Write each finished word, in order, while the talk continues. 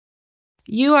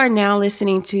You are now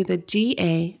listening to the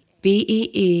DABEESIDE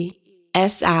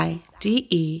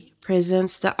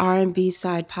presents the R&B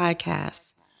Side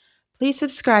podcast. Please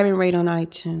subscribe and rate on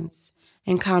iTunes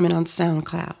and comment on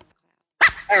SoundCloud.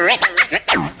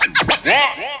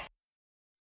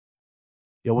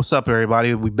 Yo, what's up,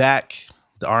 everybody? We back.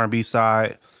 The R&B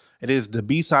side. It is the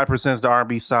B side presents the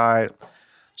R&B side.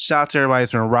 Shout out to everybody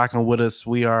that's been rocking with us.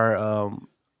 We are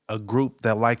a group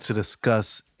that like to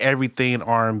discuss everything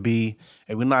R&B,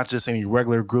 and we're not just any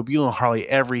regular group. You don't hardly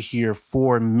ever hear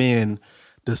four men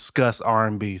discuss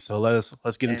R&B. So let's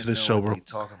get into the show, bro.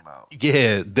 Talking about.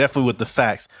 Yeah, definitely with the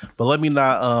facts. But let me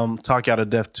not talk you out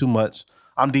of death too much.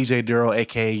 I'm DJ Duro,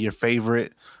 aka your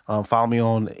favorite. Follow me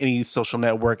on any social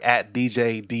network at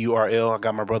DJ DURL. I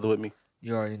got my brother with me.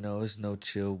 You already know it's No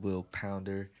Chill Will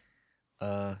Pounder,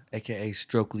 aka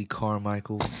Stokely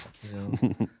Carmichael.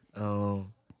 You know,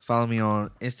 follow me on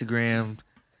Instagram,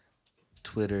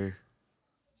 Twitter,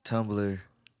 Tumblr.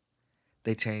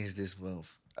 They changed this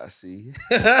month. I see.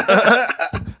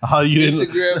 Oh, you didn't.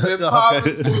 Instagram been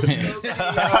popping.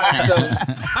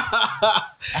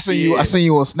 I seen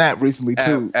you on Snap recently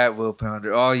too. At Will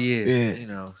Pounder. Oh yeah. Yeah. You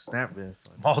know, Snap been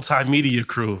fun. Multimedia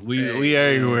crew. We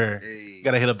everywhere. Hey.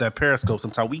 Gotta hit up that Periscope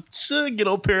sometime. We should get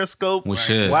on Periscope. We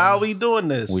should. While we doing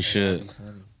this. We should.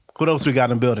 What else we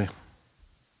got in the building?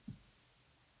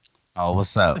 Oh,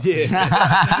 what's up?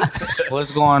 Yeah.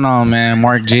 What's going on, man?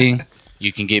 Mark G.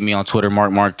 You can get me on Twitter,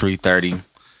 Mark330.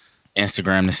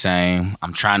 Instagram the same.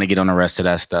 I'm trying to get on the rest of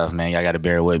that stuff, man. Y'all got to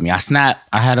bear with me. I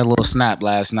had a little snap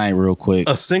last night, real quick.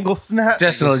 A single snap?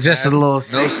 Just a little No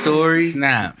story.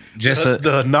 snap.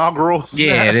 The inaugural snap?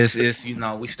 Yeah. This is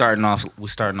we starting off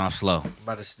slow. I'm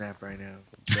about to snap right now.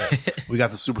 We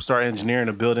got the superstar engineer in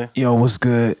the building. Yo, what's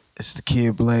good? It's the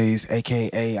Kid Blaze,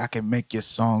 aka I can make your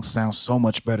song sound so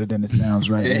much better than it sounds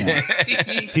right now.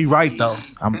 He right though.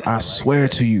 I swear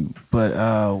to you.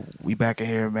 But we back in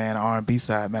here, man. R&B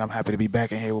side, man. I'm happy to be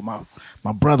back in here with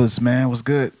my brothers, man. What's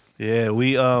good? Yeah,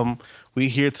 we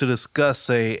here to discuss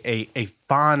a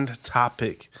fond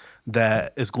topic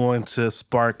that is going to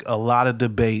spark a lot of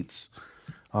debates.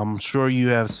 I'm sure you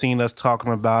have seen us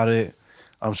talking about it.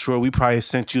 I'm sure we probably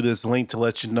sent you this link to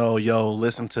let you know, yo,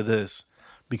 listen to this.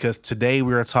 Because today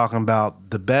we are talking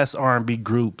about the best R&B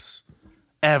groups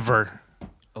ever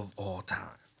Of all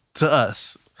time. to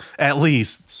us, at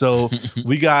least. So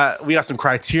we got some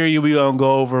criteria we gonna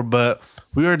go over, but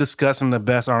we are discussing the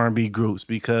best R&B groups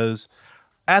because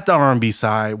at the R&B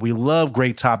side, we love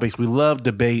great topics, we love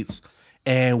debates,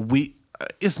 and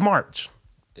it's March.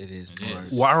 It is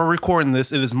March. While we're recording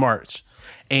this, it is March,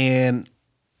 and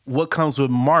what comes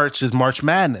with March is March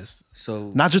Madness,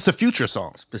 So not just the Future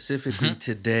songs. specifically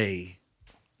today,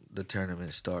 the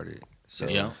tournament started.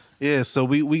 So Yeah, so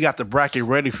we got the bracket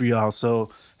ready for y'all.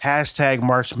 So hashtag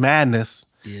March Madness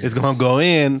is gonna go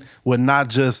in with not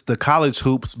just the college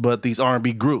hoops, but these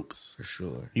R&B groups. for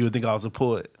sure. You would think I was a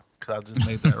poet because I just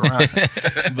made that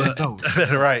rhyme. That's dope.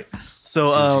 Right. See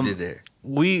what So you did there.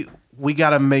 we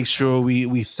gotta make sure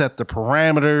we set the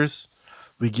parameters.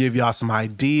 We give y'all some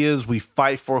ideas. We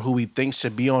fight for who we think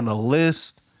should be on the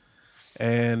list.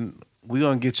 And we're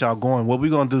going to get y'all going. What we're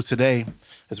going to do today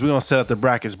is we're going to set up the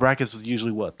brackets. Brackets was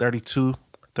usually what, 32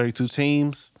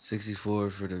 teams? 64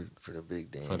 for the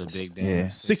big dance. For the big Yeah.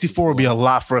 dance. 64 would be a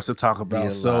lot for us to talk Be a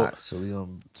about. So lot. So we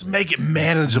gonna to make it Just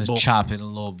manageable, chop it a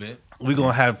little bit. we're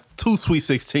going to have 2 Sweet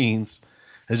 16s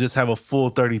and just have a full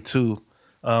 32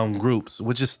 groups,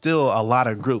 which is still a lot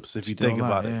of groups if you Still think a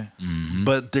lot, about it. yeah.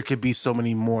 But there could be so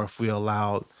many more if we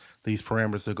allowed these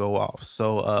parameters to go off.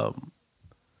 So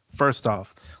first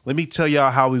off, let me tell y'all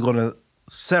how we're going to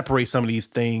separate some of these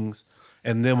things,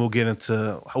 and then we'll get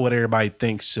into what everybody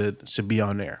thinks should be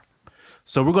on there.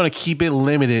 So we're going to keep it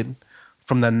limited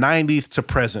from the 90s to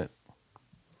present.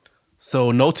 So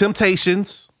no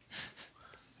Temptations.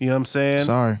 You know what I'm saying?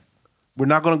 Sorry. We're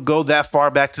not going to go that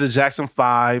far back to the Jackson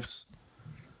 5s.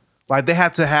 Like, they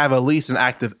have to have at least an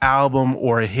active album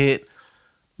or a hit.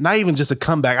 Not even just a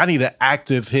comeback. I need an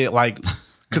active hit. Like,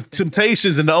 because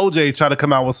Temptations and the OJ try to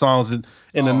come out with songs in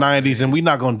the 90s, and we're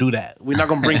not going to do that. We're not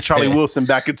going to bring Charlie Wilson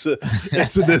back into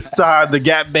this time, the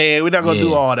Gap Band. We're not going to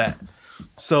do all that.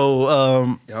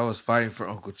 So, y'all was fighting for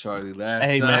Uncle Charlie last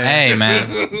Hey, time. man.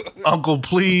 Hey, man. Uncle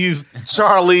Please,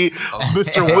 Charlie,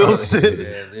 Mr. Wilson.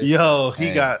 listen. Yo,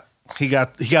 he got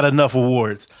enough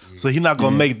awards. So he's not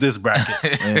going to make this bracket.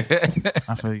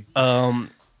 I feel you.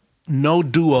 No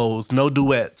duos, no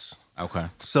duets. Okay.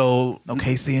 So No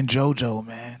Casey and JoJo,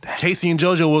 man. Casey and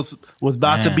JoJo was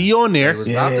about to be on It there, was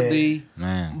about to Yeah. be.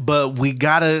 Man. but we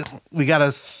gotta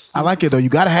I like it though. You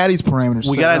gotta have these parameters.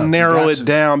 we set gotta up. You narrow got it to.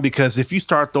 down, because if you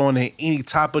start throwing in any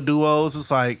type of duos,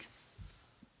 it's like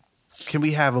can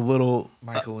we have a little?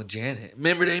 Michael and Janet.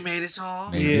 Remember they made a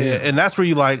song? Yeah, and that's where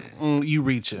you like you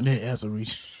reaching. Yeah, that's a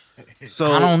reach.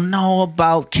 So I don't know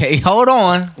about K. Hold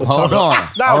on. Hold on.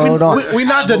 No, Hold on. we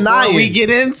not denying. Before we get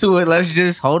into it, let's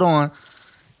just hold on.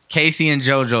 Casey and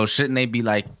JoJo, shouldn't they be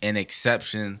like an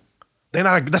exception? They're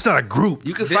not. That's not a group.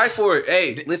 You can fight for it.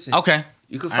 Hey, listen. Okay.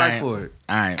 You can All fight right. for it.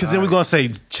 All right. Because then we're gonna say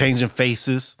Changing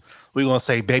Faces. We're gonna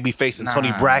say Babyface and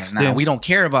Tony Braxton. Nah, we don't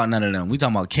care about none of them. We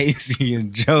talking about Casey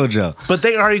and JoJo. But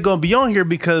they already gonna be on here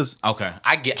because Okay.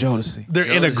 I get Jodeci. they're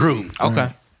in a Jodeci. group.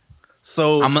 Okay.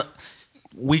 So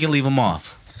We can leave them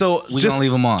off. so We just gonna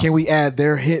leave them off. Can we add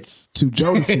their hits to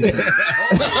Jodeci?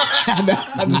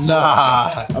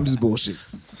 I'm just bullshit.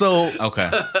 so Okay.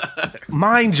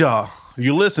 mind y'all,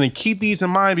 you're listening. Keep these in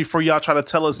mind before y'all try to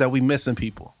tell us that we missing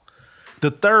people.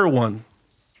 The third one,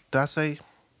 did I say?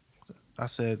 I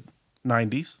said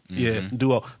 90s. Yeah,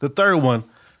 duo. The third one,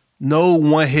 no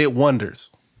one hit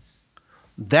wonders.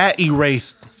 That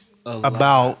erased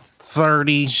about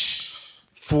 30,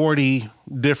 40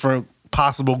 different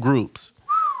possible groups.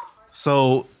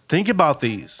 So think about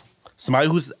these. Somebody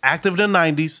who's active in the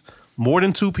 90s, more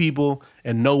than two people,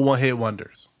 and no one hit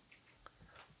wonders.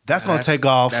 That's going to take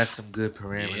off. That's some good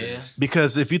parameters. Yeah.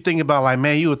 Because if you think about like,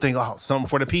 man, you would think, oh, something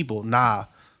for the people. Nah.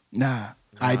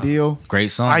 Ideal. Great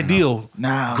song. Ideal.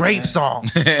 Nah, Great man. song.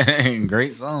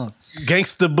 Great song.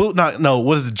 Gangsta Boot. No,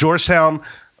 what is it? Georgetown.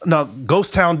 No,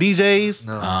 Ghost Town DJs.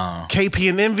 No. KP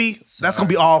and Envy. That's going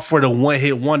to be all for the one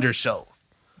hit wonder show.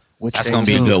 Which That's stay gonna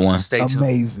be a tuned. good one. Stay tuned.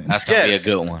 Amazing. That's gonna Yes.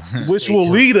 be a good one. Which will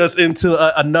lead us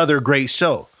into another great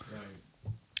show.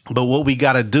 But what we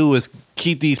got to do is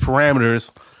keep these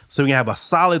parameters so we can have a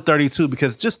solid 32.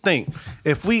 Because just think,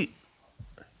 if we,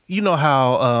 you know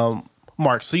how,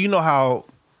 Mark, so you know how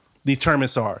these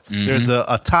tournaments are. There's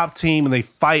a top team and they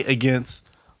fight against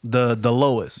the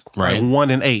lowest, Right. like 1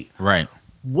 and 8. Right.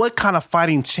 What kind of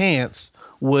fighting chance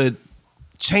would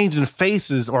Changing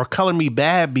Faces or Color Me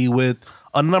Bad be with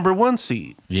a number 1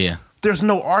 seed? Yeah. There's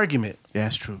no argument. Yeah,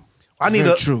 that's true. I need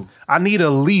Very a true. I need at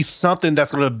least something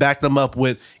that's going to back them up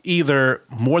with either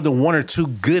more than 1 or 2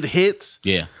 good hits,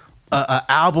 Yeah. a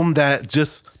album that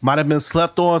just might have been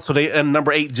slept on, so they end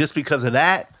number 8 just because of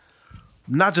that,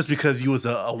 not just because you was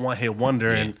a one hit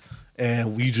wonder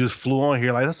and we just flew on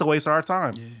here like that's a waste of our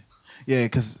time. Yeah,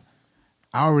 because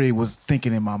I already was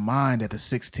thinking in my mind that the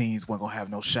 16s weren't gonna have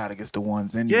no shot against the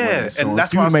ones anyway. Yeah, so and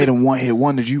that's if why I you was made thinking- them one hit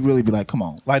wonders, you really be like, come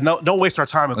on. Like no, don't waste our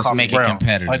time with Let's Coffee make it Brown.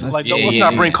 competitive. Like, Let's- let's yeah,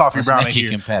 not yeah, bring yeah. Coffee Let's Brown in make it here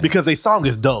competitive. because they song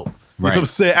is dope. You know Right. what I'm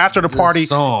saying? After the party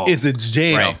song. is a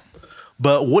jam, Right.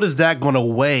 but what is that going to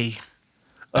weigh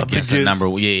up Against a number.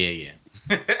 Yeah. You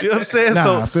know what I'm saying? Nah,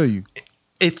 So I feel you.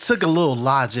 it took a little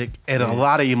logic and a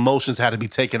lot of emotions had to be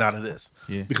taken out of this.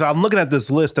 Yeah. Because I'm looking at this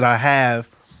list that I have.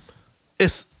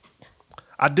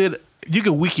 You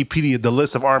can Wikipedia the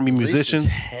list of R&B musicians.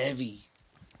 This is heavy.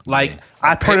 Like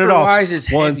I printed off Paper-wise is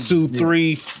 1, heavy. 2,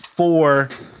 3, 4,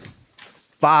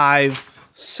 5,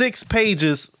 6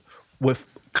 pages with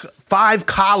 5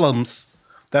 columns.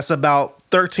 That's about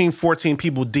 13, 14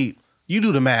 people deep. You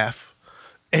do the math,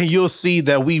 and you'll see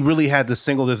that we really had to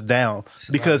single this down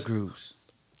because groups.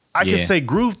 I can Yeah. say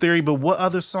Groove Theory, but what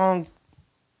other song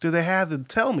do they have to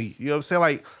tell me? You know what I'm saying?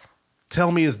 Like, Tell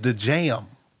Me is the jam,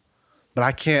 but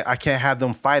I can't have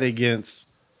them fight against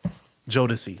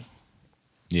Jodeci.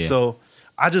 Yeah. So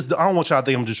I don't want y'all to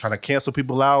think I'm just trying to cancel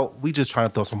people out. We just trying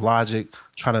to throw some logic,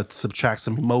 trying to subtract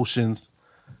some emotions,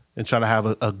 and trying to have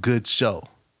a good show.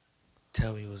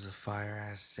 Tell Me was a fire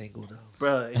ass single though.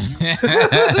 Bro,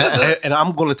 and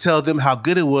I'm gonna tell them how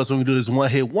good it was when we do this one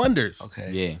hit wonders.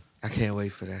 Okay. Yeah. I can't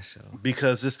wait for that show.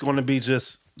 Because it's gonna be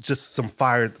just some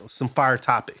fire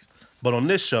topics. But on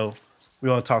this show, we're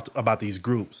gonna talk about these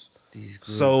groups. These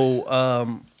groups.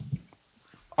 So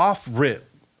off rip,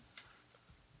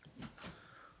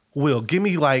 Will, give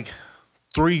me like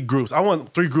 3 groups. I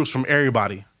want 3 groups from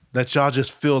everybody that y'all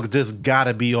just feel this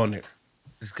gotta be on there,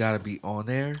 It's gotta be on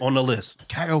there. on the list.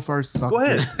 Can I go first? Go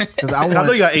ahead. Because I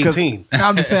know you got 18.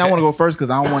 I'm just saying I want to go first because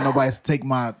I don't want nobody to take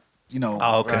my,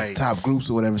 Oh, okay. Right. top groups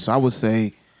or whatever. So I would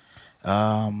say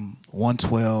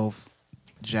 112,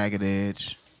 Jagged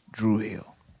Edge, Drew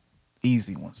Hill.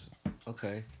 Easy ones.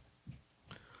 Okay.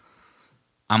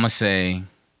 I'm gonna say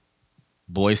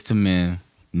Boys to Men,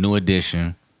 New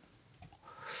Edition.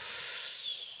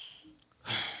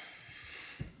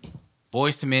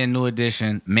 Boys to Men, New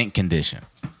Edition, Mint Condition.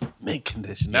 Mint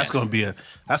Condition. That's Yes. gonna be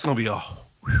a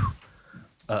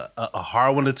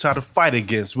hard one to try to fight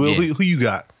against. Will, Yeah. who you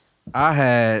got? I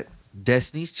had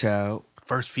Destiny's Child,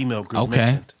 First female group Okay.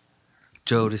 mentioned.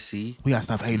 Jodeci, We gotta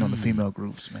stop hating on the female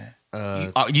groups, man.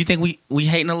 You think we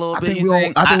hating a little I bit? think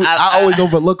I always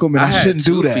overlook them, and I had shouldn't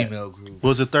do two that. Female groups. What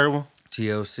was the third one?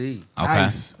 TLC. Okay.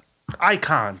 Nice,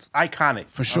 Iconic.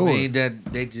 for sure. I mean that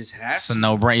they just have It's a to.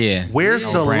 no brain. Yeah. Where's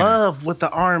No the brainer. love with the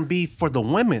R&B for the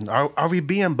women? Are we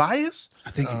being biased?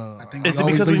 I think Is we it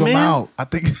always because leave we them men? out. I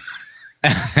think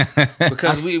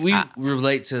Because we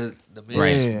relate to the men's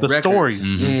Right. The records,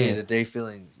 stories. yeah, that they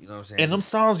feeling. You know what I'm saying? And them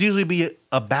songs usually be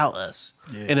about us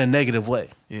in a negative way.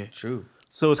 True.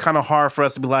 So it's kind of hard for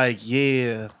us to be like,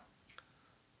 yeah.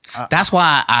 That's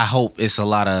why I hope it's a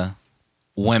lot of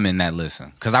women that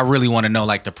listen, because I really want to know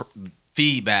like the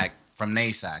feedback from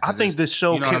their side. I think this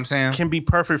show you know what I'm saying? can be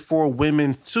perfect for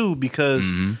women too,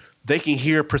 because they can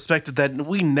hear a perspective that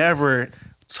we never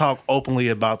talk openly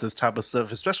about this type of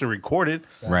stuff, especially recorded.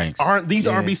 Right. These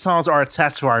R&B songs are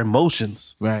attached to our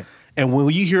emotions. right. And when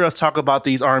you hear us talk about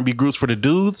these R&B groups for the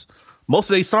dudes, most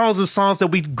of these songs are songs that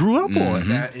we grew up on.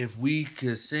 Now, if we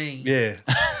could sing, Yeah.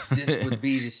 this would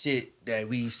be the shit that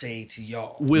we say to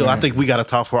y'all. Will, I think we got to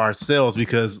talk for ourselves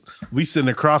because we sitting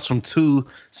across from two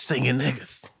singing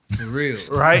niggas. For real.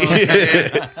 Right?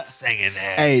 Singing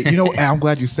that. Hey, you know, I'm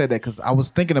glad you said that because I was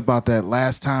thinking about that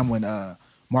last time when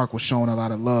Mark was showing a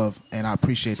lot of love, and I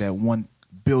appreciate that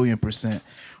 1,000,000,000%.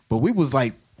 But we was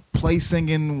like play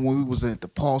singing when we was at the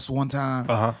Pulse one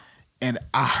time, and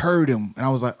I heard him, and I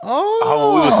was like,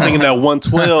 Oh, we was singing that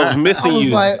 112, Missing I was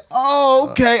You. like, oh,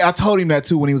 okay. I told him that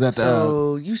too when he was at the.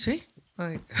 So you see,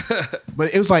 like,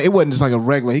 But it was like it wasn't just like a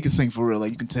regular. He could sing for real.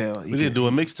 Like you can tell. we did do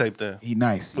a mixtape then. He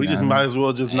nice. We you know just what I might mean? as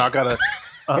well just knock out a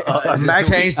just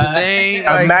maxi, change the name.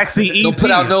 a Like, maxi EP. don't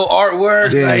put out no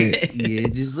artwork. Yeah. Like, yeah,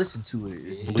 just listen to it.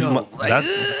 It's dope. Like,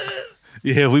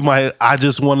 Yeah, we might. I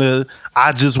just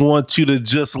want you to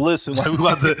just listen. Like we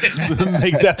about to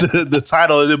make that the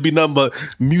title. It'll be nothing but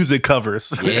music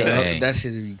covers. Yeah. that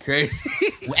shit would be crazy.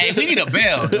 Hey, we need a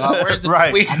bell, dog. Where's the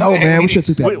Right. we- I know, man. We should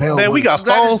have took that bell. Man, we with got us.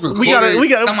 That phones. is We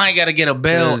got. Somebody got to get a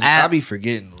bell 'Cause I app. be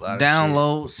forgetting a lot of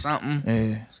Download something.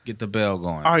 Yeah. Let's get the bell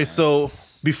going. All right, so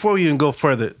before we even go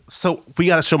further, so we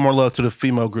got to show more love to the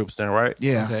female groups, then, right?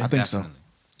 Yeah, Okay. I think so. Definitely.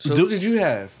 shit. So who did you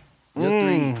have? Your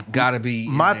three gotta be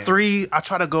in My there. three, I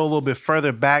try to go a little bit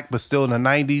further back, but still in the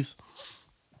 90s.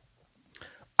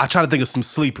 I try to think of some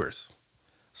sleepers.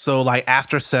 So like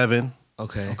After 7,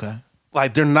 Okay. Okay.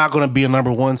 like they're not going to be a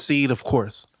number one seed, of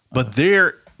course, but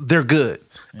they're good.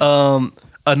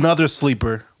 Another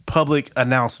sleeper, Public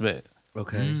Announcement.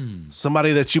 Okay.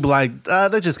 Somebody that you be like,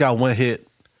 they just got one hit.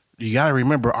 You got to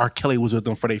remember, R. Kelly was with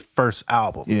them for their first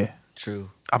album. Yeah.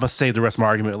 True. I'm going to save the rest of my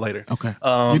argument later. Okay.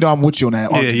 you know I'm with you on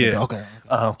that. argument, yeah. though. Okay.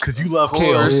 Because you love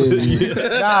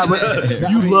Kales. Nah, but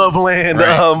You love Land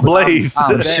Right. Blaze.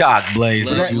 I'm shocked, Blaze.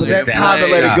 But that you But let that Time to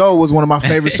Let It shot. Go was one of my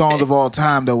favorite songs of all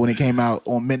time, though, when it came out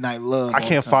on Midnight Love. I all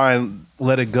can't the time. find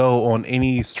Let It Go on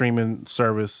any streaming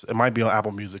service. It might be on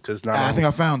Apple Music because not. I think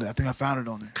I found it. I think I found it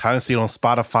on there. kind of see it on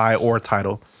Spotify or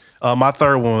Tidal. My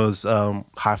third one was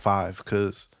High Five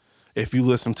because if you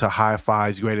listen to High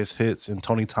Five's greatest hits and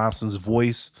Tony Thompson's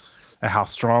voice and how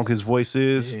strong his voice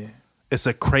is, Yeah. it's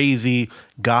a crazy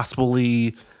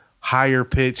gospel-y, higher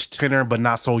pitched tenor, but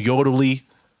not so yodely,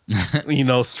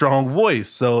 strong voice.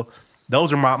 So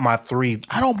those are my three.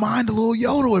 I don't mind a little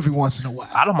yodel every once in a while.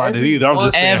 I don't mind it either. I'm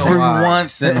just saying. Every Wow.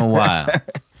 once in a while.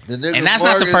 The nigga And that's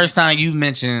not the Morgan- first time you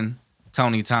mentioned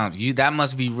Tony Thompson. That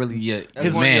must be really your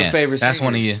That's one of man. your favorite That's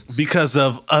one of your. singers. Because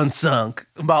of Unsung.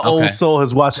 My Okay. old soul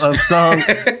has watched Unsung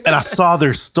and I saw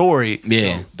their story.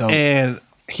 Yeah. Dope. And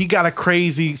he got a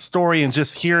crazy story, and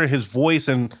just hearing his voice,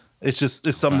 and it's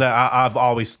something that I've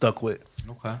always stuck with.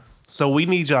 Okay. So we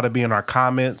need y'all to be in our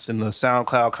comments, in the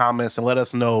SoundCloud comments, and let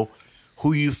us know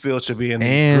who you feel should be in these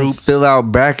And groups. fill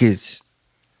out brackets.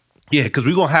 Yeah, because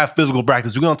we're gonna have physical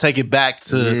practice. We're gonna take it back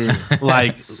to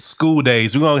like school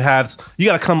days. We're gonna have you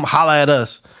gotta come holla at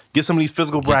us. Get some of these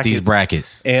physical Get brackets. these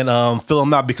brackets. And fill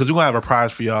them out because we're gonna have a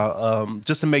prize for y'all.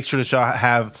 Just to make sure that y'all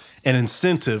have an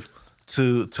incentive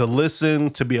to listen,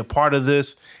 to be a part of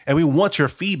this. And we want your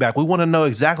feedback. We want to know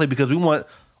exactly, because we want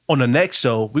on the next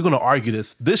show, we're gonna argue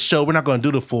this. This show, we're not gonna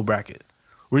do the full bracket.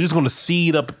 We're just gonna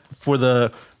seed up for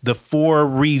the 4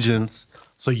 regions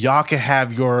so y'all can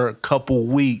have your couple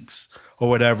weeks or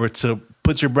whatever to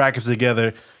put your brackets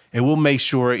together. And we'll make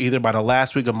sure either by the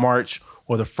last week of March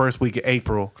or the first week of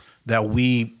April that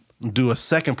we do a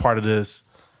second part of this.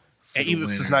 And even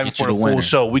if it's not even Get you for the the full winner.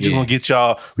 show, we just Yeah. gonna get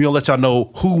y'all, we gonna let y'all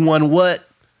know who won what,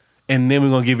 and then we're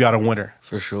gonna give y'all the winner.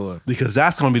 For sure. Because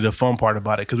that's gonna be the fun part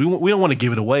about it. Because we don't want to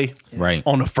give it away Right.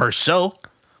 on the first show.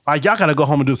 Like, y'all gotta go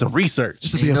home and do some research.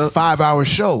 This will be You a know- 5-hour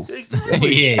show.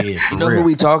 yeah. You know who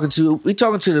we talking to? We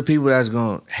talking to the people that's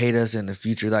gonna hate us in the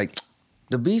future. Like,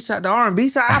 The B-side, the R&B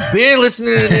side, I've been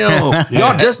listening to them.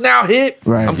 Y'all just now hit.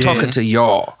 Right. I'm talking to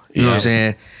y'all. You know what I'm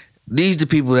saying? These the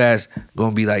people that's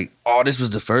gonna be like, oh, this was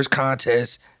the first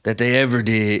contest that they ever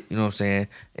did. You know what I'm saying?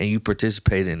 And you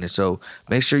participated in it. So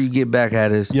make sure you get back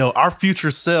at us. Yo, our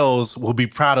future selves will be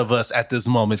proud of us at this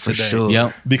moment For today. sure.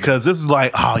 Yep. Because this is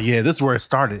like, oh yeah, this is where it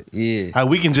started. Yeah. How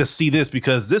we can just see this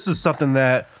because this is something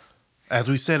that, as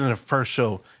we said in the first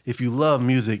show, if you love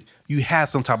music, you have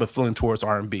some type of feeling towards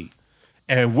R&B.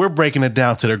 And we're breaking it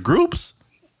down to the groups.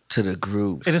 To the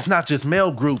group. And it's not just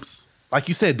male groups. Like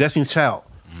you said, Destiny's Child.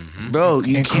 Bro,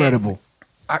 you Incredible.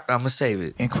 I'm going to save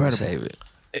it. Incredible. Save it.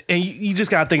 And you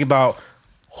just got to think about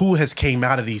who has came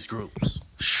out of these groups.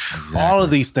 All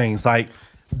of these things. Like,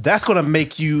 that's going to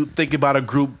make you think about a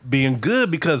group being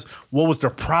good because what was the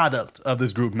product of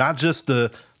this group? Not just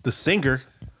the singer,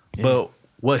 but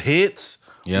what hits,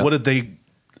 Yep. what did they,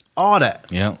 all that.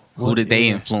 Yep. Who did they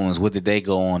influence? What did they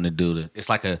go on to do? It's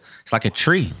like a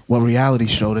tree. What reality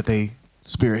show that they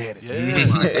spearheaded?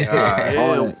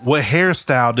 Yeah. What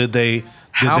hairstyle did they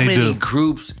How many do?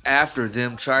 groups after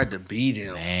them tried to beat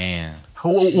him? Man.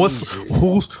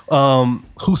 Who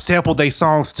sampled their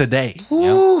songs today?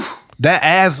 Yep. That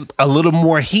adds a little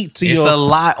more heat to It's your. a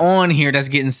lot on here that's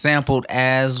getting sampled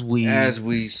as we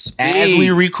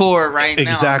speak. record right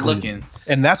Exactly. now. I'm looking.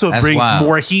 And that's what That's brings wild.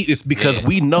 more heat is because Yeah.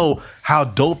 we know how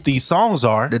dope these songs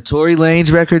are. The Tory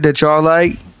Lanez record that y'all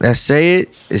like, that Say It,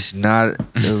 it's not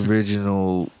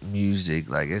original music.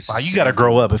 Like it's You got to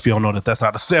grow up if you don't know that that's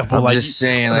not a sample. I'm like, just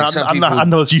saying, like, some I people-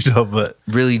 know that you know, but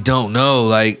really don't know.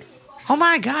 Like, oh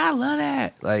my God, I love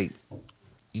that. Like,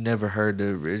 you never heard the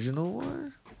original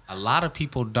one? A lot of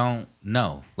people don't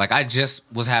know. Like I just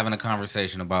was having a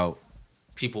conversation about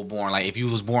people born, like if you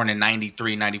was born in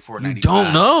 93, 94, 95.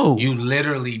 don't know. You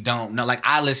literally don't know. Like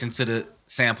I listen to the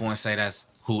sample and say that's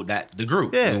the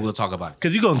group. Yeah. And we'll talk about it.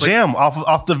 because you're going to jam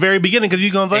off the very beginning because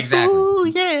you're going to like, Exactly. ooh,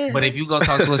 yeah. But if you go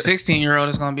talk to a 16-year-old,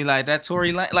 it's gonna be like that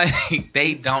Tory Lane. Like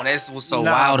they don't. That's what's so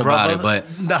Nah, wild about brother. it.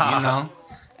 But Nah. you know,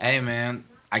 hey man,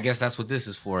 I guess that's what this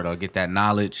is for though. Get that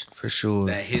knowledge, For sure.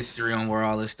 that history on where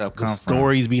all this stuff the comes from.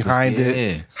 stories behind Yeah.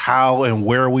 it, how and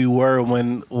where we were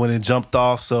when it jumped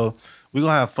off. So we're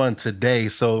going to have fun today.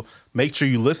 So make sure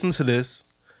you listen to this.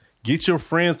 Get your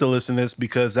friends to listen to this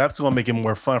because that's going to make it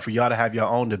more fun for y'all to have your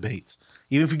own debates.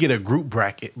 Even if you get a group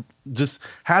bracket, just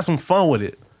have some fun with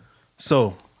it.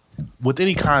 So with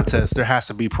any contest, there has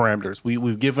to be parameters.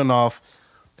 We've given off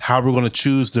how we're going to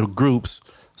choose the groups.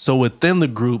 So within the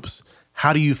groups,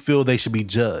 how do you feel they should be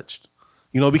judged?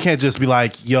 You know, we can't just be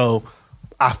like, yo,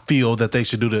 I feel that they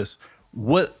should do this.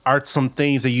 What are some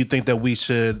things that you think that we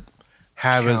should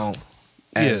have Count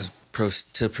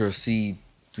to proceed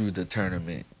through the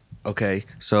tournament. Okay,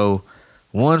 so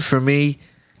one for me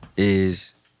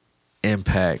is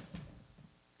impact.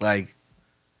 Like,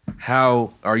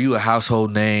 how are you a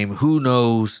household name? Who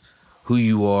knows who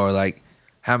you are? Like,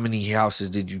 how many houses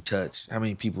did you touch? How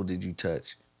many people did you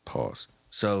touch? Pause.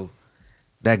 So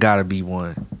that gotta be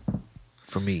one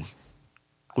for me.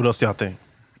 What else y'all think?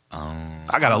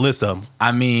 I got a list of them.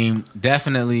 I mean,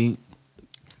 definitely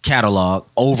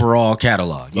overall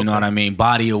catalog. You know what I mean?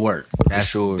 Body of work. That's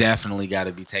sure. definitely got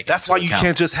to be taken. That's into why you account.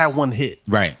 can't just have one hit.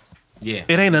 Right. Yeah.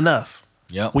 It ain't enough.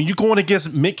 Yep. When you're going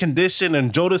against Mint Condition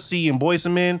and Jodeci and Boyz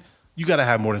II Men, you got to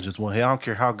have more than just one hit. I don't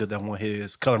care how good that one hit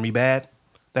is. Color Me Bad,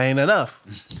 that ain't enough.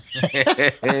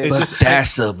 But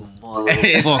that's a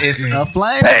it's a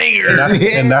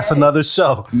flame. And that's another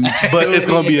show. But it's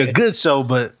going to be a good show,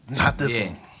 but not this Yeah.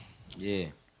 one. Yeah.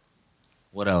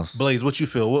 What else? Blaze, what you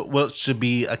feel? What should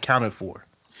be accounted for?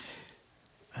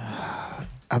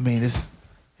 I mean, it's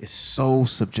so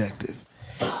subjective.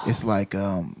 It's like,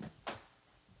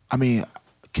 I mean,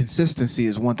 consistency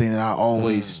is one thing that I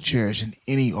always cherish in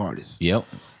any artist. Yep.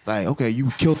 Like, okay,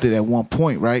 you killed it at one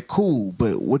point, right? Cool,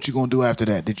 but what you gonna do after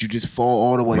that? Did you just fall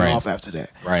all the way Right. off after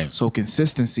that? Right. So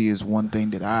consistency is one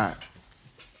thing that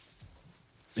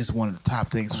is one of the top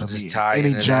things for me. just tie Any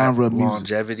into genre of that music.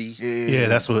 longevity. Yeah,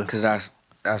 that's what. Because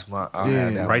that's my I'll Yeah.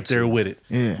 have that Right one there too. with it.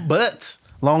 Yeah. But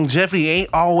longevity ain't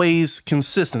always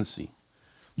consistency.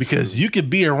 Because you could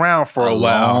be around for a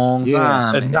while. long Yeah.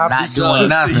 time And and not, not be doing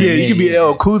nothing. Yeah, you could be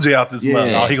L Cool J out this Yeah.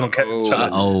 month. Oh, he gonna try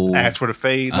Uh-oh. to ask for the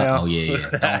fade now. Oh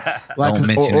yeah. Like, Don't 'cause-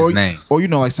 mention or, his name. Or you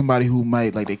know, like somebody who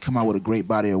might like they come out with a great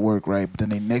body of work, right? But then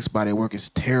their next body of work is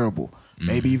terrible.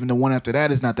 Maybe even the one after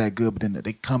that is not that good, but then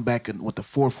they come back with the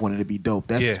fourth one, it'd be dope.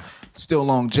 That's still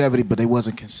longevity, but they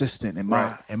wasn't consistent in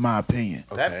my opinion.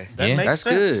 Okay. That Yeah. makes That's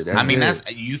sense. good. I mean, good.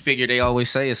 that's you figure they always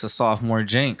say it's a sophomore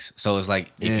jinx. So it's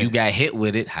like if you got hit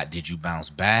with it, how did you bounce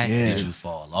back? Yeah. Did you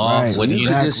fall off? Right. What do You you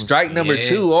could Exactly. just strike number Yeah.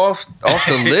 2 off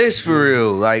the list for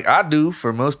real. Like I do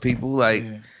for most people. Like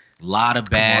lot of on,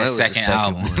 bad it was the second second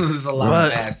albums. one. There's a lot But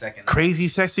of bad second albums. Crazy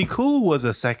Sexy Cool was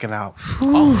a second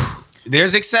album.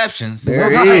 There's exceptions. there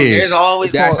Right. is. There's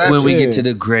always That's exceptions. when we Yeah. get to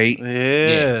the great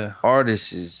Yeah.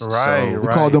 artists. Right, So We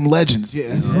call them legends.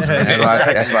 Yeah.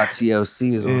 that's why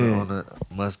TLC is on the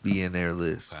must be in their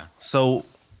list. So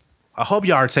I hope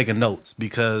y'all are taking notes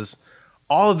because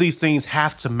all of these things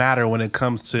have to matter when it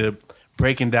comes to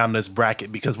breaking down this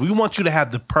bracket because we want you to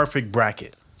have the perfect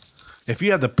bracket. If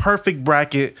you have the perfect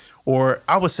bracket, or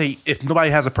I would say if nobody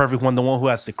has a perfect one, the one who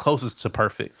has the closest to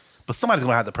perfect. But somebody's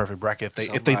gonna have the perfect bracket if they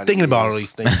Somebody thinking about all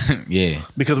is. these things. Yeah.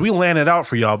 Because we land it out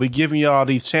for y'all. We giving y'all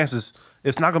these chances.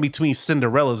 It's not gonna be between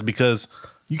Cinderellas because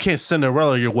you can't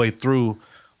Cinderella your way through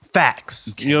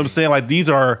facts. You know what I'm saying? Like these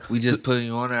are We just putting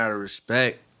you on out of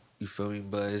respect. You feel me?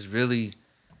 But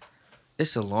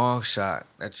it's a long shot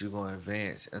that you're gonna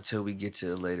advance until we get to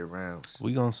the later rounds.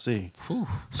 we gonna see.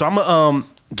 So I'm gonna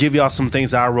give y'all some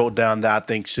things I wrote down that I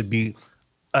think should be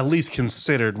at least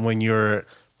considered when you're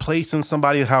placing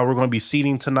somebody, how we're gonna be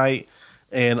seating tonight,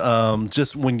 and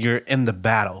just when you're in the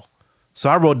battle. So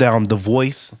I wrote down the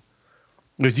voice.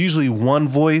 There's usually one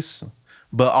voice,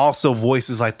 but also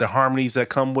voices like the harmonies that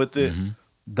come with it.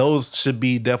 Those should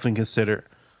be definitely considered.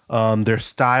 Their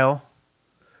style,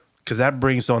 because that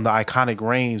brings on the iconic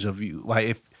range of you.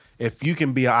 Like if you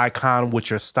can be an icon with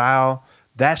your style,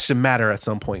 that should matter at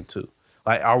some point too.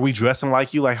 Like, are we dressing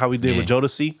like you, like how we did with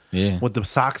Jodeci? Yeah. With the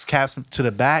socks caps to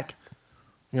the back.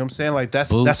 You know what I'm saying? Like that's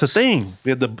Boots. the thing.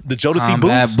 We had the Jodeci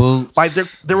Combat boots. Like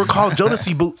they were called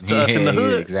Jodeci boots to us in the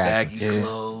hood. exactly. Baggy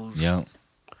clothes. Yep.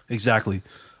 Exactly.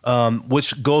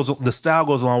 Which goes, the style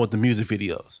goes along with the music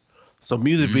videos. So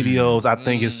music videos, I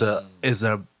think is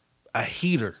a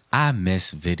heater. I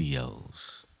miss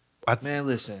videos. Man,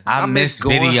 listen. I miss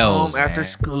going videos, home after man.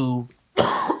 school.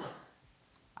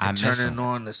 I miss Turning 'em.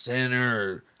 on the center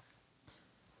or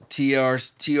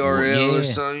TRL or Yeah.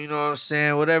 something. You know what I'm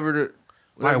saying? Whatever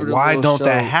Like, the why little don't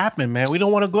that show. happen, man? We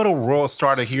don't want to go to Royal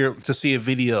Star to hear to see a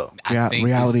video. I think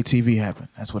Reality it's- TV happened.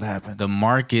 That's what happened. the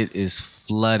market is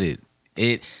flooded.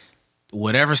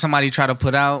 Whatever somebody try to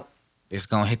put out, it's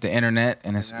gonna hit the internet,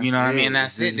 and it's And you know what I that's mean. it.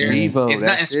 That's It's it. Devo, It's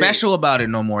nothing that's it. special about it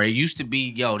no more. It used to be,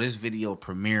 yo, this video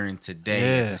premiering today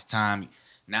Yeah. at this time.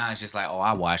 Now it's just like, oh,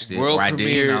 I watched it. World or I did,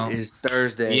 premiere you know. is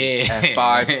Thursday Yeah. at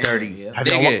 5:30.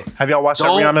 Yeah. Have y'all watched that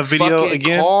Don't Rihanna video fucking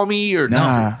again? call me or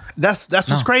Nah. That's what's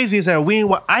No. crazy is that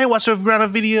I ain't watched a Rihanna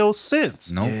video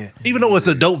since. Nope. Yeah. Even though it's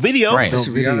a dope video. Right. It's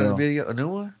a video. Rihanna video, a new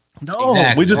one. No,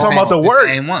 Exactly. we just The talking same- about the the work.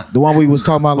 Same one. The one we was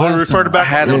talking about When we last referred time. back I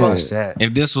had to Yeah. watch that.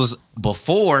 If this was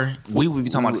before, we would be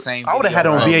talking about the same. I would've video, had it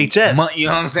on bro. VHS. You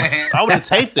know what I'm saying? I would have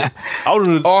taped it. I would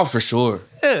have. Oh, for sure.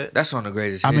 Yeah. That's one of the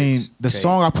greatest. I mean, hits. the Okay.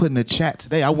 song I put in the chat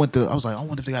today, I was like, I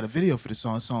wonder if they got a video for this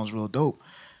song. This song's real dope.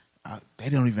 They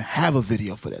don't even have a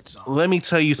video for that song. Let me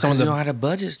tell you some of Because you the don't have the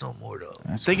budgets no more though.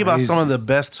 That's think about some crazy. of the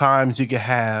best times you could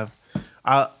have.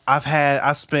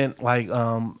 I spent like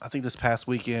I think this past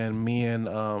weekend, me and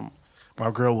my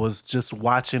girl was just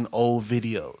watching old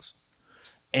videos.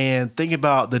 And think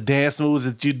about the dance moves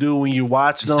that you do when you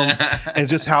watch them and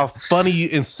just how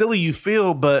funny and silly you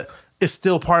feel, but it's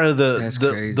still part of That's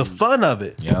the crazy. fun of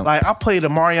it. Yep. Like I played a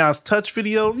Marion's Touch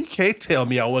video. You can't tell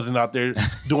me I wasn't out there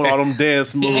doing all them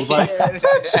dance moves. Like,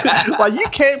 like you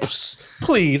can't.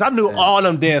 Please, I knew all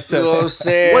them dance steps. You know what I'm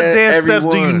saying? What dance steps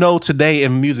do you Everyone. know today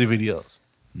in music videos?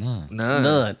 None.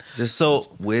 None. Just So-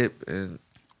 whip and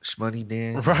shmoney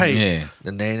dance. Right. Yeah.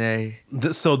 The nene.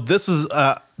 So this is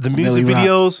the music Millie Rock.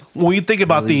 videos. When you think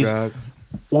about Millie these, Rock.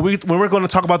 when we're going to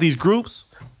talk about these groups,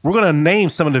 we're going to name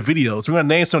some of the videos. We're going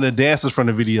to name some of the dances from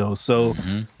the videos. So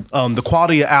the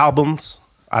quality of albums,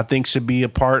 I think, should be a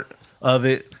part of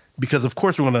it because, of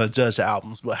course, we're going to judge the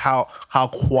albums, but how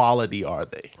quality are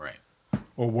they Right.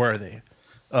 or were they?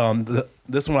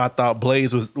 This one I thought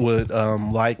Blaze would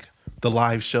like the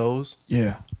live shows.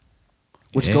 Yeah.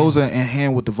 Which Yeah. goes in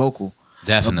hand with the vocal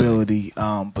Definitely. ability.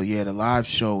 But yeah, the live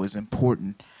show is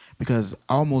important because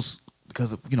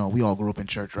we all grew up in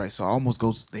church, right? So I almost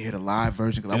goes they hear the live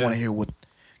version because I want to hear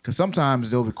because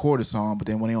sometimes they'll record a song, but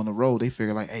then when they on the road, they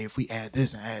figure like, hey, if we add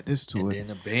this and add this to And it, then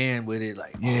the band with it,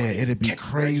 like, yeah, it'd be catch me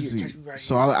right here, crazy. catch me right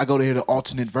So here. I go to hear the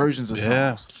alternate versions of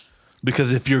Yeah. songs.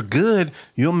 Because if you're good,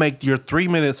 you'll make your 3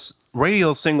 minutes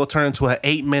radio single turn into an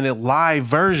 8-minute live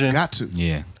version Got to.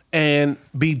 Yeah. and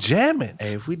be jamming.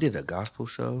 Hey, if we did a gospel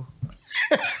show,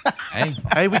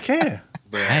 Hey, we can.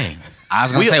 Hey, I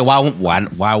was gonna say why we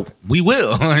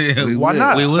will. Why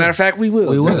not? We will. Matter of fact, we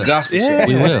will. We will. The gospel Yeah. show.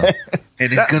 We will.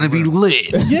 And it's gonna be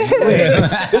lit.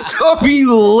 Yeah. It's gonna be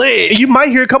lit. You might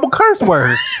hear a couple curse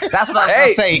words. That's what I was Hey,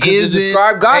 gonna say. 'cause Is it's it?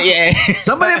 described gospel. Yeah.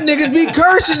 Some of them niggas be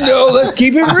cursing though. Let's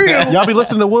keep it real. Y'all be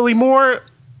listening to Willie Moore?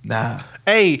 Nah.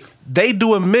 Hey, they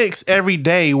do a mix every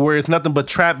day where it's nothing but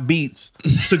trap beats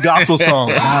to gospel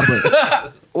songs. Nah,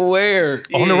 but Where?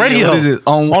 On the radio. What is it?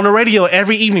 On the radio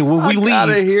every evening when we leave.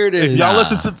 gotta hear this. If y'all Nah.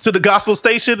 listen to the gospel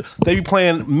station, they be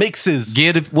playing mixes.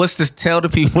 Tell the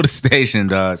people the station,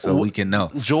 dog, so we can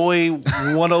know. Joy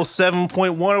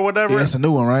 107.1 or whatever. yeah, that's a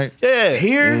new one, right? Yeah.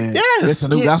 Here? Yeah. Yes. It's a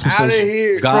new Get gospel out of station.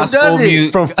 here. Gospel From does it?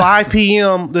 music. From 5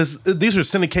 p.m. These are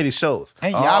syndicated shows.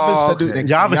 Ain't Oh, Yavis that do okay. that?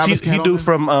 Yavis, Yavis he came do over?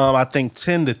 from I think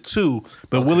 10 to 2.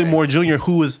 But Willie Moore Jr.,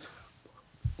 who is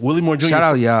Willie Moore Jr. Shout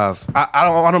out Yav.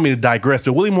 I don't mean to digress,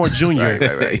 but Willie Moore Jr.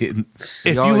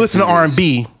 If Y'all you listen to into this.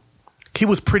 R&B, he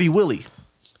was Pretty Willie.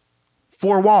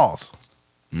 4 Walls.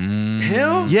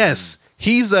 Him? Yes,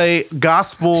 he's a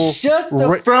gospel. Shut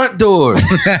the front door.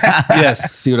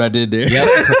 Yes, See what I did there? Yep.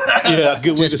 yeah,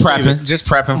 good way Just to say it.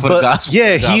 prepping for the But gospel.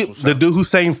 yeah, gospel show. the dude who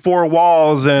sang 4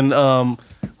 Walls and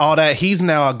all that. He's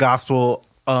now a gospel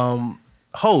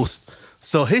host.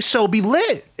 So his show be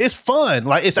lit. It's fun.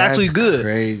 Like it's That's actually good.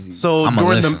 crazy. So I'ma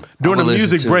during listen. the I'ma listen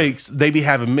music too. breaks, they be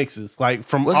having mixes like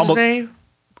from What's almost his name?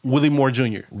 Willie Moore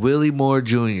Jr. Willie Moore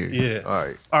Jr. Yeah. All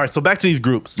right. All right, so back to these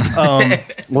groups.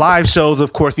 Live shows,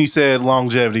 of course, you said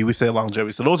longevity. We said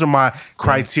longevity. So those are my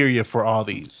criteria for all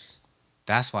these.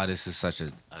 That's why this is such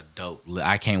a dope.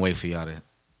 I can't wait for y'all to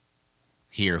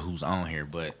hear who's on here.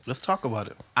 But Let's talk about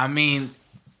it. I mean,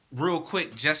 real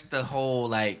quick, just the whole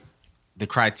like the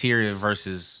criteria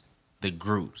versus the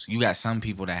groups. You got some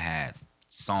people that have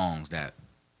songs that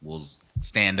will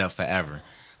stand up forever,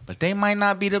 but they might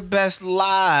not be the best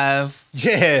live.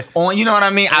 Yeah. On, you know what I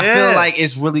mean? I Yeah. feel like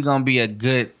it's really gonna be a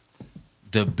good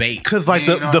debate. Because like You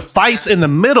know the what I'm fights saying? in the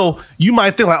middle, you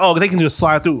might think like, oh, they can just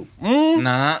slide through.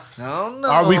 Nah. No, no.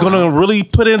 Are we gonna really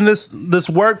put in this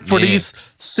work for Yeah. these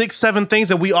 6-7 things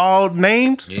that we all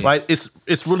named? Yeah. Like it's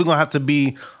really gonna have to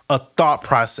be a thought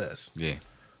process. Yeah.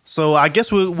 So I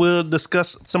guess we'll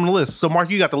discuss some of the lists. So Mark,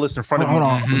 you got the list in front Hold of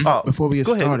on. you. Oh, Before we get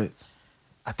go ahead. started,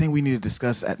 I think we need to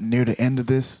discuss at near the end of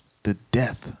this the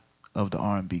death of the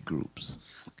R&B groups.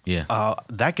 Yeah.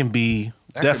 That can be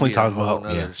That definitely could be a talked whole about.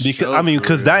 nother Because show I mean, for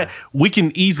because real. that we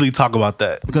can easily talk about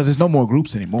that. Because there's no more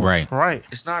groups anymore. Right. Right.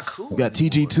 It's not cool. You got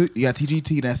TG2, you got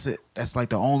TGT, that's it. That's like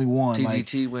the only one. Like,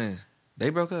 TGT win. They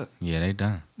broke up. Yeah, they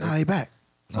done. nah, they back.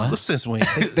 What? Since when?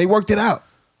 They worked it out.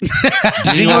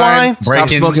 Genuine? Stop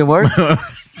Breaking- smoking work.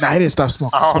 Nah, he didn't stop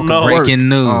smoking. I don't smoking know. work. Breaking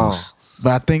news. Oh. But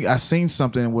I think I seen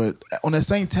something where on that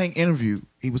same Tank interview,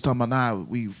 he was talking about, nah,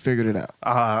 we figured it out.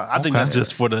 I think that's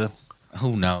just for the.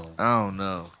 Who knows? I don't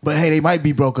know. But hey, they might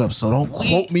be broke up, so don't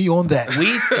quote me on that.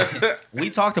 We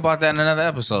talked about that in another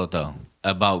episode though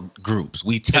about groups.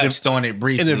 We touched on it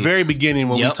briefly. In the very beginning,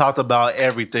 when we Yep. talked about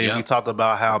everything, we Yep. talked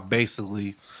about how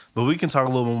basically, but we can talk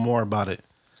a little bit more about it.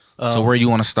 So where you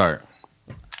want to start?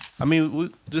 I mean, we,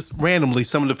 just randomly,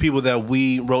 some of the people that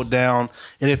we wrote down,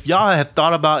 and if y'all have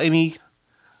thought about any,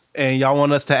 and y'all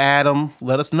want us to add them,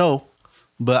 let us know.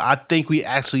 But I think we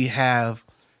actually have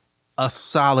a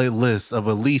solid list of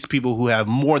at least people who have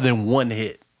more than one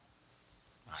hit.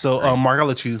 So, Mark, I'll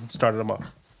let you start them off.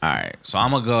 All right. So I'm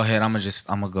gonna go ahead. I'm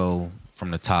gonna go from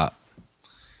the top.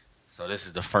 So this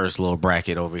is the first little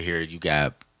bracket over here. You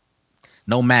got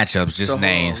no matchups, just So, hold on,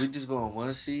 names. we just going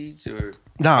one seeds or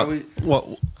Now, Are we-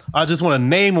 well, I just want to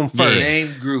name them Yeah. first.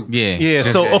 name group? Yeah. Yeah.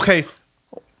 just- So okay,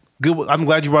 good. I'm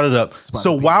glad you brought it up. about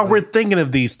So to be while late. we're thinking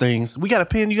of these things, we got a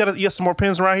pen. You got some more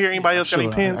pens around here. Anybody else got Sure,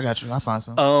 any pens? I got you. I'll find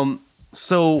some.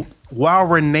 So while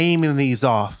we're naming these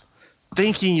off,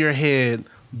 think in your head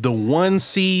the 1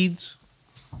 seeds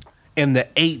and the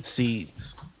 8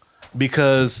 seeds,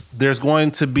 because there's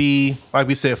going to be, like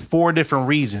we said, 4 different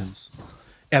regions,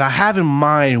 and I have in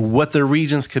mind what the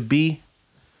regions could be.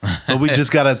 But we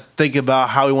just got to think about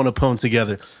how we want to put them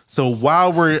together. So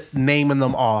while we're naming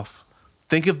them off,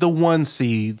 think of the 1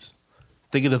 seeds,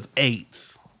 think of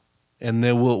 8s, and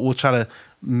then we'll try to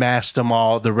mash them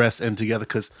all, the rest in together,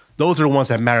 because those are the ones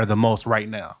that matter the most right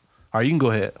now. All right, you can go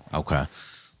ahead. Okay.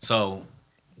 So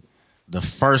the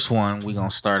first one we gonna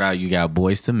start out. You got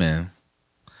Boys to Men.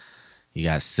 You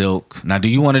got Silk. Now, do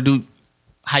you want to do?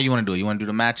 How you want to do it? You want to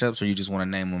do the matchups, or you just want to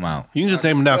name them out? You can just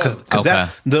name them now, because Okay.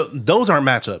 those aren't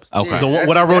matchups. Okay.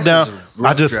 What I wrote down, that's just a I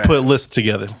rough just draft. put lists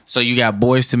together. So you got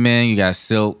Boys to Men. You got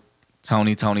Silk,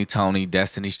 Tony,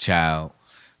 Destiny's Child,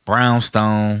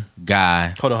 Brownstone,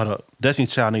 Guy. Hold on.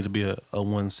 Destiny's Child needs to be a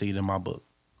 1 seed in my book.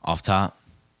 Off top.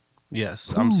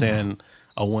 Yes, I'm saying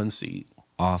a 1 seed.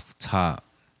 Off top.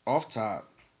 Off top.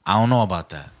 I don't know about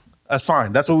that. That's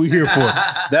fine. That's what we're here for.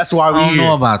 That's why I we don't here.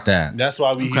 know about that. That's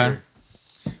why we Okay. here.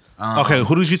 Okay,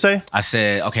 who did you say? I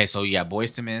said, okay, so you got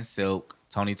Boyz II Men, Silk,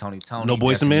 Tony. No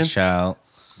Boyz II Men? Destiny's Child.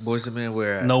 Boys and Men,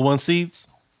 where at? No 1 seeds.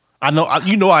 I know.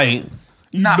 You know I ain't.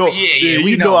 You Nah, know, yeah,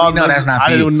 we you know I'm that's not for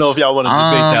I you. didn't even know if y'all want to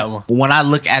debate that one. When I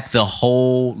look at the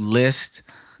whole list,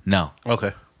 no.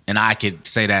 Okay. And I could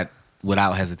say that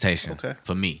without hesitation. Okay.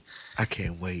 For me. I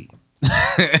can't wait.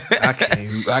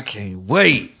 I can't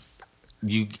wait.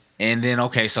 And then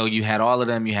okay, so you had all of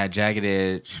them. You had Jagged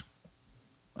Edge,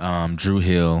 Drew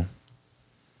Hill,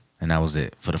 and that was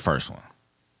it for the first one.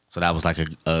 So that was like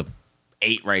a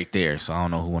 8 right there. So I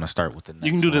don't know who want to start with the next.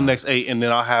 You can do the one. next 8, and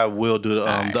then I'll have Will do the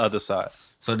Alright. the other side.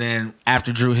 So then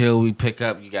after Drew Hill, we pick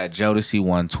up. You got Jodeci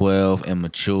 112,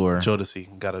 Immature.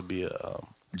 Jodeci gotta be a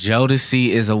Jodeci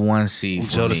is a 1 seed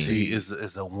for me. Jodeci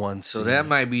is a 1 seed. So that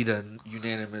might be the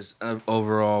unanimous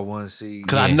overall 1 seed.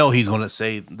 Because I know he's gonna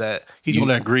say that he's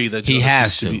gonna agree that He Jodeci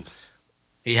has should to. be.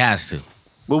 He has to.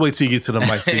 We'll wait till you get to the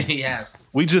mic seed. He has to.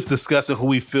 We just discussing who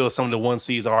we feel some of the 1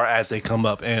 seeds are as they come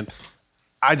up, and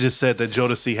I just said that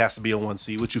Jodeci has to be a 1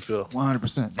 seed. What you feel?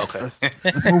 100%. Okay.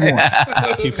 Let's move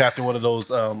on. Keep passing one of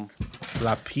those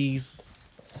La Peas.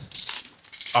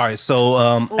 All right, so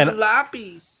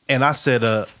and I said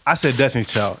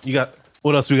Destiny's Child. You got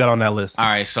what else we got on that list? All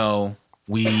right, so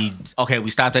we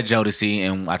stopped at Jodeci,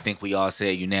 and I think we all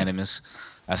said unanimous.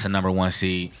 That's the number 1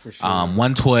 seed. For sure.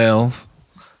 112,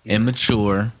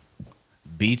 Immature,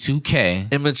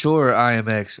 B2K. Immature or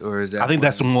IMX, or is that? I think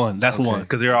that's one. That's Okay. one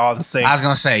because they're all the same. I was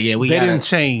gonna say, yeah, they didn't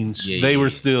change. Yeah, they yeah, were yeah.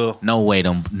 still. No way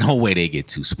they get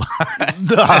 2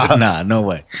 spots. nah, no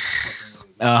way.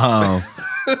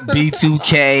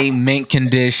 B2K, Mint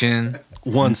Condition,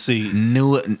 1 seed.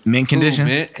 New Mint Condition.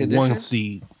 Mint Condition? 1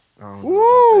 seed.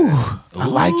 I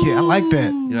like it. I like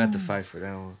that. You don't have to fight for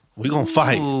that one. We gonna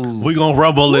fight. We gonna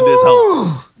rumble in this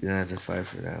hole. You don't have to fight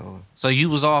for that one. So you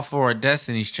was all for a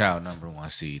Destiny's Child number 1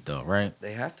 seed though, right?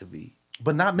 They have to be.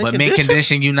 But not But Mint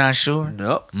Condition, you not sure?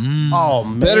 Nope. Oh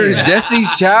man. Better than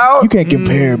Destiny's Child? You can't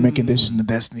compare Mint Condition to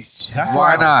Destiny's Child. That's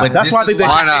Why not? But That's this why is they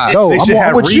why not? No, They should I'm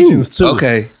have with you. regions too.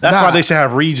 Okay. That's Nah. why they should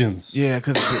have regions. Yeah,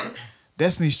 because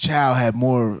Destiny's Child had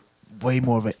way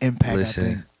more of an impact. I Listen,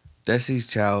 think. Destiny's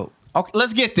Child. Okay,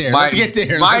 let's get there. Might- Let's get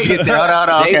there. might- Let's get there. Hold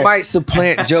on, They okay. might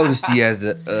supplant Jodeci as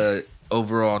the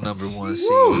overall number 1 seed.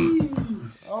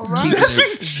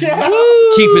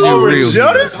 Keeping it real. Jodeci? Here.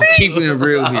 I'm keeping it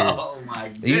real here. Oh my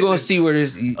god. You gonna see where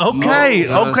this? Okay, you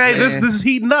know what I'm okay. saying? This is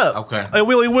heating up. Okay. And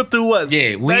we only went through what?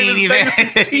 Yeah, we ain't even. Vegas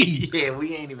 16. Yeah,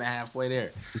 we ain't even halfway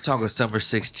there. We're talking summer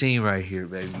 16 right here,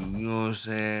 baby. You know what I'm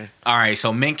saying? All right,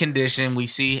 so Mint Condition, you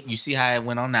see how it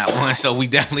went on that one. So we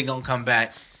definitely gonna come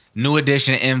back. New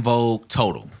Edition, In Vogue,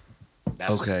 Total.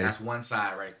 That's, Okay. That's one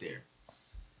side right there.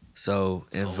 So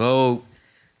in Vogue,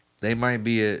 they might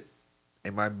be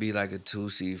like a 2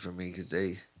 seed for me because they,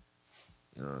 you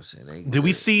know what I'm saying? They Did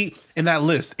we see in that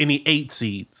list any 8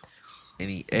 seeds?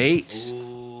 any 8s?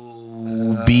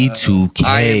 Ooh, B2K.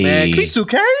 IMX.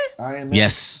 B2K?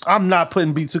 Yes. I'm not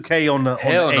putting B2K on the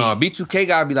Hell on the no. 8. B2K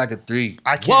gotta be like a 3,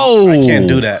 I can't. Whoa. I can't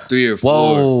do that. 3 or 4.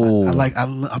 Whoa.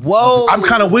 Whoa. I'm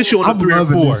kind of with you on I'm the 3 or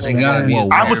loving 4. this, They gotta be. Whoa.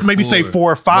 a I 3 was or maybe say 4.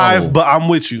 4 or 5, Whoa. but I'm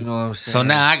with you. You know what I'm saying? So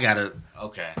now I gotta.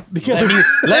 Okay.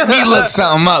 Let me look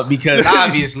something up because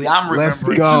obviously I'm remembering Let's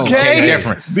go. B2K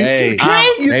different. Hey,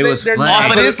 B2K? they was they're flying. not Off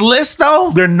of gonna- this list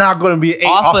though? They're not going to be 8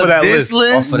 Off off of of that this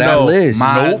list. list? Off of that No. list.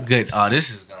 My Nope. good. Oh, this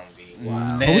is gonna be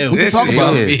wild. No. We can This talk is about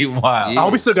gonna it. be wild. Oh,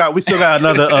 we still got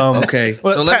another. Okay.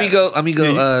 well, So let me Pat,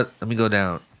 go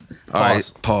down. All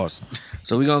right. Pause.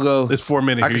 So we're gonna go. It's 4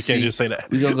 minutes I here. You can can't see- just say that.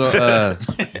 We're gonna go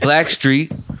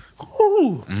Blackstreet.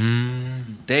 Ooh.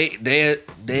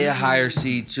 They a higher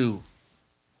seed too.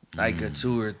 Like a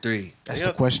 2 or 3. That's They the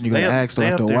up- question you they gotta up- ask though they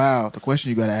after up a there. while. The question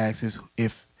you gotta ask is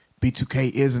if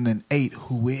B2K isn't an 8,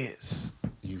 who is?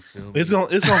 You feel me? It's gonna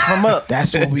come up.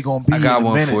 That's what we gonna be I got in a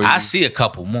one minute. for you. I see a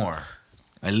couple more.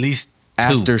 At least 2.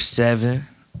 After 7,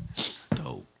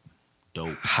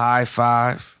 Dope. High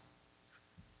 5,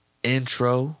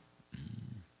 Intro.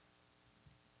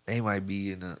 They might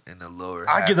be in the lower.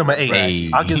 I'll half give them an of the 8.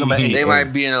 bracket. I'll give them an 8. They might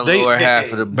be in the lower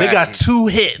half of the They bracket. got 2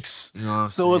 hits. You know what I'm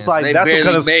So it's saying? like They that's what barely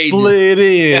kind of made it. slid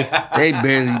in. They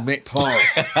barely made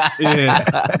pause.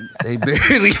 Yeah. They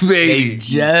barely made it.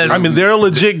 Just I mean, they're a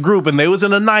legit group, and they was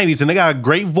in the '90s, and they got a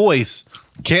great voice.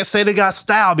 Can't say they got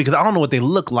style because I don't know what they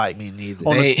look like. Me neither.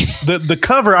 On the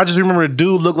cover, I just remember a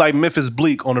dude looked like Memphis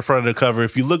Bleak on the front of the cover.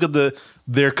 If you look at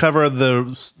their cover of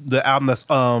the album that's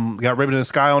got Ribbon in the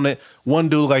Sky on it, one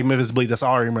dude like Memphis Bleak. That's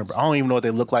all I remember. I don't even know what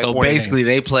they look like. So or their basically, names.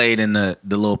 they played in the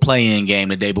little play-in game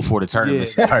the day before the tournament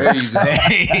started. There you go.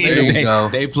 There you go.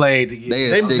 They played. They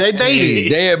They at 16.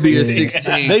 dated. They'd be a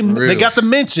 16. They got the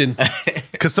mention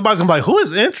because somebody's gonna be like, "Who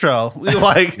is Intro?"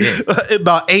 Like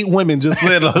about 8 women just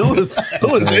said, "Who is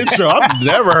Intro?" I've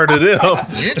never heard of them.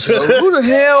 Intro? Who the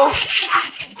hell?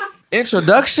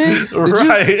 Introduction?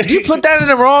 Right. Did you put that in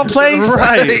the wrong place?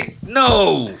 Right.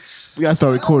 No. We gotta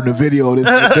start recording a video.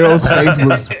 This girl's face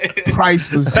was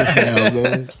priceless just now,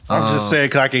 man. I'm just saying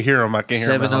because I can hear them. I can hear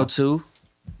them. 702.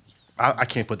 I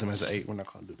can't put them as an 8. We're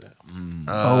not gonna do that.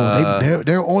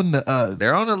 They're on the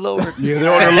They're on the lower. Yeah,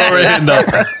 they're on the lower end though.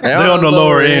 They're on the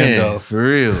lower end though. For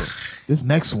real. this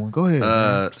next one. Go ahead.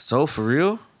 man. So for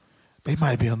real? They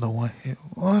might be on the one hit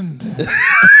wonder.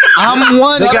 I'm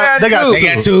one. They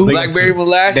got two. Blackberry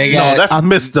Molasses? They No, got. that's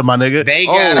Mister, my nigga. They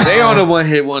got. they on the one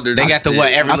hit wonder. They got the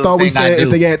what? Every I little thought we thing I said do. if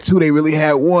they had 2, they really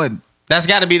had 1. That's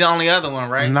got to be the only other one,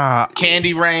 right? Nah.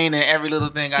 Candy Rain and Every Little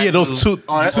Thing I Do. Yeah, those two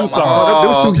songs. Those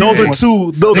Those are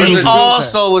two. Those He are two.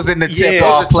 also was in the tip Yeah,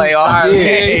 off playoff.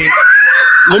 Yeah.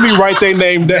 Let me write their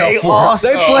name down They for also-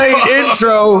 They played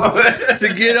intro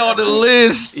to get on the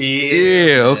list.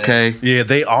 Yeah, okay. Yeah,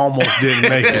 they almost didn't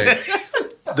make it.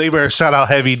 They better shout out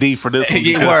Heavy D for this one.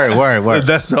 because word.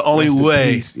 That's the only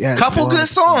way. Yeah, Couple good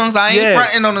songs. I ain't Yeah.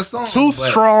 fronting on the songs. Two but-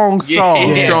 strong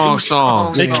songs. Yeah. Strong Two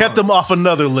songs. They kept them off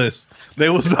another list. They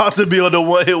was about to be on the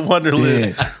one hit wonder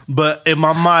list. Yeah. But in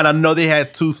my mind, I know they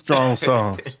had 2 strong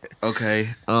songs. Okay.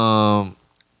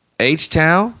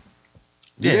 H-Town?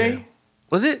 Yeah.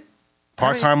 Was it?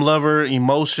 Part-time lover,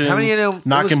 emotions, How many of them?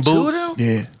 knocking It was 2 of boots. them?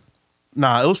 Yeah.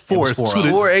 Nah, it was 4. was It's 4 two. of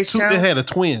them. 4 Two. H-Town? They had a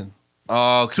twin.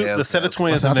 Oh, Two, okay. the set of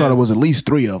twins. I and thought then it was at least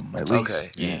 3 of them. At least. Okay.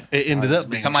 Yeah. it ended up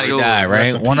being Somebody Sure. died,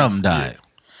 Rest right? in One of peace. them died.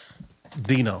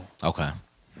 Dino. Okay.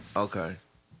 Okay.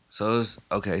 So it's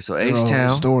okay. So They're all H-Town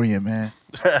historian, man.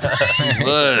 He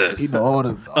was. know all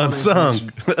the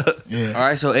Unsung. Yeah. All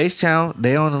right. So H-Town,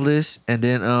 they on the list, and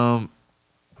then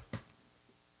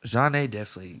Jean A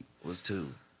definitely was 2.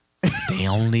 They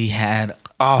only had.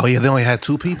 Oh yeah, they only had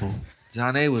 2 people.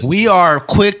 Jean A was. We are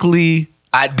quickly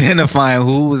identifying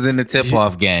who was in the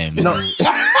tip-off game. No.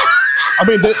 I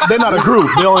mean, they're not a group.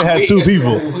 They only had 2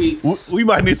 people. We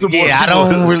might need some more. Yeah, I people.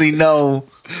 don't really know.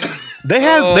 They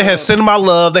had Send My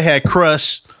Love. They had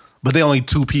Crush, but they only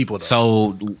 2 people. Though.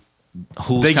 So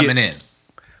who's They get- coming in?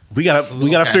 We gotta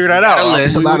figure that Got a out. list.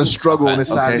 There's a lot of struggle on this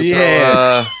side. Okay,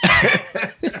 Of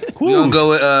the Yeah. we gonna go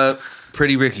with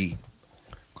Pretty Ricky.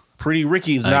 Pretty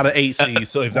Ricky is not an 8 seed,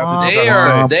 so if that's what They you're are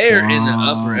trying to say, they are in the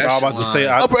upper I'm echelon. about to say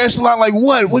Upper echelon, like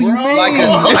what? What do you mean?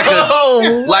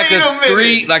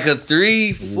 like a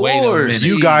 3, 4.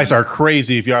 you guys are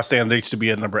crazy if y'all saying they should be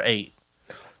at number 8.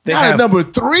 They Not at number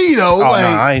 3 though. Oh like, no,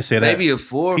 I ain't say that. maybe a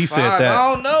 4, He 5. said that.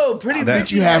 I don't know. Pretty That-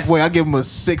 Ricky. you halfway. I give him a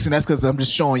 6, and that's because I'm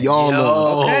just showing y'all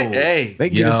love. Okay, hey. They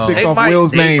can get a Yo. 6 They off might-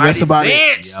 Will's they name. might That's about it.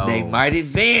 advance. Yo. They might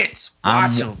advance.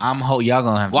 Watch them. Y'all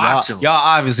gonna have Watch y'all, 'em. y'all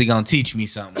obviously gonna teach me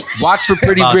something Watch for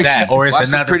Pretty about Ricky. that, or it's Watch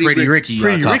for another Pretty Ricky. y'all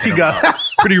Pretty talking Ricky got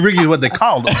Pretty Ricky is what they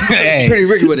called him. Hey, Pretty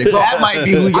Ricky, what they call that might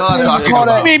be who y'all What do you talking call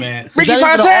about, that? man. Was that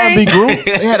even an R&B group?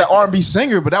 They had an R&B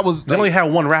singer, but that was. They only had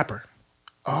 1 rapper.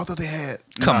 I thought they had.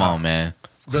 Come on, man.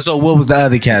 So what was the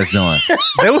other cats doing?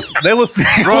 They was What was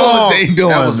they doing,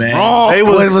 That was man? wrong. They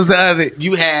What was- was the other?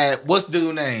 You had what's the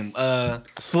dude name?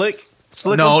 Slick.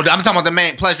 No, I'm talking about the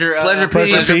man. Pleasure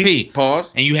P.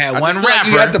 Pause. And you had I one just feel like rapper.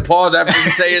 you have to pause after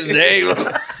you say his name.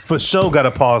 For sure got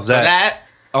to pause So that. that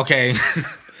okay.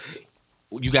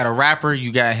 You got a rapper,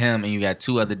 you got him, and you got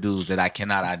 2 other dudes that I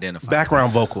cannot identify.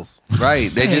 Background vocals. Right.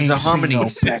 They just the ain't seen no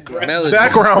harmonies. background. Melodies.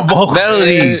 Background vocals.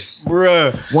 Melodies.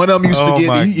 Bruh. One of them used Oh to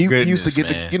my get. He used to goodness, get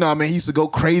the. man. You know, what I mean, he used to go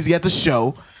crazy at the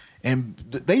show, and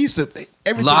they used to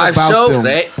everything Live about show. them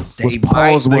They was might-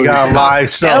 Paul's They got a words.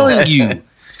 live show. Telling you,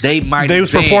 they might. They was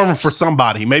advance. performing for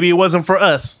somebody. Maybe it wasn't for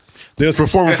us. They was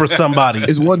performing for somebody.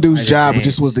 It's one dude's job. It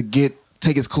just was to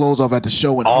take his clothes off at the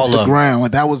show and All off the of 'em. ground.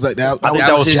 Like that was like that. think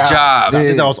That was his job. I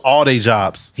think that was all their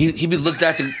jobs. He be looked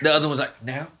at the other was like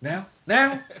now.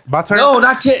 My turn. No,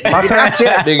 not yet. My turn. Not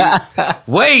yet, nigga.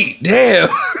 Wait, damn.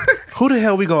 Who the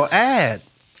hell we gonna add?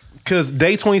 Because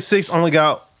Day 26 only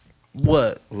got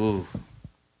what? Ooh.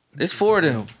 It's 4 of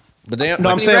them, but they. No,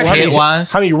 I'm saying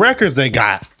Hit-wise? how many records they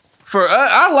got. for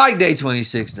I like Day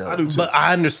 26 though. I do too. But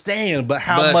I understand. But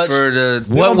how But much? for the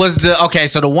What was the okay?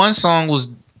 So the one song was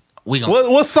we gonna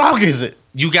what song is it?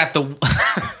 you got the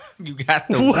you got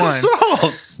the What one,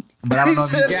 song? but I don't know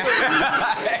if you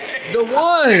got. The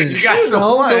one. You got the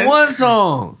one. The one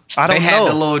song. I don't They know. had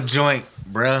the little joint,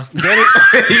 bruh. Danny,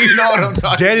 You know what I'm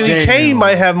talking Danny about. and Kane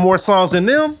might have more songs than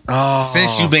them. Oh.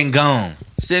 Since you been gone.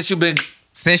 Since you been.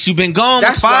 Since you been gone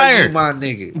That's was why you fire. my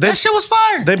nigga. That shit was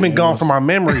fire. They've been gone from my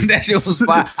memory. That shit was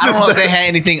fire. I don't know if they had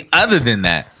anything other than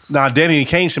that. Nah, Danny and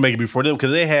Kane should make it before them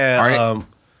because they had. Are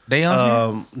they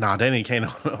on here? Nah, Danny and Kane.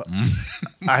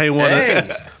 I ain't want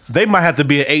to. They might have to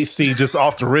be an 8 seed just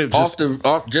off the rip.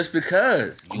 Just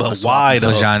because. But why For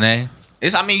though? Janae?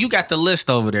 I mean, you got the list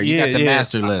over there. You got the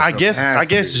master list. I guess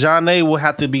Janae will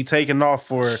have to be taken off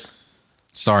for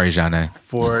Sorry, Janae.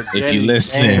 If you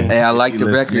listening. Hey, I like the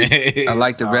listening. record. I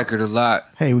like the record a lot.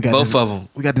 Hey, we got both of them.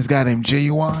 We got this guy named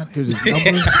J.U.N. Here's his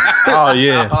number. Oh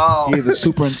yeah. He is a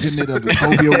superintendent of the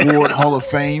Kobe Award Hall of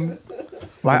Fame.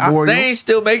 Memorial. They ain't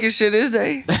still making shit, is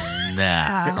they?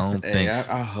 Nah, I don't Hey, think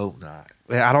so. I hope not.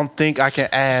 I don't think I can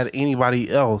add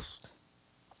anybody else.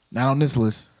 Not on this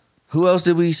list. Who else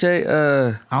did we say?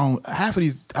 Half of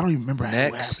these. I don't even remember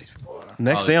half Next. of these people are.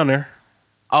 Next day on there.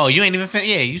 Oh, you ain't even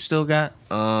Yeah, you still got.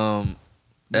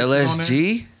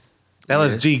 LSG.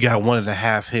 LSG got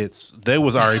 1.5 hits. They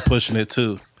was already pushing it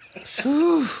too.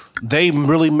 They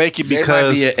really make it They might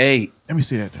because be an 8. Let me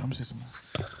see that. Let me see some.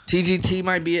 TGT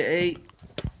might be an 8.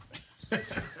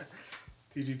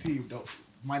 TGT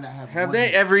might not have. Have one. they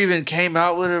ever even came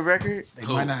out with a record? They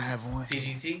might not have one.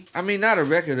 TGT? I mean, not a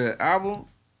record, an album.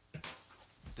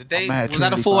 Did they? I'm mad Was that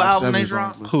a Trinity full 5-7 album they is on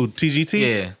dropped? this list. who TGT?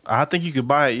 Yeah. I think you could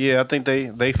buy it. Yeah, I think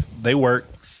they work.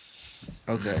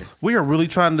 Okay. We are really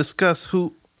trying to discuss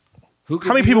who. Who could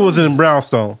How many be people on was in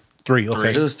Brownstone? 3.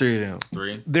 Okay, It was 3 of them.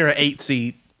 3. they're an 8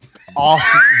 seed. Off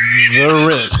the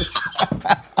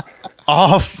rip.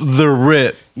 Off the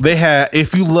rip. They had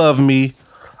 "If You Love Me."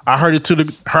 I heard it through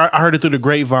the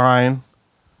grapevine.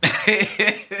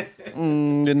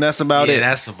 And that's about Yeah, it.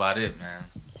 that's about it, man.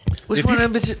 Which one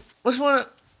of them bitches? Which one?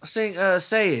 Sing,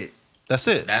 say it. That's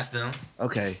it. That's them.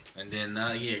 Okay. And then,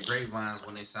 grapevines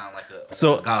when they sound like a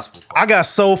So gospel. I got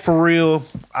Soul For Real.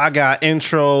 I got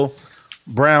Intro,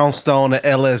 Brownstone, and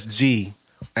LSG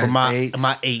for As my eights?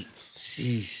 my 8s.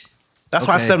 Sheesh. That's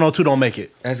why Okay. 702 don't make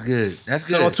it. That's good. That's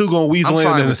good. 702 gonna weasel I'm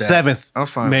in fine the with that. 7th, I'm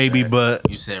fine with maybe, that. but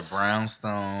You said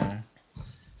Brownstone,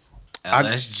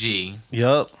 LSG,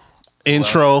 yup.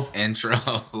 Intro, intro.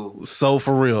 Soul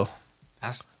For Real.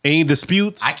 That's Any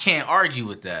disputes? I can't argue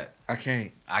with that. I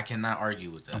can't. I cannot argue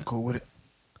with I'm that. cool with it.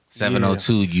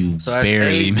 702, you So that's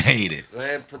barely 8. made it. Go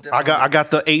ahead. Put them I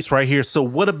got the 8s right here. So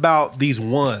what about these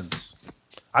 1s?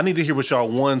 I need to hear what y'all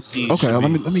 1 seeds. Okay, should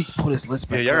let be. me pull this list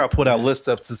Yeah, back. y'all up. gotta put out lists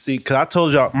up to see because I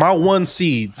told y'all my 1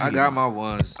 seeds. I got my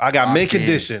ones. I got Locked Mint in.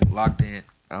 Condition. Locked in.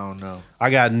 I don't know. I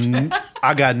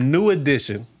got New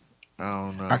Edition. I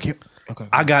don't know. I can't. Okay.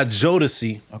 I got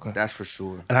Jodeci, Okay. That's for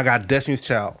sure. and I got Destiny's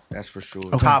Child. That's for sure.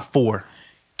 Okay. Top 4.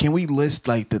 Can we list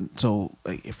like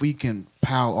if we can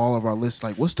pile all of our lists,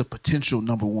 like what's the potential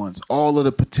number ones? All of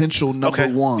the potential number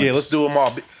ones. Yeah, let's do them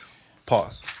all.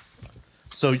 Pause.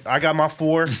 So I got my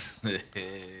 4.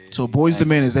 So Boys the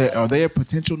Men, are they a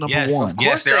potential number one?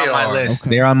 Yes, they're they on my are. list.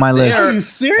 Okay. They're on my Are list. you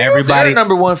serious? Everybody, They're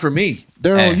number one for me.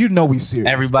 They're Hey. you know we serious.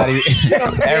 everybody,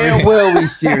 Damn well we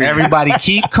serious. everybody,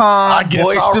 keep calm.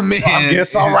 Boys to men. I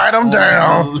guess I'll write them On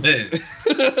down. the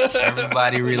list.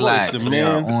 Everybody relax. Boys to They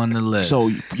are men. on the list. So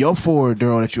your 4,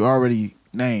 Daryl, that you already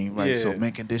named, right? Yeah. So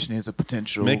Mint Condition is a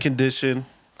potential. Mint Condition,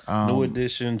 Um, New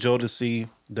Edition, Jodeci,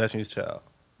 Destiny's Child.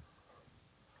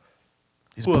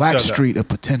 Is who else Black y'all got? Street a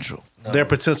potential? Their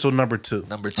potential number 2.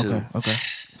 Number 2. Okay.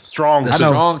 Strong. The I know.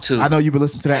 strong 2. I know you've been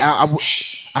listening to that.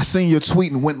 I seen your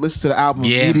tweet and went and listened to the album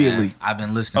yeah, immediately. man. I've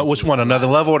been listening. Which to one? it. Another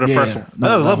Level or the Yeah, first one? Another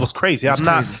Another Level. Level's crazy. It's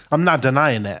crazy. I'm not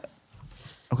denying that.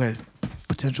 Okay.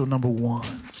 Potential number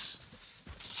ones.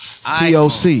 I-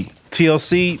 TLC.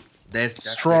 TLC. That's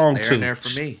Strong they're 2. in there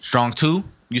for me. Strong 2?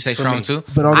 You say strong me. 2?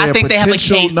 But are they I a think they have a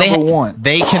potential case. number one?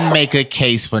 They can make a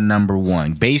case for number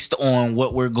 1 based on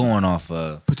what we're going off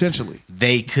of. Potentially.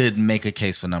 They could make a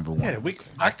case for number 1. Yeah,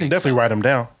 I can definitely write them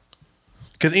down.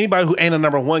 Because anybody who ain't a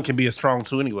number 1 can be a strong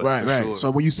 2 anyway. Right, right. sure.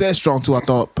 So when you said strong 2, I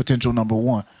thought potential number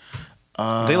 1.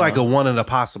 They like a 1 and a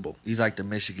possible. He's like the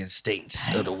Michigan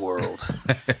States of the world.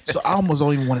 So I almost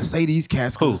don't even want to say these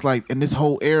cats because it's like in this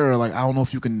whole era, like I don't know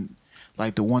if you can,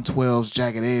 like the 112s,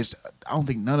 Jagged Edge. I don't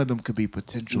think none of them could be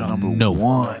potential number no.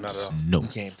 ones. Not at all. No. You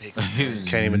can't pick them.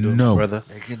 Can't even do it, No. brother.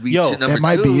 They could be Yo, number that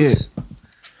might be twos. it.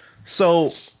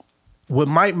 So, what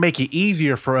might make it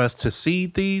easier for us to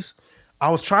seed these? I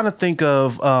was trying to think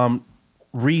of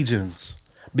regions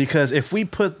because if we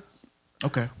put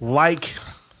Okay. like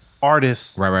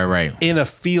artists Right. in a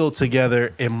field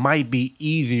together, it might be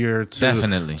easier to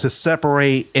Definitely. to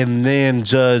separate and then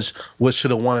judge what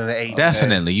should have won in the 80s.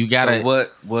 Definitely. You gotta. So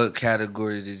what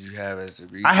categories did you have as the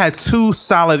region? I had two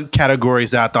solid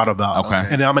categories that I thought about. Okay.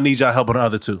 And then I'm gonna need y'all help on the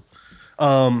other two.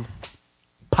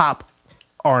 Pop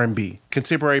R&B.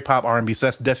 Contemporary pop R&B. So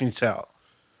that's Destiny's Child.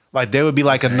 Like they would be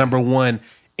like a number one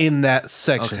in that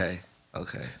section.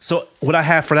 Okay. So what I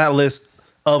have for that list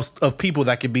of people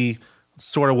that could be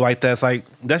sort of like that, it's like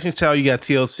Destiny's Child, you got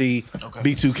TLC,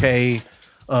 B2K,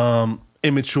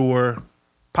 Immature,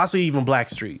 possibly even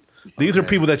Blackstreet. These are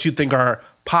people that you think are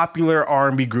popular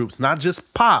R&B groups, not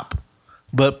just pop,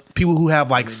 but people who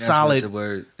have like That's solid what the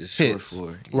word is short hits.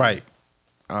 for. Right.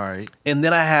 All right. And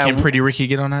then I have Can Pretty Ricky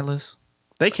get on that list?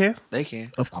 they can. They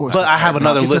can. Of course. But I have Get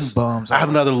another them list. bums I have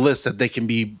out. another list that they can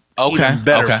be Okay, even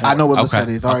better okay. for. I know what list Okay,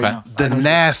 that is. All right okay. now. The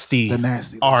nasty, The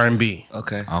nasty. R&B.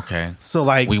 Okay. Okay. So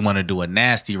like We want to do a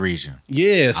nasty region.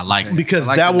 yes, I like it. because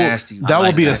I like that the will nasty- that I will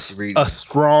like be nasty region. a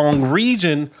strong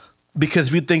region. Because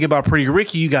if you think about Pretty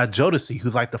Ricky, you got Jodeci,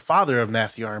 who's like the father of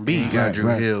nasty R&B. You got Right, Drew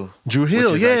right. Hill. Drew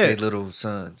Hill, which is yeah, like their little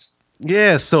sons.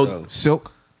 yeah. So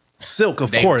Silk. Silk, of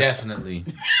They course.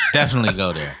 definitely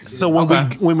go there. So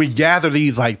when we gather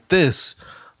these like this,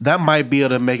 that might be able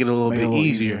to make it a little Make it bit a little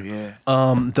easier.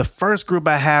 yeah. The first group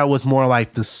I had was more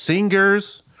like the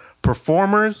singers,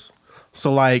 performers.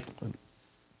 So like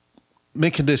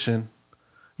Mid Condition,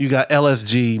 you got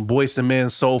LSG, Boyz II Men,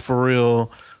 Soul For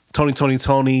Real,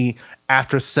 Tony,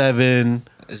 After 7,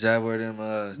 Is that where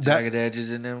them Jagged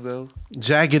Edges in them go?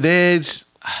 Jagged Edge.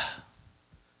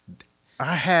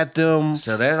 I had them.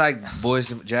 So they're like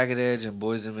Jagged Edge and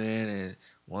Boys and Men and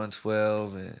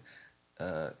 112 and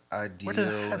Ideal. Where did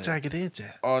I have and Jagged Edge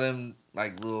at? all them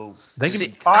like little. They can,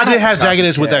 See, I did have Jagged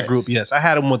Edge with that copycats. group. Yes, I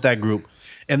had them with that group.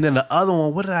 And then the other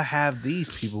one, what did I have these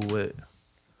people with?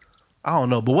 I don't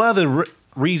know. But what other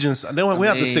regions? We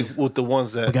have to mean- stick with the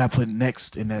ones We that. got put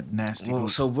next in that nasty. Well,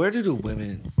 group. so where do the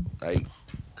women like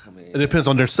come in? It depends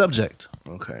on their subject.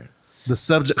 Okay. The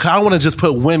subject. 'Cause I don't want to just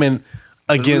put women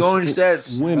against only said,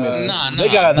 women. Nah, they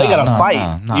gotta nah, fight.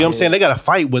 nah, nah. You know what I'm saying? They gotta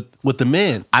fight with the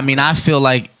men. I mean, I feel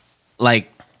like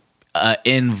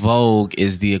In Vogue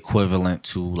is the equivalent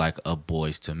to like a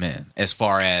Boys to Men as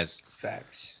far as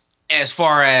Facts.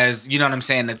 you know what I'm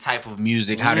saying, the type of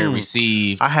music, how they're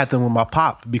received. I had them with my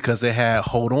pop because they had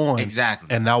Hold On. Exactly.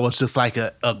 And that was just like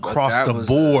a across that the was,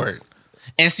 board.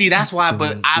 And see, that's why.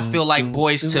 But I feel like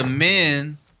Boys to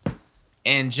Men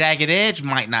and Jagged Edge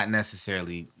might not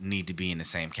necessarily need to be in the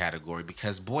same category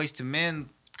because Boys to Men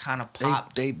kind of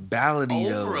pop They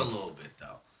ballady over a though. little bit though.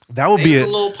 That would be There's it.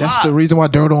 a little pop. That's the reason why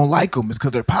Dirt don't like them. Is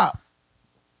because they're pop.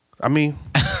 I mean,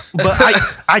 but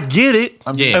I get it.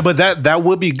 Yeah. But that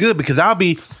would be good because I'll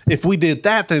be if we did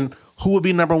that, then who would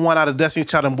be number one out of Destiny's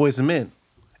Child and Boys and Men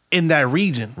in that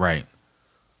region? Right.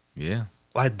 Yeah.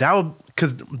 Like that would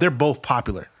because they're both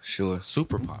popular. Sure.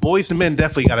 Super pop. Boys and Men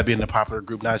definitely got to be in the popular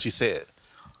group. Now that you said,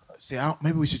 See,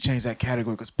 maybe we should change that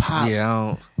category because pop Yeah, I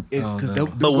don't. is I because don't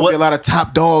there's know. gonna what- be a lot of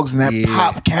top dogs in that Yeah.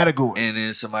 pop category. And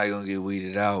then somebody gonna get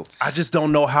weeded out. I just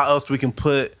don't know how else we can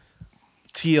put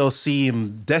TLC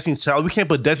and Destiny's Child. We can't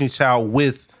put Destiny's Child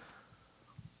with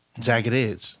Jagged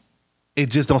Edge. It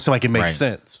just don't seem like it makes Right.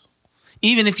 sense.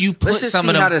 Even if you put Let's just some see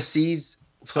of them, how the seeds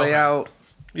play out,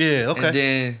 Yeah. Okay. and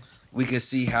then we can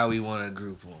see how we want to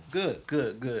group them. Good.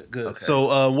 Okay.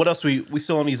 So what else we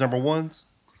still on these number ones?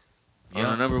 On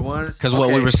the number ones, 'Cause what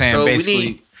we were saying so basically- we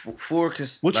need four.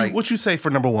 What you say for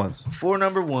number ones? Four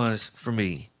number ones for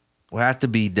me will have to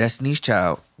be Destiny's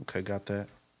Child. Okay, got that.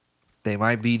 They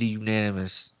might be the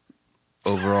unanimous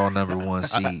overall number one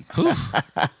seed.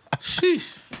 sheesh.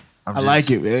 I'm I like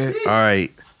it, man. All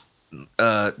right.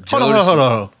 Hold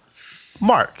on.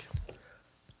 Mark,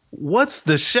 what's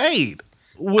the shade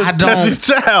with I don't- Destiny's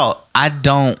Child? I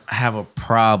don't have a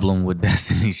problem with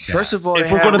Destiny's Child. First of all, If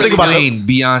they we're have gonna think Lil about it- Wayne,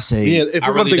 Beyonce. Yeah, if I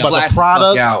we're really gonna think don't. about flat the fuck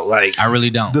products, out, like I really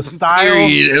don't. the style,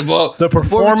 period. Well, the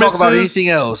before we talk about performances, anything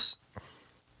else,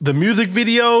 the music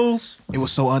videos. It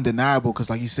was so undeniable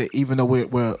because, like you said, even though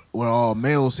we're all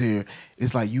males here,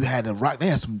 it's like you had to rock. They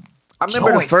had some. I remember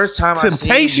the joints. first time I seen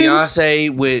Temptations? Beyonce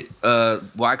with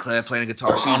Wyclef playing the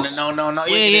guitar. She was no.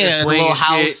 swinging and The swinging little shit.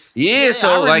 house. Yeah, so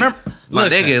I like, remember- my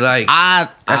Listen, nigga, like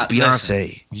that's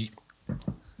Beyonce. listen,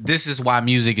 this is why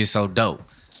music is so dope.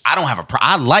 I don't have a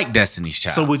I like Destiny's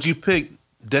Child. So would you pick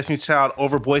Destiny's Child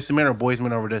over Boyz II Men or Boyz II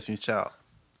Men over Destiny's Child?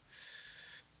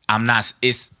 I'm not.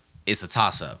 It's a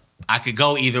toss up. I could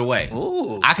go either way.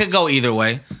 Ooh. I could go either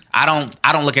way. I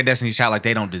don't look at Destiny's Child like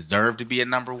they don't deserve to be a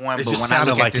number one. It But just when I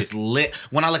sounded look like at this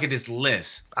when I look at this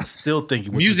list, I still think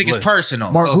with music this is list.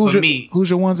 personal. Mark, so who's for your me, who's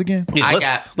your ones again? Yeah, I let's,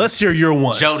 got let's hear your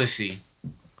ones. Jodeci,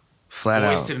 Flat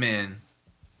Boyz out. II Men,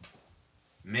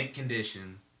 Mint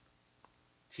Condition,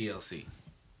 TLC.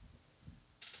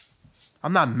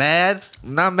 I'm not mad.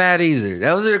 I'm not mad either.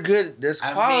 Those are good. There's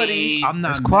I quality. mean, I'm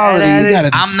not It's mad quality. at We it. gotta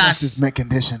I'm discuss not- this mint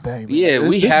condition thing. man. Yeah,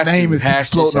 we this have to name is hash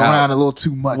this floating out. around a little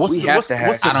too much. What's We the, have what's, to the- have-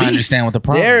 what's the I don't beef? understand what the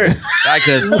problem They're is. like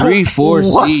a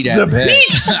 3-4 What's seed the at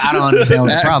best. I don't understand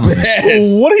what the problem is.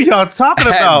 Best. What are y'all talking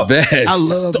At about? best. I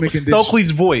love mint condition.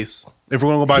 Stokely's voice. If we're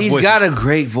gonna go by He's voices, got a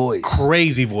great voice,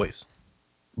 crazy voice.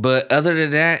 but other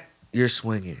than that, you're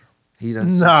swinging. He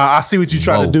doesn't. Nah, I see what you're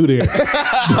trying Whoa. to do there,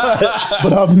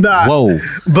 but I'm not. Whoa.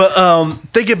 But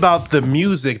think about the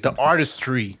music, the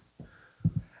artistry,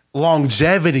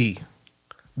 longevity,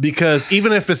 because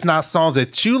even if it's not songs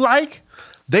that you like,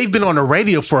 they've been on the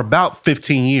radio for about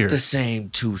 15 The years. same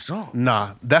 2 songs.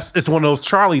 Nah, it's one of those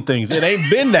Charlie things. It ain't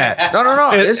been that.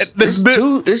 No. It's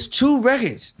It's 2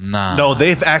 records. Nah. No,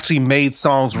 they've actually made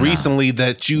songs recently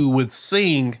that you would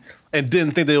sing and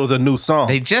didn't think that it was a new song.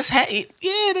 They just had,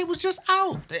 they was just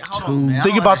out. Hold on, man. I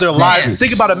Think don't about their understand. live.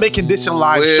 Think about a Mint Condition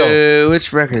live show.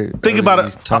 Which record? Think about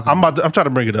it. Talking I'm trying to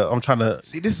bring it up. I'm trying to.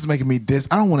 See, this is making me diss.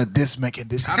 I don't want to diss mint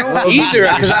condition. I about either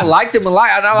because I liked them a lot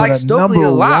and I like a Stokely number a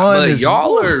lot. one But is-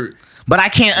 y'all are But I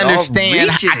can't Y'all understand.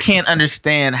 reaching I can't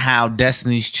understand how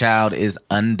Destiny's Child is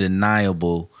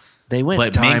undeniable. they went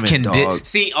But diamond, men can dog.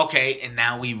 see. Okay, and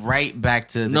now we right back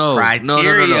to the No,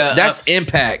 criteria. no. That's of-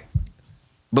 impact.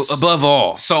 But above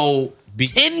all, so.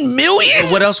 10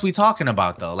 million. What else we talking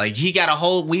about though? Like he got a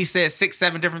whole. We said 6,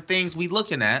 7 different things we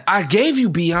looking at. I gave you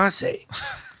Beyonce.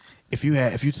 If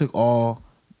you took all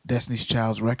Destiny's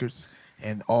Child's records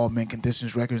and all mint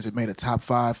conditions records and made a top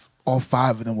 5, all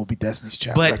 5 of them will be Destiny's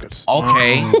Child But records.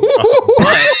 okay,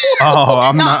 but Oh,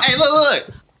 I'm no. not. Hey, look.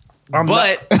 I'm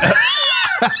But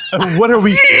What are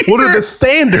we? What are the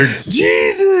standards?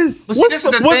 Jesus. but see, this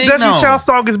is the What thing, Destiny's though. Child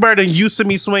song is better than "You See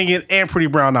Me Swinging" and "Pretty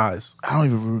Brown Eyes"? I don't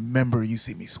even remember You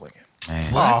See Me Swinging.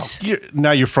 What?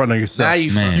 Now you're fronting on yourself. Now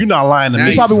you Man. You're not lying to Now me.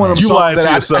 It's probably one of them You lying songs to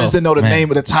that I just yourself. didn't know the Man. name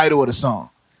of the title of the song.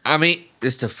 I mean,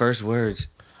 it's the first words.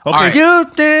 Okay, All right. You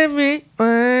think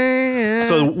me?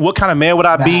 so what kind of man would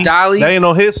I be? Styley? That ain't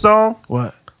no hit song.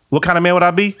 What? What kind of man would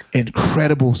I be?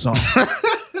 Incredible song.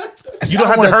 You don't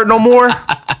have to hurt no more.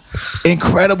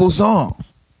 Incredible song.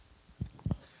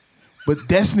 But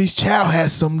Destiny's Child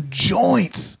has some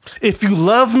joints. If you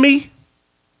love me,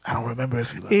 I don't remember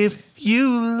if you love if you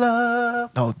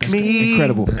love No, that's me,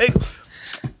 incredible.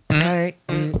 Hey,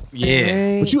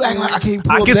 Yeah. But you act like I can't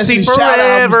pull I up can see Destiny's Child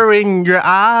albums. forever in your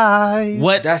eyes.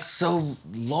 What? That's so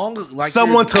long. Like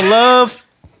Someone to love.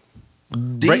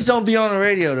 These don't be on the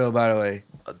radio though. By the way,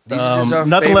 these are just our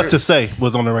Nothing left to favorite- say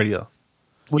was on the radio.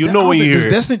 Well, You I know don't when think you hear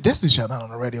this it. Destiny's Child not on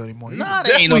the radio anymore. Nah,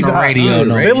 they ain't on Definitely the not. radio.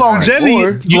 No. Their longevity,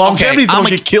 Or- longevity's Okay, gonna I'ma-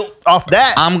 get killed off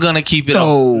that. I'm gonna keep it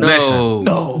No. on. No, Listen.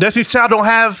 No. Destiny's Child don't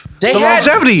have They the had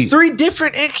longevity. 3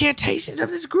 different incantations of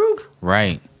this group.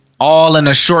 Right. All in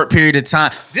a short period of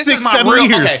time. This 6, is my 7 real.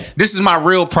 years. Okay, this is my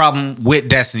real problem with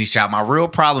Destiny's Child. My real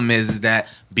problem is that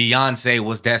Beyonce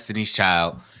was Destiny's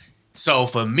Child. So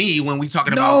for me, when we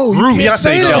talking No, about you group, can't Beyonce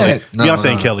say and Kelly. that. No, Beyonce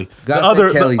no. and Kelly. Gotta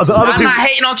say Kelly, the too. other I'm people. not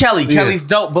hating on Kelly. Kelly's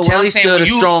dope, but what Kelly I'm saying, stood when as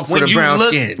you, strong for when the you brown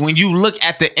look, skins. when you look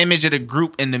at the image of the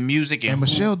group and the music and And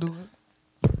Michelle do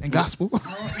it. And gospel.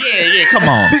 yeah, come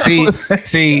on,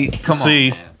 see, come on. See.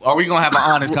 Man. Are we gonna have an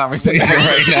honest conversation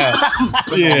right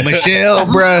now? Yeah. Michelle,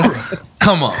 bruh,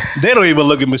 come on. They don't even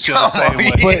look at Michelle the same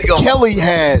way. But Come on. Kelly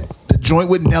had the joint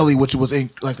with Nelly, which was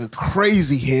like a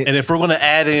crazy hit. And if we're gonna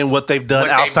add in what they've done What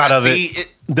they- outside of see, it,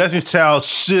 Destiny's Child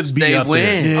should be They up win.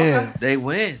 there. Yeah. They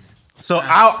win. So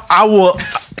I will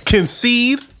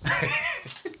concede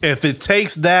if it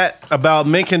takes that about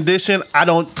mint condition.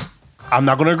 I'm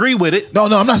not gonna agree with it. No,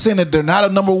 I'm not saying that they're not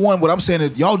a number one. What I'm saying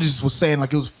is y'all just was saying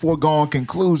like it was a foregone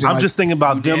conclusion. I'm like, just thinking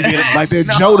about them being like they're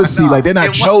No, Jodeci. no. Like they're not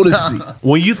It wa- Jodeci.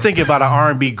 when you think about an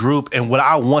R&B group, and what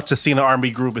I want to see in an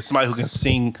R&B group is somebody who can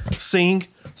sing,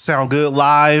 sound good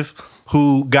live,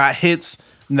 who got hits,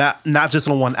 not just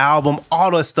on one album.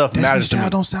 All that stuff Destiny's matters to me.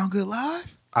 Child don't sound good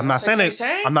live. I'm not saying Kelly they.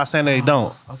 sang? I'm not saying they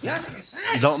don't. Beyonce can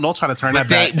sing. Don't try to turn that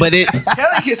back. But it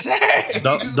Kelly can sing.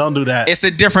 Don't do that. it's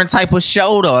a different type of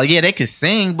show though. Yeah, they could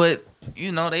sing, but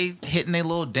you know they hitting their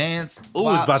little dance.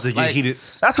 Ooh, it's about to bops, get like- heated.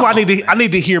 That's why I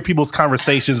need to hear people's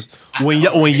conversations when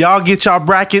y'all get y'all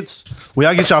brackets, when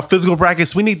y'all get y'all physical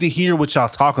brackets. We need to hear what y'all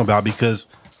talking about because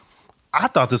I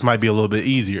thought this might be a little bit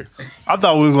easier. I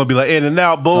thought we were gonna be like in and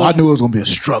out, boom. I knew it was gonna be a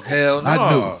struggle. Hell no.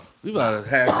 I knew. We about to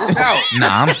have this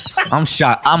out. Nah, I'm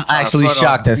shocked. I'm actually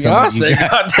shocked at some of you. Beyonce,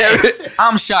 goddamn it.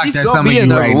 I'm shocked She's at gonna some of be you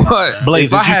another right now. one.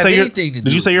 Blaze, If I did you have say your? anything to Did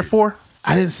do you say your 4?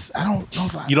 I don't know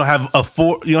if I. You don't have a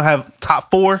 4. You don't have top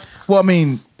 4. Well, I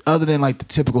mean, other than like the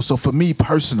typical. So for me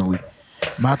personally,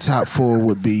 My top 4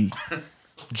 would be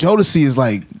Jodeci is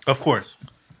like Of course.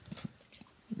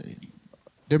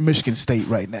 they're Michigan State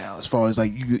right now. As far as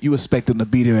like you expect them to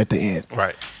be there at the end.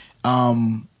 Right.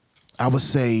 I would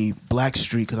say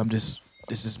Blackstreet because I'm just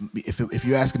this is if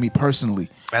you're asking me personally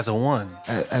As a one.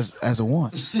 as a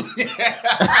one.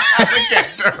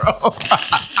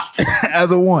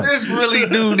 As a one. This really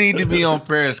do need to be on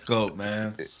Periscope,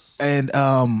 man. And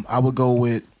I would go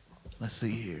with let's see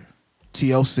here.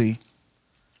 TLC.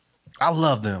 I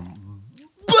love them.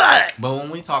 But But when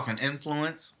we talking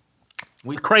influence,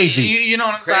 we crazy. You know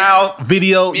what I'm saying? Style,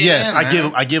 video, Yeah, yes,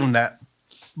 man. I give them that.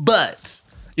 But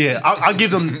yeah, I'll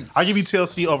give you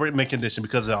TLC over Mint Condition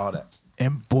because of all that.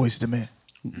 And Boys to Men.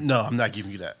 No, I'm not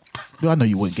giving you that. No, I know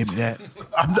you wouldn't give me that.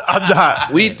 I'm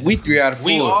not. We 3 out of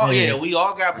 4. We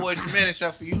all got Boys to Men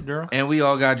except for you, girl. And we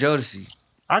all got Jodeci.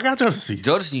 I got Jodeci.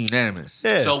 Jodeci unanimous.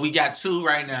 Yeah. So we got 2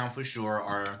 right now for sure.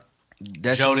 Are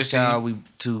Destiny's Jodeci. Child, we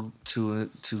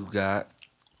two got.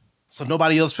 So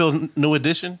nobody else feels New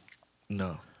Edition?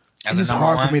 No. as It's a number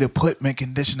hard one? for me to put Mint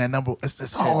Condition at number.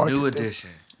 It's hard. New to do. edition.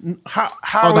 How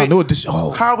Oh are no, we, New Edition. Oh,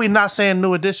 how are we not saying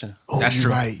New Edition? That's you're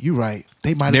true. right. You're right.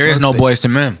 They might. There is no Boys to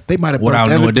Men. They might have without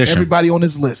birthed New Edition. everybody on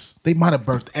this list. They might have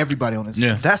birthed everybody on this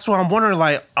Yeah. list. That's what I'm wondering.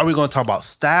 Like, are we going to talk about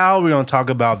style? Are we going to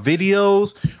talk about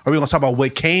videos? Are we going to talk about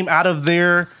what came out of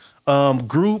their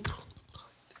group?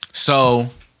 So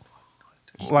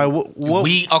Like, what so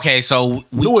we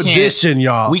New can't, Edition,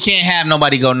 y'all? We can't have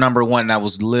nobody go number one that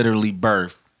was literally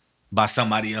birthed by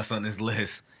somebody else on this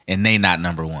list, and they not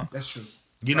number one. That's true.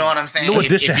 You know what I'm saying? New If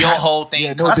Edition your ha- whole thing,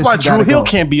 Yeah, New That's why Edition Drew gotta Hill go.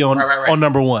 can't be on Right. on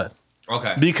number one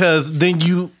okay. because then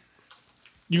you're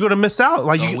gonna miss out.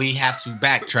 Like So you, we have to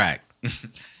backtrack.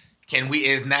 Can we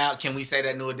say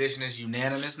that New Edition is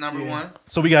unanimous number one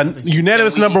so we got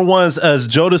unanimous Can we- number ones as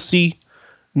Jodeci,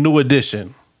 New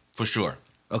Edition, for sure?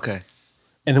 Okay.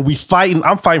 and then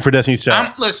I'm fighting for Destiny's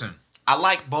Child. Listen, I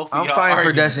like both. Of I'm y'all fighting for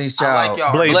arguments. Destiny's I Child. like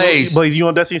y'all. Blaze, Blaze. you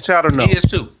on Destiny's Child or no? He is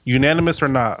too. Unanimous or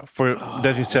not for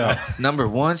Destiny's Child? Number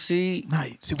 1 seed. Nah,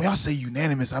 see, when y'all say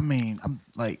unanimous, I mean,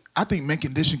 I think Mint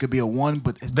Condition could be a 1,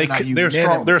 but it's They're not strong.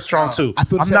 unanimous. They're strong too. I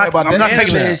feel the I'm same not. about I'm not that.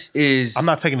 taking that. Unanimous is. I'm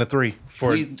not taking the 3 for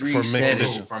We Mint three said it.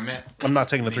 Condition. From it. I'm not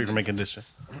taking the 3 for Mint Condition.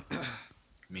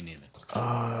 Me neither.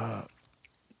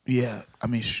 Yeah, I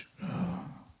mean,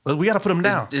 But we got to put them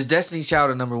down. Is Destiny's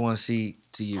Child a number 1 seed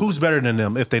to you? Who's better than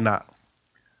them if they not?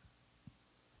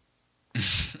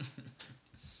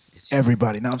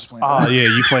 everybody. Now I'm just playing. Oh yeah,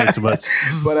 you playing too much.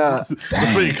 But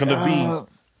Before come to beans.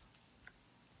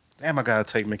 Damn, I gotta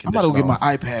take Mint I'm Condition. about to go get my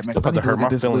off. iPad, man. It's Because I about need to to hurt look my at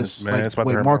this feelings, list. man. It's about Like, to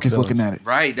wait, hurt my Marcus looking feelings. at it.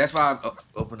 Right. That's why I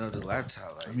opened up the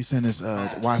laptop. Let me send this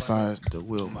Wi-Fi to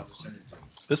Will.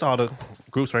 It's all the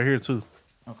groups right here too.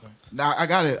 Okay. Now I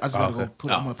got it. I just gotta Okay. go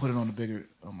put. I'm gonna put it on the bigger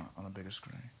on a bigger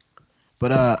screen.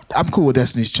 But I'm cool with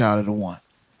Destiny's Child at the 1.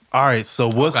 All right, so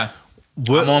what's Okay.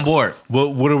 what, I'm on board.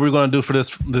 what are we gonna do for this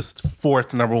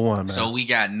fourth number 1, man? So we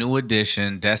got New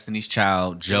Edition, Destiny's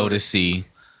Child, Jodeci,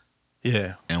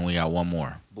 yeah, and we got one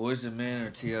more. Boys and Men or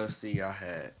TLC I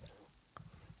had.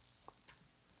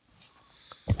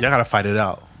 y'all gotta fight it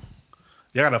out.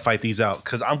 Y'all gotta fight these out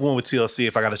because I'm going with TLC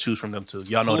if I gotta choose from them two.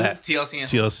 Y'all know Who? that TLC and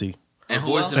TLC and who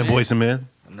Boys else? to and Men. Boys and Men.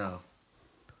 No.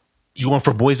 You going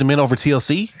for Boys and Men over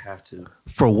TLC? Have to.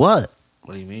 For what?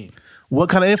 What do you mean? What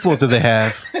kind of influence do they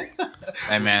have?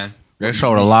 Hey man, they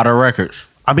showed a lot of records.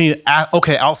 I mean,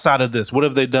 okay, outside of this, what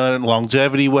have they done?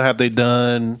 Longevity, what have they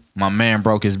done? My man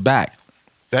broke his back.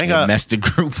 They ain't He got messed the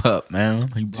group up, man.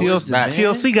 He broke his TLC, back.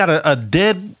 TLC got a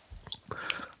dead.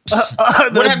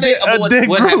 What have they?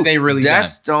 What have they really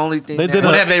That's done? the only thing. They that- did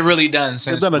What a- have they really done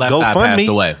since done a Left Eye GoFundMe. passed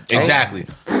away? Exactly,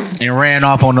 and ran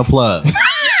off on the plug.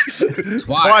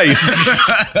 Twice.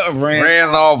 ran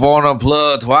off on a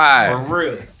plug twice.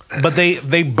 real. But they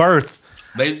birthed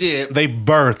They did.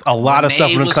 a lot of When stuff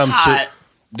they when it was comes hot, to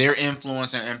their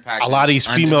influence and impact. a lot of is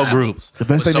these female undeniable. groups. The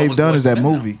best But thing so they've was done Boyz is that II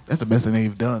Men, movie. That's the best thing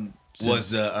they've done.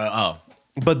 Was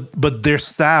But their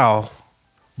style,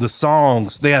 the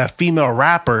songs, they had a female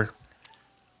rapper.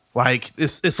 Like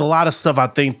it's a lot of stuff. I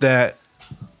think that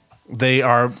they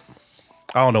are.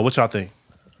 I don't know what y'all think.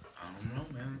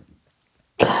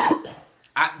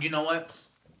 you know what?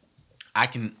 I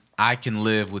can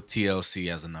live with TLC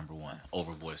as a number 1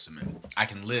 over Boyz II Men. I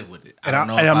can live with it. And I'm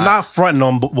not fronting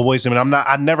on Boys and Men.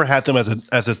 I never had them as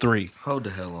a 3. Hold the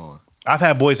hell on. I've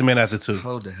had Boys and Men as a 2.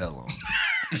 Hold the hell on.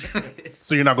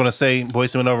 So you're not going to say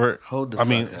Boys and Men over? Hold the I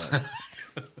mean, fuck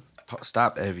up.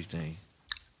 Stop everything.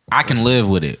 I can live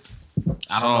with it.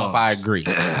 I don't know if I Songs. agree.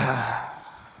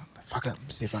 Fuck up. Let me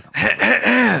see if I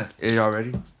can. Are y'all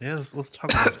ready? yeah. Let's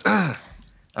talk about it.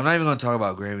 I'm not even gonna talk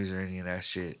about Grammys or any of that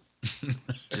shit.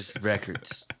 Just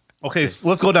records. Okay, so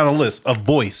let's go down the list. A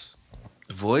voice.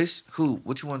 Voice? Who?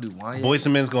 What you want to do? Wanya? Voice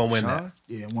and Men's gonna win Sean? that.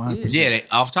 Yeah, 100%. Yeah, they,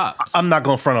 off top. I'm not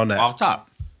gonna front on that Off top.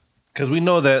 because we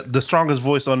know that the strongest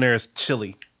voice on there is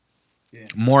Chili.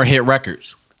 More hit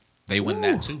records. They win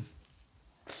that too.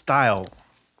 Style,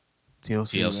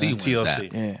 TLC. TLC man. wins TLC.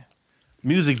 that. Yeah.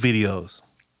 music videos,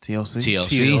 TLC.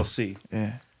 TLC. TLC.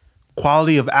 Yeah.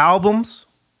 Quality of albums,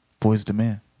 Boys the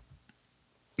Man.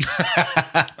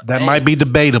 that might be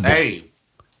debatable. Hey,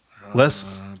 Let's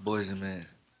Boys and Men.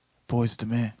 Boys the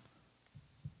Man.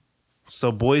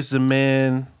 so Boys and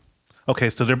Men. Okay,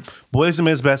 so their Boys and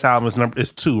Men's best album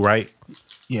is 2, right?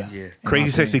 Yeah. Yeah. In Crazy my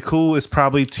Sexy opinion. Cool is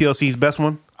probably TLC's best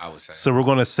one. I would say. So we're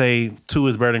gonna say 2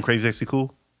 is better than Crazy Sexy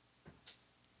Cool.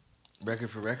 Record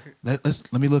for record? Let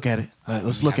me look at it.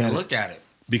 Let's look at it. Look at it.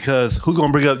 Because who's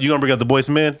gonna bring up? You gonna bring up the Boys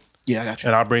and Men, Yeah, I got you.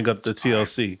 and I'll bring up the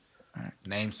TLC.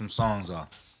 Name some songs off.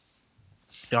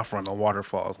 Y'all front on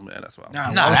Waterfalls, man. That's what. Nah,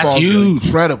 Nah, that's Waterfalls is huge.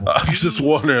 Incredible. I'm just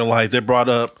wondering, like they brought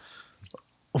up.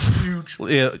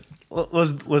 Yeah,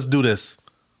 let's do this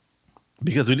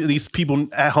because these people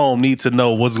at home need to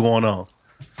know what's going on.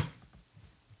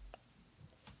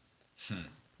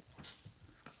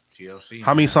 TLC.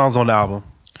 How many songs on the album?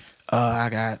 I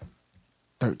got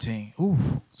 13. Ooh,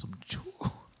 some.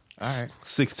 All right.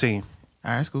 16. All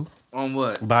right, that's cool. On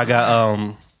what? But I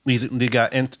got they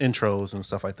got intros and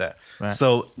stuff like that. Right.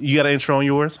 So you got an intro on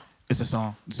yours? It's a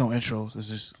song. There's no intros. It's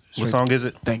just. What straight- song is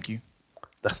it? Thank you.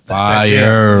 That's that jam.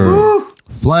 Fire.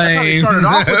 Flames. Started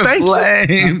off with thank you.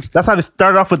 Flames. That's how they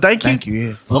started off with thank you. Thank you.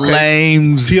 Yeah.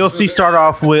 Flames. TLC started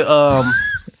off with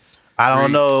I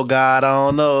don't know God, I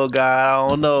don't know God, I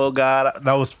don't know God.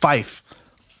 That was Fife.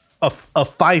 A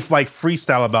Fife like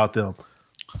freestyle about them.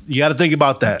 You got to think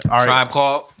about that. All right. Tribe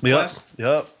Called.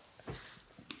 Yep.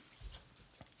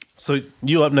 So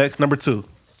you up next, number 2.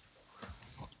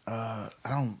 I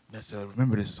don't necessarily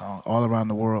remember this song. All Around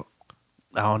the World.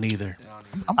 I don't either.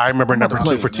 I remember I'm number about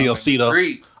to 2 play for it, man. TLC though.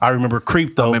 Creep. I remember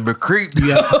Creep though. Remember Creep?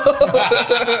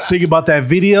 Think about that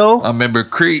video. I remember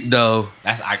Creep though.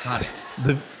 That's iconic.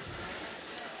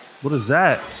 What is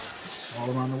that? All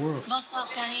Around the World.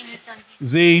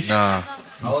 Z's. Nah.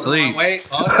 Sleep. Wait.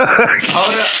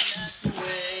 Hold up.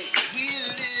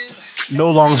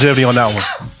 No longevity on that one.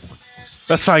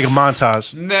 That's like a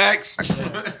montage. Next.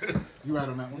 You right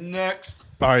on that one? Next.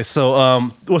 All right,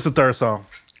 so what's the third song?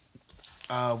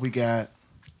 We got.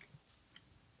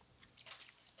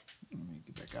 Let me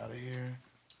get back out of here.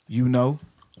 You know.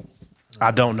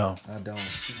 I don't know. I don't.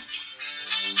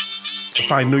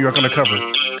 It's like New York Undercover.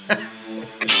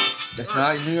 That's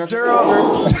not New York.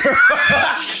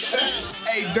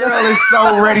 Hey, Daryl is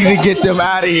so ready to get them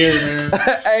out of here, man.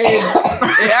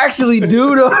 They actually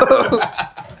do though.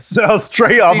 Sounds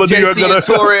straight off of New York JC and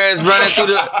Undercover. Torres running through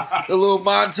the little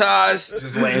montage.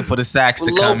 Just waiting for the sax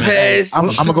to With come in. Lopez. I'm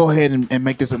gonna go ahead and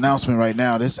make this announcement right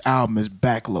now. This album is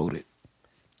backloaded.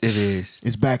 It is.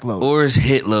 It's backloaded. Or it's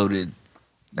hit loaded.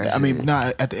 I mean,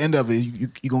 nah. At the end of it,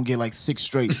 you gonna get like 6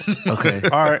 straight. Okay.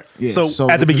 All right. Yeah, so, so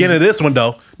at the this beginning is- of this one,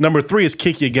 though, number 3 is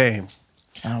Kick Your Game.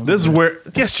 I don't This is know. where,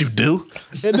 yes, you do.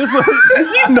 And this one,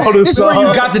 you know this This is where song.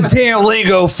 you got the damn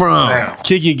lingo from.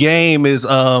 Kick Your Game is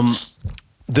them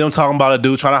talking about a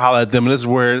dude trying to holler at them. And this is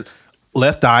where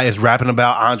Left Eye is rapping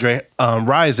about Andre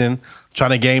Rison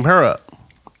trying to game her up.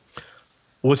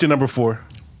 What's your number 4?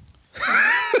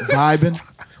 Vibing.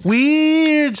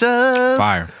 We're just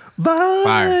Fire.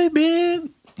 vibing.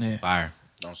 Yeah. Fire.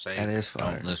 Don't say That it. is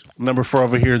fire. Don't listen. Number 4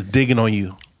 over here is Digging on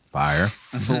You. Fire.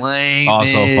 Flame.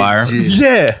 Also fire.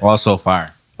 Yeah. Also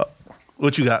fire.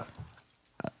 What you got?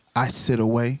 I Sit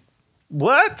Away.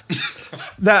 What?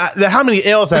 now, how many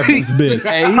L's have this been?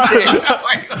 Hey,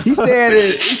 He said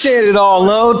it. He said it all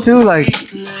low too. Like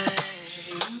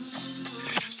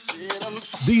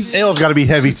These L's got to be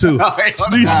heavy too. they are.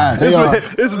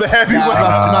 It's some heavyweight.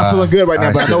 I'm not feeling good right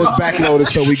now, but I know it's backloaded,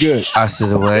 so we good. I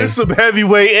sit away. It's some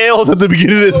heavyweight L's at the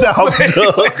beginning of this album.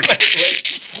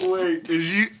 wait,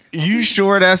 is you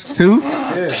sure that's 2?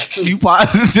 Yeah. You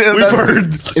positive? We've That's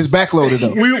heard It's backloaded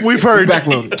though. we've heard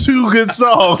Backloaded. 2 good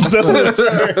songs.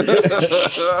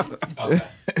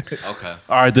 Okay.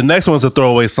 All right, the next one's a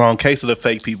throwaway song, Case of the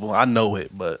Fake People. I know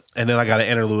it, but and then I got an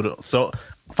interlude. So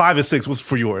 5 and 6, what's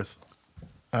for yours?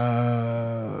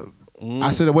 I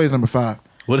Sit Away is number 5.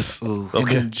 What is And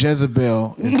okay? then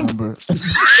Jezebel is number.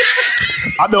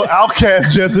 I know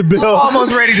Outkast, Jezebel.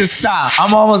 almost ready to stop.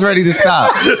 I'm almost ready to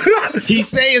stop. He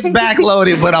say it's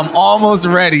backloaded, but I'm almost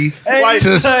ready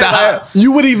to stop.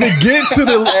 You wouldn't even get to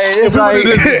the it's if we like-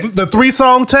 would've did the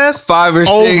 3-song test. 5 or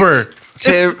 6. Over.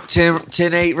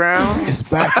 10, 8 rounds. It's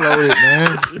backloaded,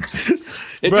 man.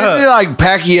 This Bruh. is like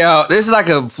Pacquiao. This is like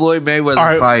a Floyd Mayweather All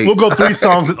right, fight. we'll go 3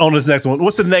 songs on this next one.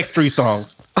 What's the next 3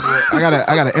 songs? I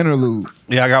got an interlude.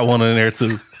 Yeah, I got one in there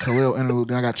too. Khalil interlude.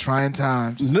 Then I got Trying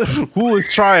Times. Who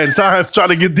is trying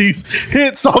to get these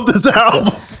hits off this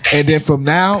album? And then from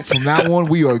now on,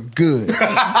 we are good.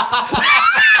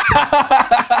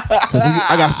 Because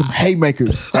I got some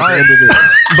haymakers at the end of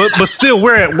this. But still,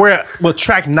 we're at with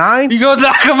track 9. You gonna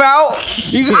knock him out?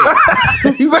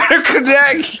 You better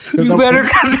connect. You better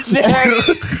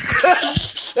connect.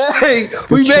 Hey,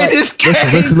 we made this game.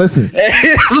 Listen.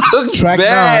 It looks Track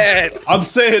bad. I'm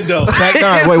saying though. Track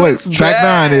 9. Wait. Track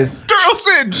bad. 9 is. Girl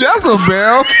said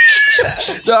Jezebel.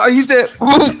 No, he said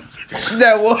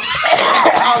that one.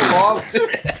 I lost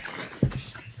it.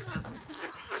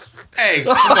 Hey,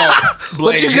 come on.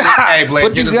 What you got? Hey, Blake,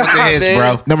 What get you us with the got, hits, man?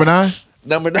 bro. Number 9?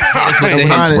 Number 9. The hits,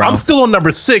 nine. bro. I'm still on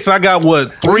number 6. I got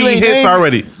what 3 You ain't hits named-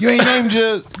 already. You ain't named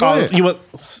your. Go ahead. You went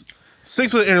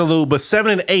 6 with interlude, but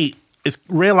 7 and 8 is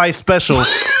Red Light Special.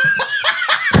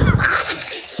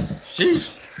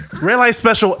 Red Light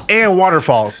Special and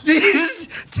Waterfalls.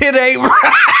 10-8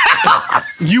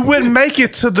 rounds. You wouldn't make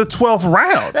it to the 12th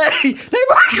round. Hey, they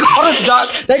might call the doc.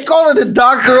 They calling the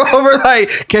doctor over like,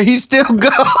 can he still go?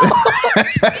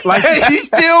 Like Can he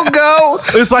still go?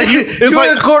 it's like you. You It's in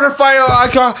like the quarterfinal?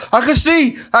 I can see.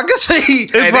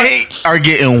 It's And like, they are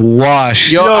getting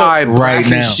washed Your eye right black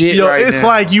as now. shit yo, right it's now.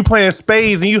 like you playing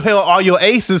spades and you held all your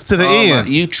aces to the Oh my- end.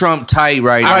 you Trump tight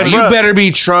right now. Like, You bruh, better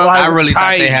be Trump. like, I really thought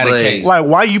tight, they had a Blaze. case. Like,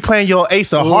 why you playing your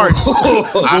ace of hearts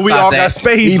when we thought all that got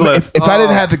spades Even left? if I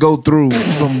didn't have to go through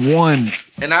from 1.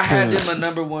 And I had them a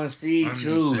number 1 seed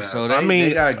too, so they, I mean-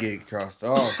 they gotta get crossed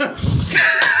off.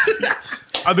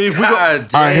 I mean, if we go,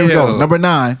 God All right, here we go. damn. Number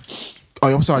 9.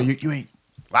 Oh, I'm sorry. You ain't.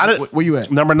 I didn't, Where you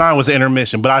at? number 9 was the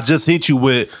intermission, but I just hit you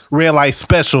with Red Light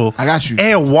Special. I got you.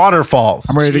 And Waterfalls.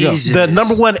 I'm ready to go. Jesus. The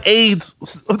number 1 AIDS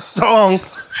song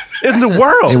in the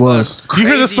world. It was. You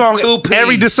hear the Crazy song two-piece.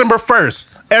 every December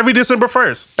 1st. Every December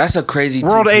 1st. That's a crazy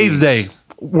World two-piece. AIDS Day.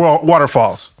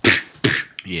 Waterfalls.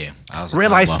 Yeah. I was Red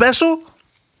like, Light well. Special?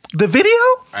 The video?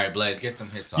 All right, Blaze, get them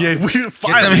hits off. Yeah, we Get them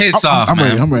finally. hits off, I'm man.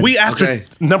 ready. I'm ready. We after Okay.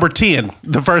 number 10,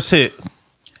 the first hit.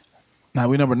 Now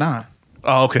we number 9.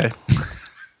 Oh, okay.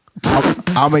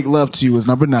 I'll make love to you is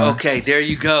number 9. Okay, there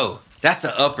you go. That's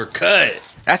the uppercut.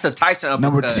 That's a Tyson uppercut.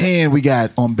 Number 10, we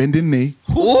got On Bended Knee.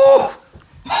 Ooh.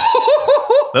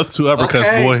 That's 2 uppercuts,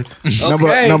 Okay. boy.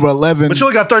 Okay. Number 11. But you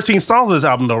only got 13 songs on this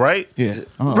album, though, right? Yeah.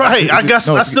 Oh, Right. I guess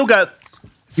no, I still got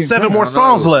getting 7 crazy. more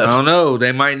songs I left. don't know.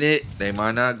 They might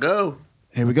not go.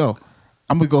 Here we go.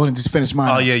 I'm going to go ahead and just finish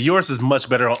mine. Oh, yeah. Yours is much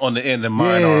better on the end than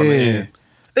mine are on the Yeah. end.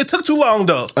 It took too long,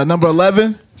 though. Number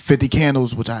 11, 50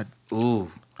 Candles, which I. Ooh.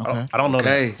 Okay. I don't know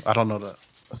Okay. that. I don't know that.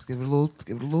 Let's give it a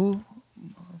little.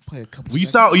 Play a couple. You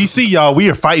seconds. see, y'all, we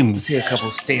are fighting. See a couple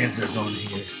stanzas on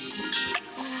here.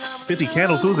 50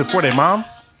 Candles. Who's it for? Their mom?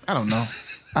 I don't know.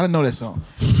 I didn't know that song.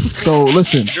 So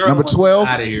listen, number 12.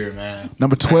 Out of here, man.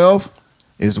 Number 12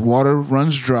 is Water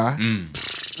Runs Dry.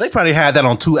 They probably had that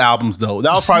on 2 albums, though.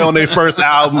 That was probably on their first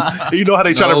album. You know how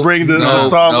they try to bring the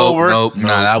song over? Nope, Nah,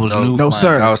 that was new. No,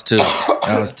 sir. That was 2.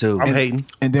 That was 2. I'm hating.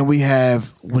 And then we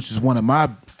have, which is one of my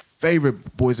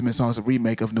favorite Boyz II Men songs, a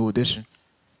remake of New Edition,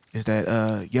 is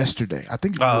that Yesterday. I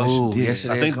think. Ooh, yeah.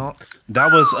 yesterday I is think gone.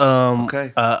 that was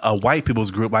Okay. a white people's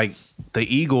group, like the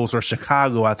Eagles or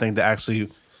Chicago, I think, that actually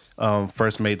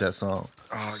first made that song.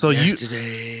 Oh, So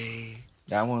yesterday.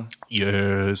 That one.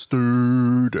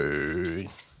 Yesterday.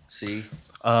 See?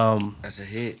 That's a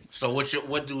hit. So what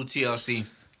do TLC?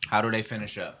 How do they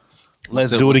finish up?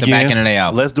 Let's the- do it what's the again. back end of the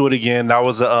album? Let's do it again. That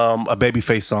was a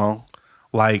Babyface song.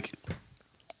 Like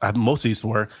most of these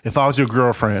were. If I Was Your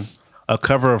Girlfriend, a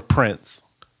cover of Prince.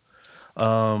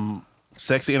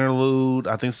 Sexy Interlude.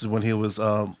 I think this is when he was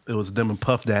it was them and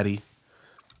Puff Daddy.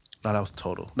 No, that was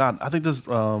Total. No, I think this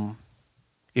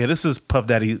this is Puff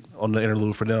Daddy on the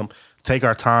interlude for them. Take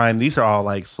Our Time. These are all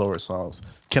like slower songs.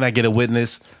 Can I Get a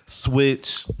Witness?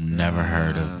 Switch. Never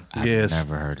heard of. I've Yes.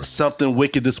 never heard of. Something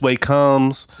Wicked This Way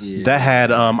Comes. Yeah. That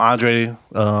had Andre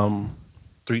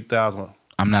 3000.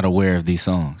 I'm not aware of these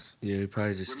songs. Yeah, he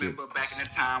probably just skipped. Remember back in the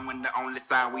time when the only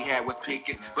sign we had was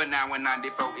pickets. But now in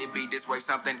 94 it be this way,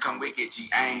 something come wicked. G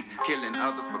aims, killing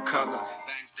others for colors.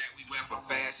 Things that we wear for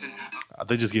fashion.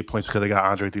 They just get points because they got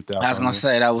Andre 3000. I was gonna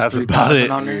say that was That's about 3,000 it.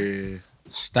 on there. Yeah.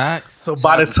 Stack. So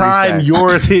by the time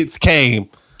yours hits came,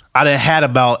 I done had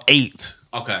about 8.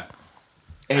 Okay.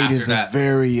 8 After is that. a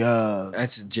very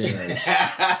That's generous.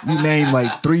 you named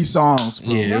like 3 songs.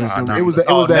 Bro. Yeah, it was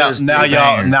that. now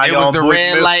y'all now It y'all was on the Bush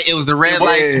red Milk. light. It was the red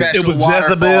light special. It was waterfall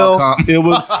Jezebel. com- It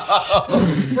was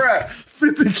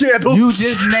 50 Candles. You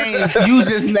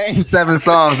just named 7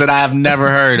 songs that I have never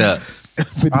heard of.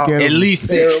 50 candles. At least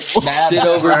 6. Sit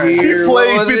over here. What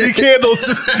Playing was 50 it? candles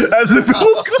just as if it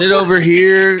was. Sit over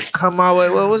here. Come my way.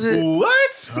 What was it?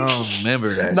 What? I don't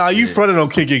remember that. Nah, you shit. fronted on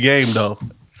Kick Your Game though.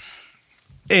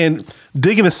 And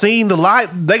Digging the Scene, they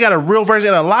got a real version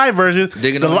and a live version.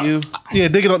 Digging The on You? Yeah,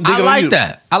 Digging on I You. like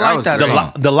that. I like was that great.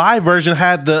 song. The live version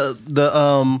had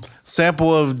the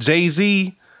sample of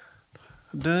Jay-Z.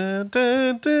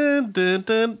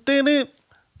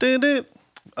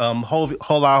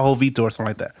 Hola Jovito or something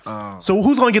like that. So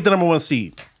who's gonna get the number 1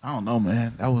 seed? I don't know,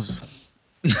 man. That was.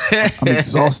 I'm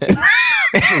exhausted.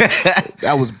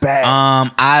 That was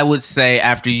bad. I would say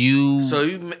after you.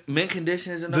 So Mint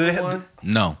Condition is the number one?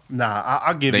 No. Nah,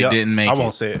 I'll give They you. didn't make I it.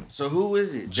 won't say it. So who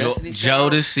is it? Destiny's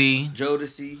Child? Jodeci.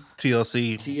 Jodeci.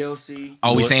 TLC. TLC.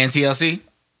 Are we saying TLC?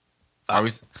 Are we?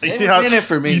 You They was in it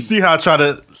for me. You see how I try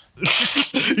to. You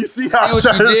see how I what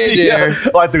try you to did see how- there.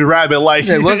 like the rabbit, like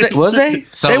Was it? Was they?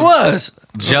 So- they was.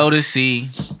 Jodeci,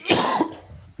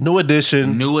 New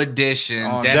Edition. New Edition,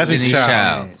 Oh, Destiny's Destiny's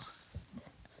Child.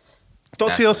 Throw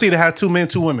That's TLC to have 2 men,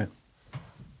 2 women.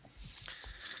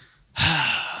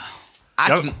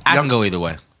 I can go either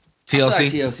way. TLC.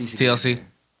 TLC should TLC.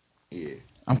 Yeah.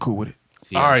 I'm cool with it.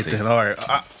 All right then. All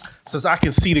right. Since I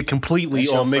conceded completely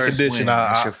That's your on Mint first Condition, win.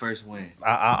 That's your first win.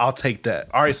 I'll take that.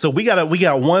 All right. So we got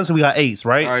 1s and we got 8s,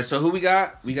 right? All right. So who we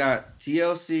got? We got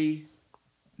TLC,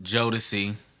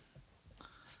 Jodeci,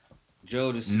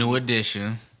 Jodeci. New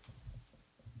Edition,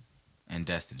 and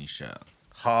Destiny's Child.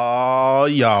 Oh,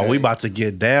 y'all, we Okay. about to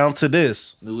get down to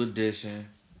this. New Edition.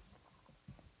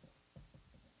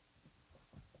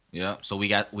 Yep. So we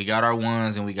got our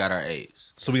 1s and we got our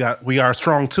 8s. So we got our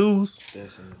strong 2s.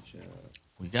 Destiny's Child.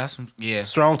 We got some. Yeah.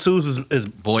 Strong 2s is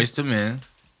Boys to Men,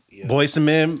 Boyz II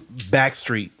Men,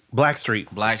 Blackstreet. Blackstreet.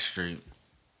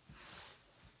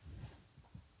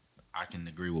 I can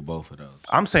agree with both of those.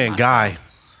 I'm saying Guy.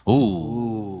 Ooh.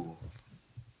 Ooh.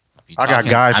 If you I got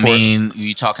talking- Guy I for it. mean,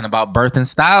 you talking about Birth and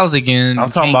Styles again. I'm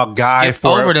You talking can't about Guy skip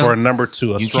over them. for a number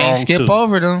 2. You strong can't skip 2.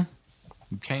 over them.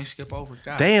 You can't skip over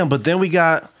Guy. Damn, but then we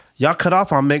got y'all cut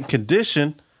off on Mint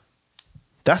Condition.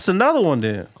 That's another one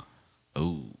then.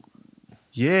 Ooh.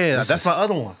 Yeah, This that's is- my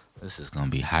other one. This is gonna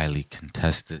be highly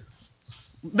contested.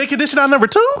 Mint Condition on number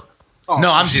 2?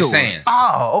 no, I'm just saying.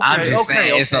 Oh, okay. I'm just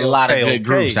saying it's a lot of good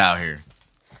groups out here.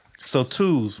 So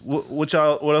 2s. What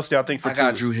else do y'all think for I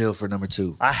got 2s? Drew Hill for number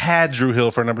 2. I had Drew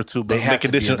Hill for number 2, but They have Mint to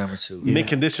be Condition a number 2. Mint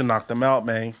Condition knocked them out,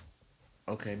 man.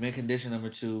 Okay, Mint Condition number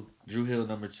 2. Drew Hill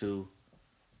number 2.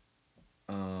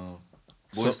 Boyz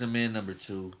So- II Men number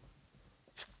 2.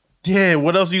 Yeah,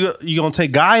 what else you gonna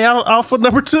take Guy out for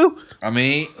number 2? I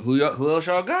mean, who else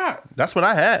y'all got? That's what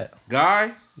I had.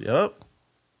 Guy? Yep.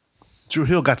 Drew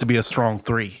Hill got to be a strong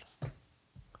 3.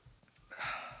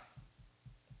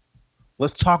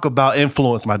 Let's talk about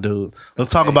influence, my dude. Let's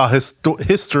talk about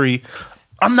history.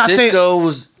 I'm not saying Cisco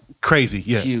was crazy.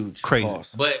 Yeah, huge. crazy.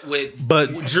 Pause. But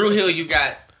Drew Hill, you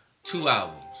got 2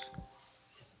 albums.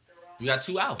 You got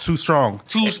 2 albums. Too strong.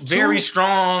 Two very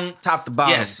strong. Top to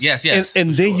bottom. Yes. And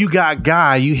then you got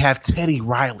Guy. You have Teddy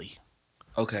Riley.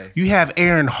 Okay. You have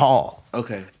Aaron Hall.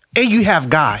 Okay. And you have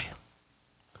Guy.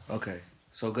 Okay.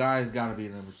 So Guy's gotta be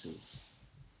number 2.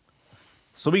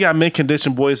 So we got Mint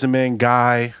Condition, Boyz II Men,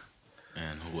 Guy,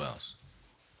 And who else?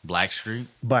 Blackstreet.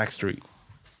 Blackstreet.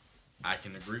 I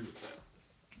can agree with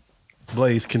that.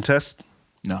 Blaze, contest.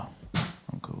 No,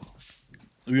 I'm cool.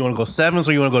 You want to go 7s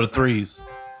or you want to go to 3s?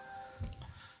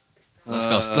 Let's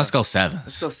go 7s. Let's go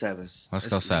 7s. Let's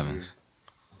go That's 7s. easier.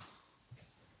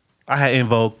 I had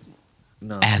Invoke.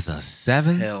 No. As a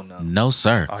 7? Hell no. No,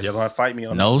 sir. Oh, y'all gonna fight me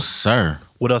on that? No, sir.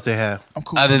 What else they have? I'm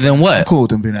cool. Other than I'm what? cool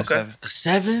with them being at 7. A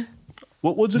 7?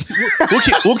 We'll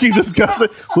keep discussing.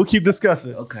 We'll keep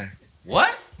discussing. Okay.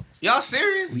 What? Y'all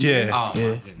serious? Yeah, Oh,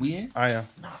 Yeah. We in? I am.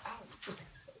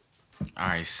 all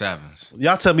right, 7s.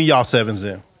 Y'all tell me y'all 7s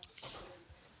then.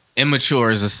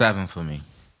 Immature is a 7 for me.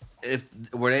 If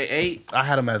were they 8? I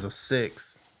had them as a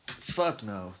 6. Fuck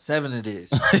no. 7 it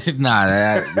is. Nah,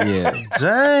 yeah.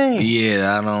 Dang.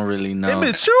 Yeah, I don't really know.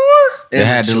 Immature? They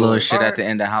had the little Immature. shit at the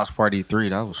end of House Party 3.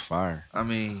 That was fire. I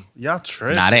mean, Y'all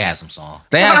tripping. Nah, they had some songs.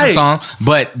 They had Right. some songs,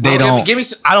 but they give me- don't. Give me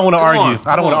some, I don't want to Come argue. on, I don't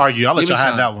come want to on. argue. I'll let Give me y'all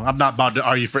have some. that one. I'm not about to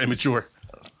argue for Immature.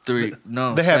 3.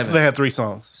 No. They had 7. 3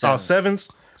 songs. Seven. Oh, 7s?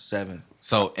 7.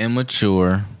 So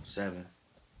Immature. 7.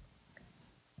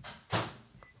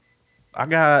 I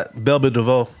got Belbit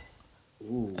DeVoe.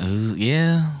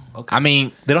 Yeah. Okay. I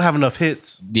mean, They don't have enough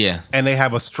hits, yeah. and they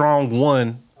have a strong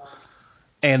 1.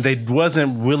 And they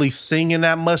wasn't really singing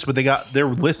that much, but they're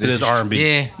listed This as is true.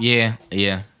 R&B.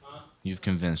 Yeah. You've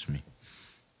convinced me.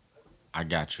 I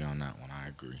got you on that one. I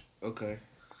agree. Okay.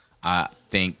 I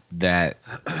think that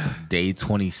Day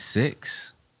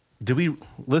 26. Did we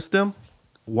list them?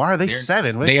 Why are they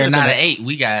 7? They are not an 8.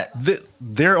 We got.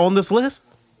 They're on this list.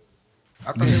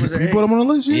 I thought it was You put them on the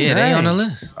list? Yeah, they on the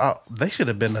list. Oh, they should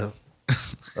have been a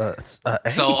 8.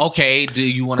 So okay, do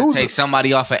you want to take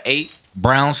somebody off of 8?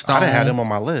 Brownstone. I didn't have them on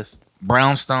my list.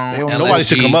 Brownstone. They don't- LSG. Nobody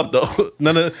should come up though.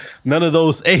 None of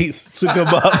those 8s should come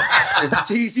up.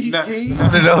 TGT.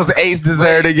 None of those 8s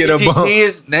deserve to get a bump. TGT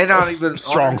is they not even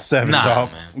Strong 7, Nah,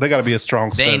 dog. man. They got to be a strong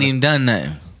They 7. ain't even done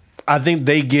nothing. I think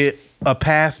they get a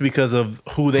pass because of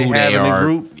who they Who have they in the are.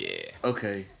 group. Yeah.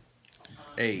 Okay.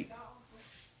 8.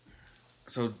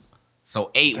 So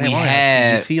 8 Damn, we I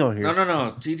had. TGT on here.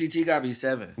 No. TGT gotta be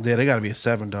 7. Yeah, they got to be a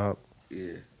 7, dog.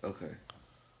 Yeah. Okay.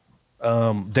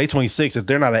 Day 26. If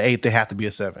they're not an 8, they have to be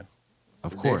a 7.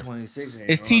 Of course. 26 ain't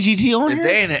Is on- TGT on If here?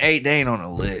 they ain't an 8, they ain't on the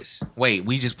list. Wait,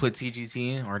 we just put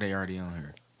TGT in, or are they already on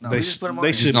here? No, They we sh- just put them on. they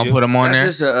there. should Just gonna be. put them on That's there.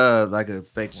 just a like a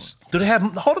fake one. Do they have?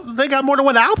 Hold on, they got more than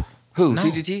one album. Who? No.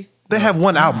 TGT? They have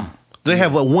one album. They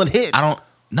have one hit. I don't.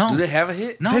 No. Do they have a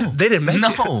hit? No. They didn't make it.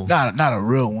 No. Not a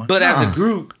real one. But as a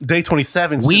group, Day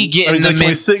 27. We getting Day them in.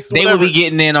 26. They whatever. would be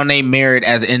getting in on they merit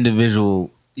as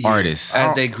individual artists.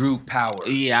 as they group power.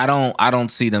 Yeah, I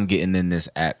don't see them getting in this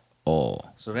at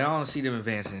all. So they don't see them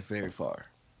advancing very far.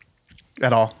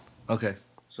 at all. Okay.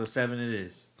 So 7 it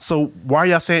is. So why are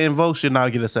y'all saying In Vogue should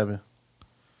not get a 7?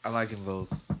 I like In Vogue.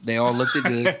 They all looked it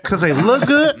good. Because they look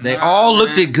good. They all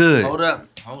looked it good.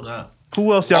 Hold up.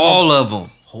 Who else y'all? All of them.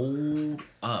 Hold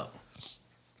up.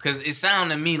 Because it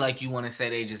sounded to me like you want to say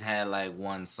they just had like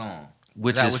one song.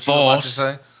 Which that is what you were about to false.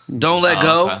 say? Don't let Oh,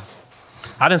 go. okay.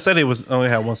 I didn't say they was only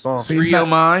had one song. See, Free your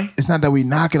mind. It's not that we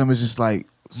knocking them. It's just like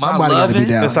somebody got to be loving-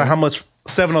 down. It's like how much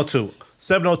 702.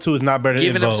 702 is not better than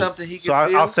Giving In him Vogue. something he can so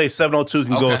feel? I'll say 702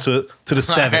 can go Okay. to the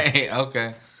 7.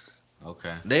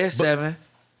 Okay. They at 7.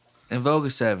 In Vogue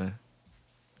is 7.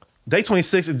 Day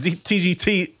 26 and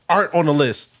TGT aren't on the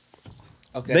list.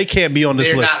 Okay. They can't be on this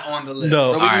They're list. not on the list.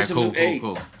 No. So we All need right, some cool, new cool, 8s.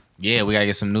 cool. Yeah, we gotta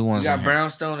get some new ones. We got in here.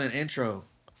 Brownstone and Intro.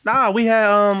 Nah, we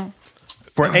had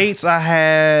for 8s I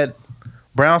had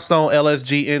Brownstone,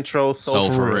 LSG, Intro,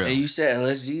 Soul for Real. And you said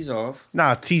LSG's off.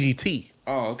 Nah, TGT.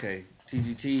 Oh, okay.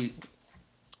 TGT.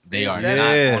 They are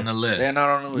Yeah. not on the list. They're not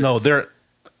on the list. No, they're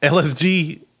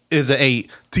LSG is an 8.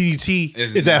 TGT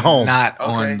Is is at home. Not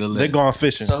Okay. on the list. They're going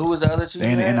fishing. So who was the other two? They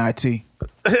in you the had? NIT.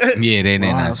 Yeah, they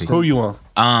Wow, not. so- Who you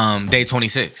on? Day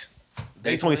 26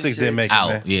 Day 26 didn't make it, out.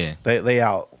 man. Yeah. They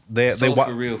out. They So wa-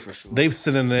 for real, for sure. They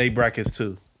sit in the A brackets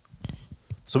too.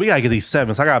 So we gotta get these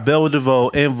 7s. I got Bell with DeVoe,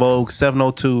 In Vogue,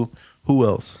 702. Who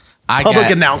else? I Public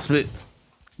got announcement.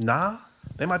 Nah,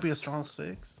 they might be a strong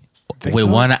 6. Think wait so?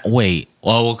 one. Wait.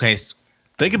 Well, okay.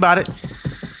 Think about it.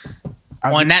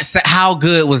 On that, how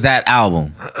good was that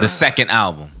album? The second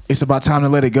album, It's about time to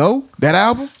let it go. That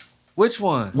album. Which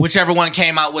one? whichever one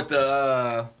came out with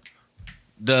the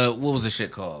what was the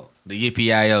shit called? The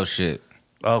Yippee-I-O shit.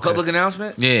 Okay. Public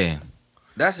announcement? Yeah.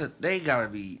 They gotta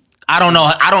be. I don't know.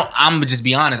 I'm gonna just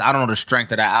be honest. I don't know the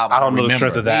strength of that album. I don't know the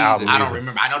strength of that album. I don't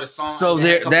remember. I know the song. So they had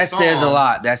a there, couple that says a songs.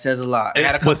 lot. That says a lot. They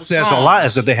had a couple What says a songs. lot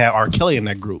is that they have R. Kelly in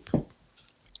that group.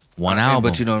 One Okay, album.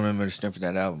 but you don't remember the strength of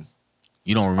that album.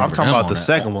 You don't remember. I'm talking them about on the that.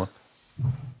 second one.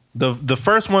 The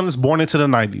first one is Born into the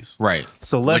 90s. Right.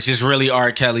 So let's Which is really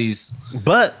R. Kelly's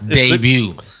but it's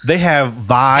debut. they have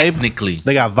Vibe. Technically.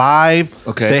 They got Vibe.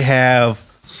 Okay. They have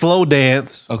Slow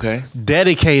Dance, Okay.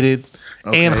 Dedicated,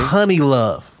 and Okay. Honey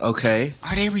Love. Okay.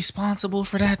 Are they responsible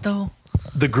for that though?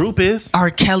 The group is R.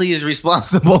 Kelly is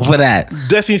responsible for that.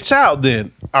 Destiny's Child.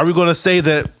 Then are we going to say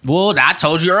that? Well, I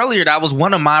told you earlier that was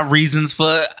one of my reasons for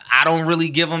I don't really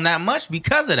give them that much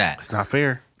because of that. It's not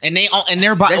fair. And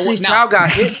their body. Destiny's Child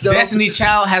got hits, though. Destiny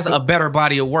Child has a better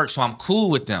body of work, so I'm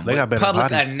cool with them. They got With better public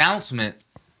bodies. announcement.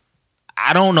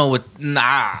 I don't know what.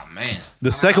 Nah, man.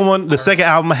 The second one, the second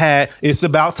album had It's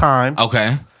About Time,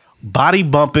 Okay. Body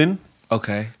Bumping,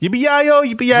 Okay. Yippee-yi-yo,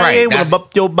 yippee-yi-yo, Right, wanna that's-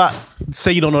 bump your body.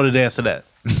 Say you don't know the dance to that.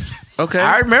 Okay.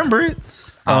 I remember it.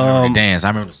 I don't remember the dance. I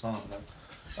remember the song.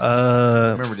 I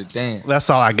Uh, remember the dance. that's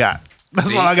all I got. That's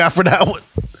See? all I got for that one.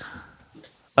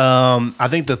 I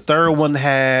think the third one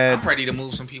had I'm ready to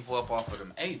move some people up off of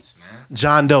them 8s, man.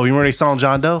 John Doe. You remember they song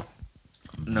John Doe?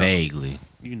 Vaguely.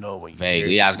 You know when you Vaguely. hear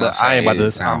it. Yeah, I was gonna But I ain't say, about it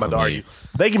to. sound I'm about to familiar. argue.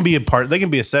 They can be a part. They can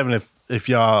be a 7 if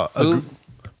y'all Who? agree.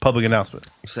 Public announcement.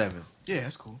 7. Yeah,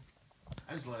 that's cool.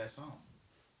 I just love that song.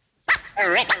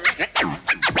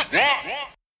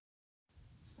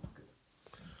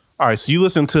 All right, so you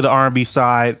listen to the R&B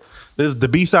side. This is the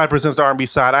B side presents the R&B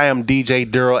side. I am DJ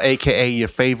Duro, aka your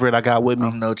favorite. I got with me.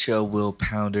 I'm No Chill Will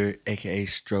Pounder, aka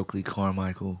Stokely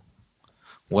Carmichael.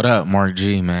 What up, Mark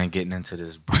G, man? Getting into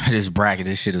this bracket.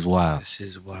 This shit is wild. This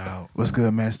is wild. What's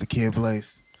good, man? It's the Kid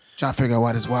Blaze. Trying to figure out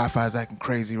why this Wi-Fi is acting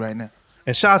crazy right now.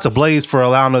 And shout out to Blaze for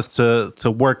allowing us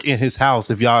to work in his house.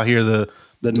 If y'all hear the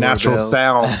natural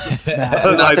sounds,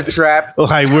 Not the trap.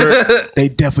 like we're They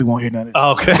definitely won't hear none of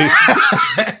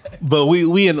that. okay. But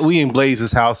we in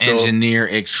Blaze's house. So, Engineer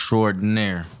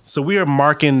extraordinaire. so we are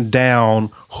marking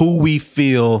down who we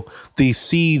feel these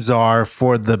seeds are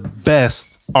for the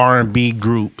best R&B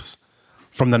groups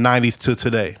from the 90s to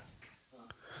today.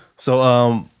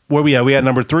 So where we at? We at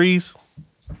number 3s?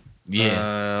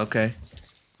 Yeah. Okay.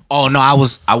 Oh no,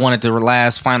 I wanted the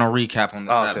last final recap on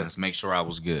the Oh, okay. sevens. Make sure I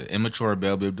was good. Immature,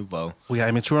 Bell Biv DeVoe. We got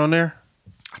Immature on there?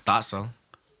 I thought so.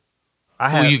 I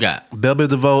Who you got? Bell Biv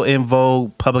DeVoe, In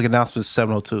Vogue, Public Announcement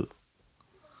 702.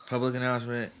 Public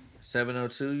announcement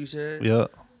 702. You said. Yeah.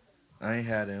 I ain't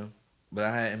had him, but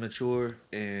I had Immature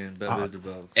and Bell Biv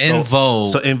DeVoe. In Vogue.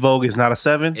 So In Vogue is not a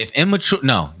 7? If immature,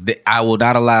 no, I will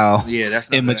not allow. Yeah, that's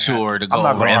not immature to go I'm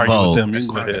not over going to In argue with Vogue. them. You That's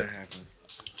can go not gonna ahead. happen.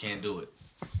 Can't do it.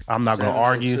 I'm not going to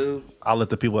argue. 702, I'll let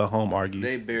the people at home argue.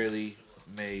 They barely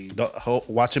made.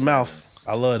 Watch your mouth.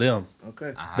 I love them.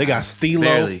 Okay. They got Stilo.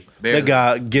 Barely. They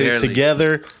got Get It Barely.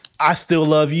 Together. I Still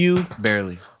Love You.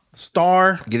 Barely.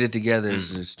 Star. Get It Together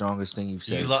is the strongest thing you've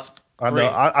said. You love. I know.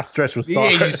 I stretch with Star.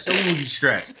 Yeah, you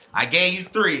stretched. I gave you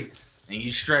 3, and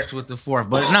you stretched with the 4th.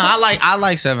 But no, I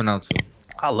like 702.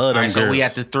 I love All them right, so we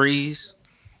girls. at the 3s.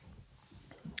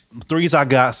 3s I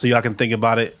got so y'all can think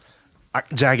about it.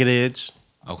 Jagged Edge.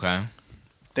 Okay.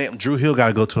 Damn, Drew Hill got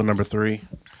to go to a number 3.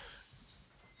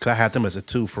 Cause I had them as a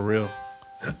 2 for real.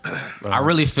 I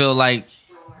really feel like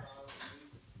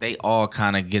they all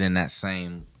kind of get in that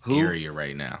same area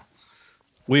right now.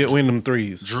 We in them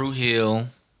 3s. Drew Hill.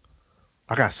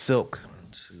 I got Silk. 1,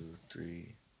 2,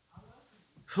 3.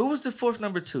 Who was the fourth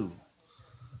number 2?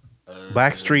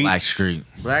 Backstreet. Blackstreet.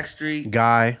 Blackstreet.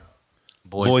 Guy.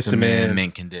 Boys to Men. Men.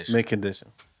 Mint Condition. Mid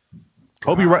condition.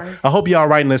 I hope y'all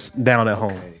writing this down at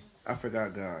home. Okay. I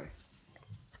forgot Guy.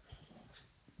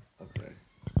 Okay.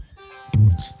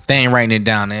 If they ain't writing it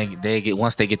down, they get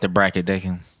once they get the bracket, they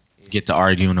can get to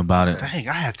arguing about it. Dang,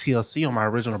 I had TLC on my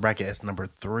original bracket as number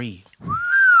 3.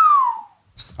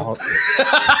 I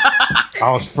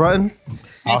was fronting.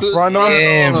 I was fronting on it.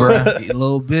 Yeah, bro. A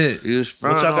little bit. He was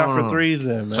What front y'all got on for him. 3s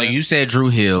then, man? So you said Drew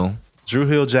Hill. Drew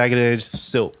Hill, Jagged Edge,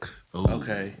 Silk, Ooh.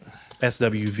 Okay.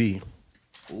 SWV.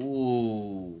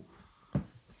 Ooh.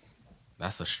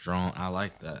 That's a strong. I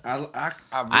like that. I really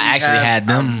actually had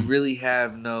them- I really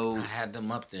have I no had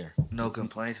them up there.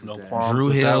 complaints with No that. qualms. Drew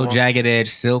with that Hill, one. Jagged Edge,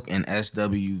 Silk, and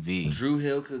SWV. Drew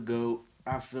Hill could go.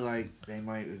 I feel like they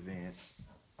might advance.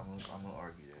 I'm gonna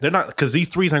argue that. They're not because these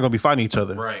 3s aren't gonna be fighting each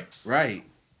other. Right. Right.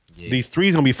 Yeah. These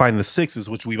 3s gonna be fighting the 6s,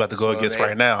 which we about to go So against they-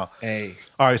 right now. Hey,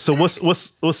 All right, so what's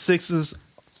 6s?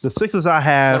 The 6s I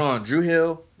have hold on. Drew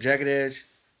Hill, Jagged Edge,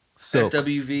 Silk.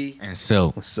 SWV. And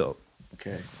Silk. Silk.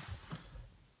 Okay.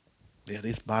 Yeah,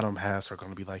 these bottom halves are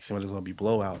gonna be like some of them gonna be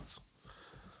blowouts.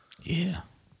 Yeah.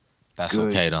 That's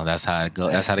Good. okay though. That's how it go.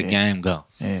 That's how the Yeah. game go.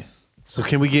 Yeah. So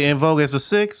can we get In Vogue as a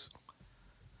 6?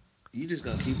 You just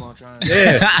gonna keep on trying.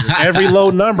 Yeah. Every low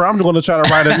number, I'm gonna try to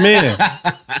write them in.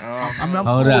 I'm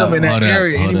Hold cool up, them in that hold up,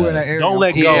 area. hold Anywhere in up. that area. Don't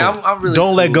let go. Yeah, I'm really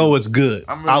Don't let cool. go is good.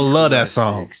 I'm really I love cool that at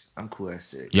song. 6. I'm cool at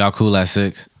 6. Y'all cool at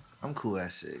 6? I'm cool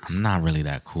at 6. I'm not really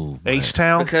that cool. but- H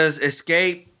Town, Because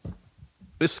Escape,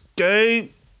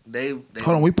 Escape. they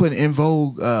Hold on, we put In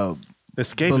Vogue.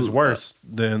 Escape is worse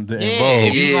than the In Yeah, Vogue.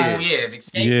 if you Yeah. gonna, if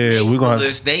Escape Yeah, makes we the gonna-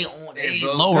 list, they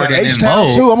Vogue. lower than H In Town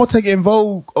Vogue. too. I'm gonna take In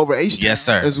Vogue over H Town. Yes,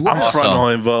 sir. As well. I'm Also- fronting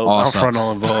on In Vogue. also. I'm fronting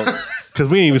on In Vogue. Because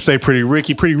we didn't even say Pretty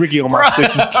Ricky. Pretty Ricky on my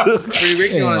 6s too. Pretty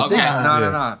Ricky on a Okay. 6. Yeah.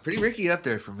 No. Pretty Ricky up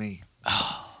there for me.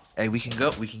 Hey, we can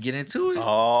go. We can get into it.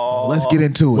 Oh, Let's get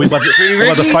into we it.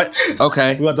 about to fight.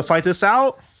 Okay. We about to fight this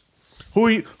out.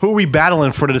 Who are we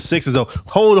battling for the 6s though?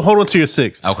 Hold on to your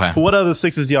 6. Okay. What other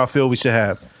 6s do y'all feel we should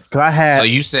have? Because I had So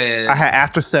you said I had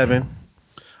After 7.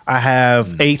 I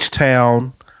have H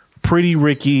Town, Pretty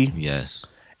Ricky, yes.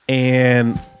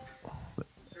 and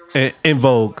In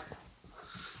Vogue.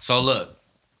 So look,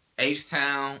 H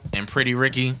Town and Pretty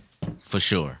Ricky, for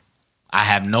sure. I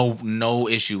have no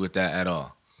issue with that at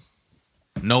all.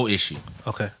 No issue.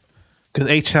 Okay. Because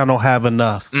H Town don't have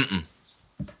enough.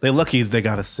 They lucky they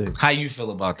got a 6. How you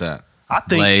feel about that? I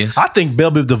think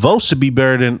Bell Biv DeVoe should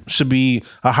be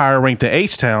a higher rank than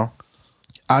H Town.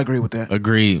 I agree with that.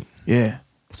 Agreed. Yeah.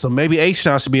 So maybe H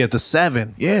Town should be at the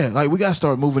 7. Yeah. Like we gotta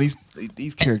start moving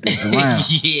these characters around.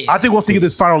 Yeah. I think once we get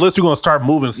this final list, we're gonna start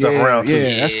moving stuff Yeah, around too.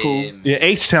 yeah. That's cool. Yeah,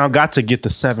 H Town got to get the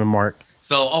 7 mark.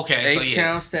 So okay. H So yeah.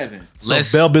 Town 7. So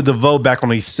Let's Bell Biv DeVoe back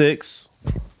on a 6.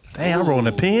 Dang, I'm rolling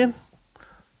a pen.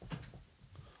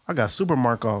 I got super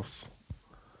mark offs.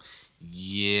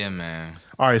 Yeah, man.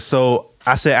 All right, so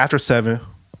I said after 7.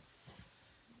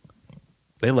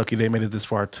 They lucky they made it this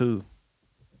far too.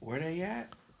 Where they at?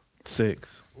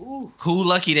 6. Who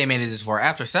lucky they made it this far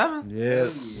after 7? Yeah,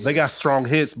 they got strong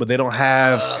hits, but they don't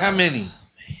have How many?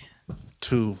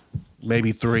 2,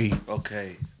 maybe 3.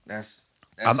 Okay, that's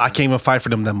I can't even fight for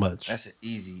them that much. That's an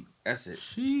easy. That's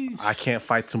it. I can't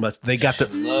fight too much. They got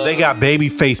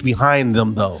Babyface behind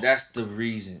them though. That's the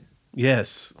reason.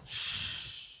 Yes.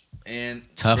 And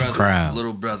Tough brother, crowd.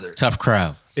 little brother. Tough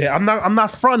crowd. Yeah, I'm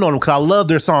not fronting on them because I love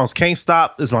their songs. Can't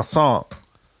Stop is my song.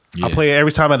 Yeah. I play it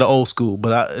every time at the old school,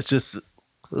 but it's just.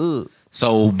 Ugh.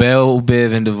 So Bell,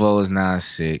 Biv, and DeVoe is now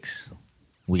 6.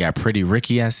 We got Pretty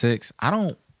Ricky at 6.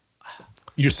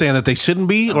 You're saying that they shouldn't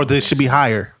be, or they should be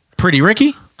higher, Pretty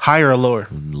Ricky? higher or lower?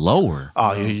 Lower.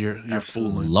 Oh, you're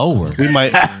fooling. Lower. We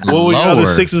might. What would your other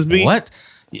 6s be? What?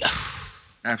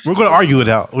 We're gonna argue it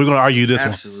out. We're gonna argue this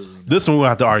Absolutely one. This one we're gonna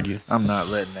have to argue. I'm not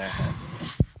letting that happen.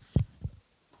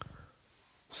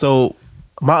 So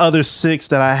my other 6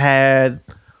 that I had,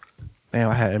 I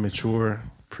had Immature,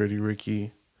 Pretty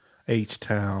Ricky,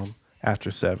 H-Town, after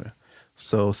 7.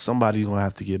 So somebody's gonna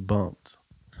have to get bumped.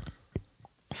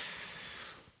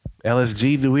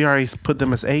 LSG, do we already put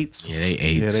them as 8s? Yeah, they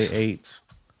 8s. Yeah, they 8s.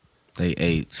 They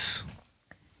 8s.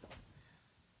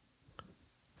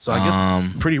 So I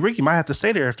guess Pretty Ricky might have to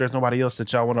stay there if there's nobody else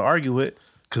that y'all want to argue with,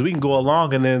 because we can go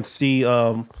along and then see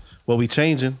what we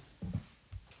changing.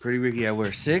 Pretty Ricky at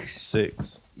where? 6?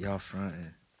 6. Y'all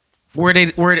fronting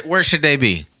Where should they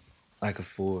be? like a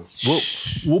 4.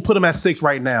 We'll put them at 6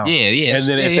 right now. Yeah. And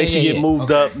then if they should get moved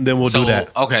up, then we'll do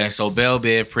that. Okay, so Bell,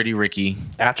 Biv, Pretty Ricky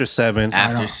After 7.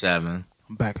 after 7.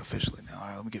 I'm back officially now. All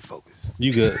right, let me get focused.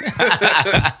 You good.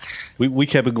 we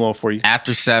kept it going for you.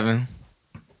 After 7.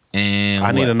 And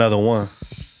I need another one.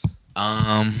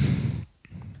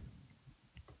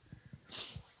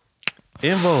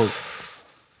 In Vogue.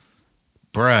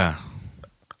 Bruh,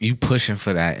 you pushing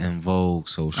for that In Vogue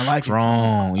so I like it.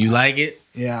 strong. You like it?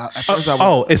 Yeah, at first I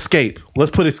was. Escape.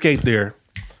 Let's put Escape there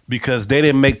because they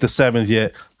didn't make the 7s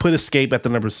yet. Put Escape at the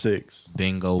number 6.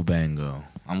 Bingo, bango.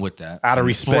 I'm with that. Out of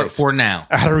respect. For now.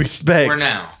 Out of respect. For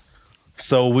now.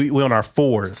 So we on our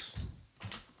 4s.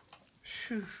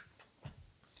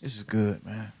 This is good,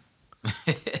 man.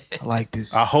 I like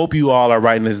this. I hope you all are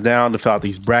writing this down to fill out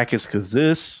these brackets because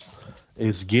this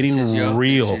is getting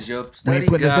real. This is your We study ain't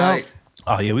putting this guide. out.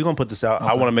 Oh yeah, we're gonna put this out.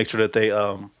 I want to make sure that they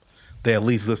at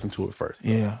least listen to it first.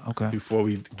 Yeah. Okay. Before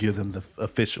we give them the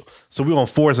official. So we're on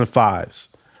 4s and 5s.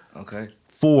 Okay.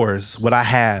 4s, what I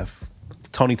have,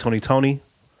 Tony.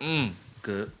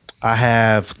 Good. I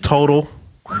have Total,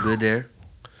 I'm good there.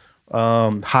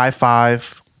 High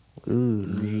Five.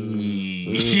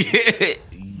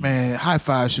 Man, High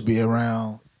Five should be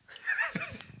around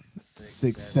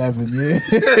 6, 7. Yeah.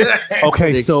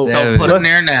 Okay, so So put them let's-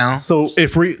 there now. So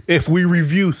if we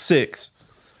review 6,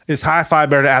 is High Five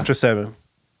better than After 7?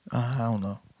 I don't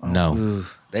know. No. Ooh,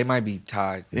 they might be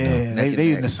tied. Yeah, Neck and they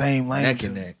in neck. the same lane. Neck too.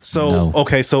 and neck. So No.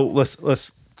 okay, so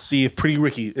let's see if Pretty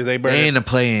Ricky is they better. They in the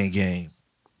playing game.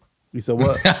 You said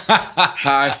what?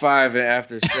 High 5 and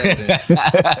after 7.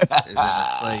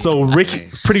 So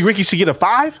Pretty Ricky should get a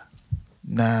 5?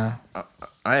 Nah.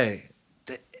 Hey,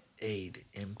 the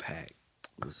impact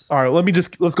was, All right,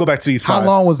 let's go back to these 5s. How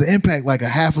long was the impact? Like a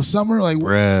half a summer? Like,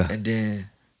 Bruh. and then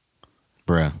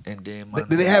did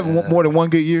they have more than one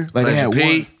good year? Like they had Pleasure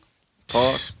one. P.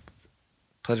 Pause.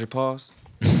 Pleasure pause.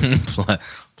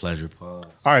 Pleasure pause.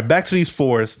 All right, back to these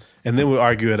 4s, and then we'll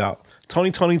argue it out.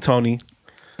 Tony.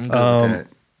 I'm good with that.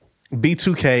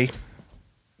 B2K.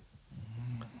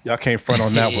 Y'all can't front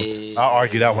on that one. I'll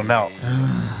argue that one out.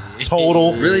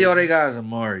 Total. Really, all they got is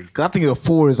Amari. Cause I think the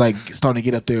 4 is like starting to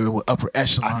get up there with upper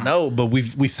echelon. I know, but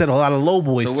we said a lot of low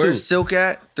boys So too. where's Silk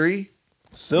at? 3?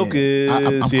 Silk I'm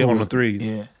is cool on the with- 3s.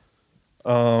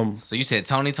 Yeah. So you said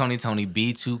Tony,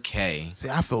 B2K. See,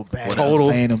 I feel bad Total.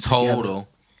 saying them together. Total.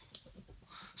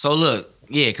 So look,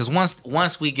 yeah, because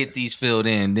once we get these filled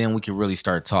in, then we can really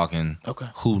start talking Okay.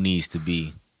 who needs to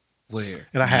be Where?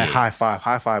 And I had Yeah. High Five.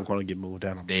 High Five going to get moved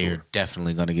down. I'm They're sure.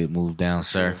 definitely gonna get moved down,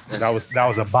 sir. That was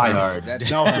a bias. That-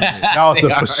 That was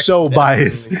a for show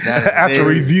bias after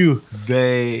review.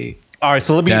 All right,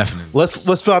 so Definitely.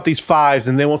 let's fill out these 5s,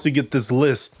 and then once we get this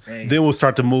list, Hey. then we'll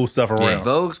start to move stuff around.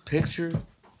 Vogue's picture,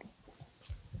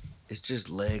 it's just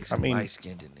legs and I mean, light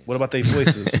skinned in this. What about their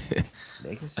voices?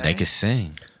 They can sing. They can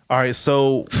sing. All right,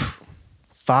 so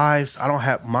 5s. I don't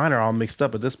have mine are all mixed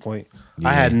up at this point. I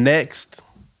Yeah. had Next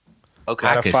Okay.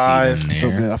 out I of could 5. see I feel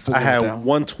them good. there. I feel I good had with that one.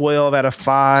 112 out of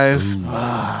 5.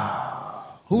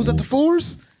 Who's at the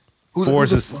 4s? Who's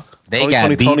 4s at is the They Tony, got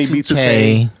Tony,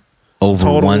 B2K, over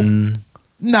Total. one.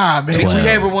 Nah, man.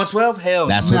 B2K over 112? Hell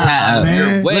That's no. what's happening.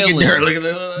 man. You're wailing. Look at Dirk.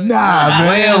 Look at Nah,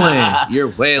 man. Wailing.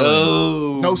 You're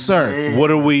wailing. No, sir.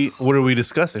 What are we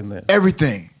discussing then?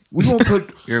 Everything. We gonna put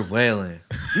You're wailing.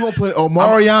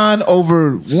 Omarion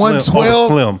over 112.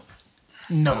 Slim.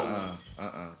 No.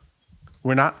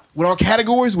 We're not. With our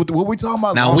categories, with what we talking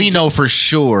about? Now we know for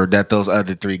sure that those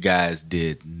other three guys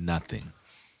did nothing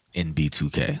in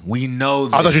B2K. We know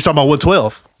that. I thought you were talking about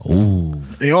 112. Ooh.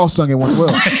 They all sung in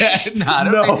 112.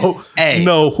 No, Hey.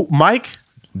 no, Mike.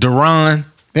 Duran,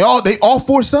 they all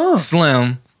 4 sung.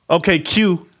 Slim, Okay,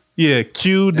 Q. Yeah,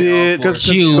 Q did. Because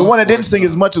Q. the one that didn't sing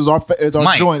as much as our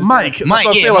Mike. joints. Mike, That's what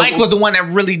I'm saying, like- Mike was the one that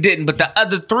really didn't, but the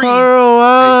other three. Girl,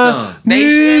 I They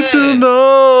need sung. to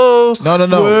know.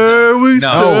 No. Where we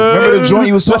stand. Remember the joint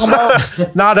you was talking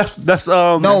about? Nah, that's No, That's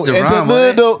and the Duran,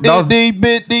 little That was- itty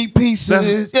bitty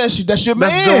pieces. That's your man.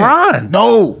 That's Duran.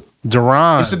 No,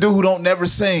 Duran. it's the dude who don't never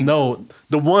sing. No,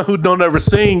 the one who don't ever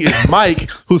sing is Mike,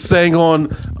 who sang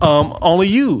on Only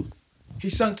You. He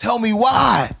sung "Tell Me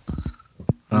Why."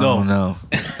 No, No.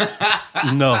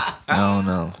 no.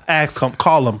 No. Ask him,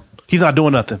 call him. He's not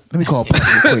doing nothing. Let me call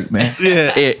Pat real quick, man.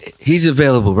 Yeah, He's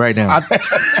available right now.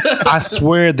 I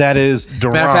swear that is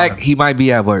Duran. Matter of fact, he might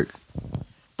be at work.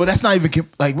 But that's not even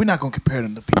like we're not gonna compare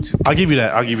them to B2. I'll give you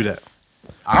that.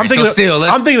 I'm thinking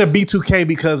I'm thinking of B2K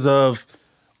because of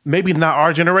maybe not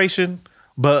our generation,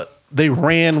 but they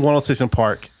ran 106 in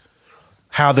Park.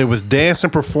 How they was dancing,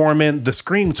 performing, the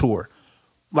Scream tour.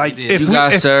 Like did. if You we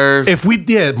guys serve. if we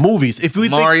did movies, if we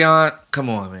think, Marion, come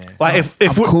on, man. like if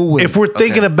I'm cool with if it. we're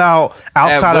thinking Okay. about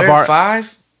outside At of where, our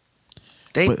 5?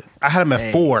 They But I had them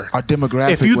at 4. our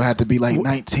demographic If you- would have to be like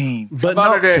 19. But how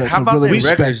about no, their, to how about really their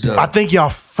respect records them. though? I think y'all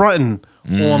fronting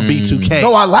on B2K.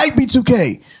 No, I like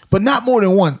B2K, but not more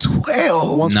than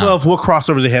 112. 112, what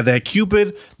crossover they had? They had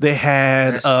Cupid. They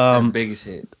had That's their biggest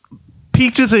hit.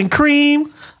 Peaches and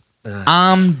Cream.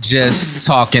 I'm just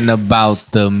talking about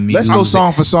the music. Let's go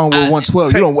song for song with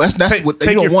 112. You don't. That's take, what take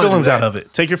you don't your want to do feelings that. out of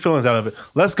it. Take your feelings out of it.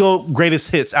 Let's go greatest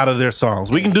hits out of their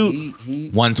songs. We can do.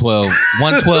 112.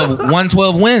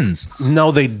 112 wins.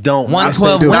 No, they don't.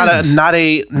 112 wins. Not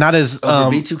as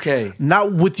Over B2K.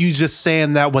 not with you just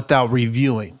saying that without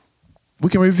reviewing. We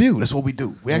can review. That's what we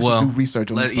do. We actually Well, do research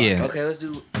on this. yeah. podcast. Okay, let's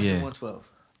do Yeah. 112.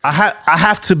 I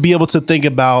have to be able to think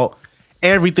about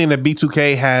everything that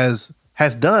B2K has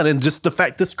done, and just the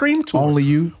fact the Scream tour. Only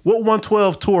You. What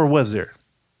 112 tour was there?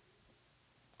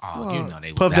 Oh, you know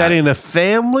they was Puff out. Daddy and the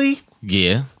Family.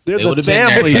 Yeah. They're They the would have been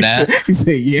there family. for that. He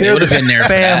said, "Yeah." They would have been there for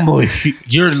that. Family.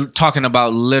 You're talking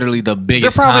about literally the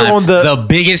biggest They're probably time. on the-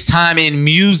 biggest time in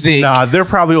music. Nah, they're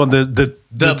probably on the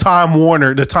Time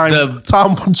Warner,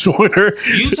 Tom Joyner.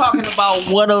 You talking about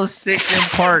 106 in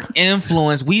Park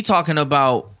influence. We talking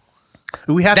about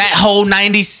We have that whole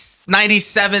 90,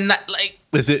 97, like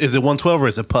Is it 112 or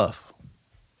is it Puff?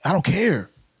 I don't care.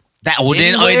 that. Well,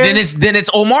 then Anywhere? then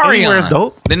it's Omarion. Anywhere's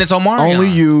dope. Then it's Omarion. Only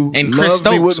You. and Chris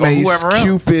Love Me with Stokes or Mace, whoever else.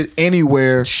 Cupid.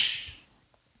 Anywhere.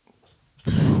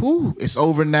 Whew, it's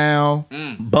over now.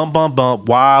 Bump, bump, bump.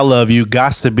 Why I Love You.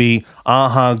 Gots to be.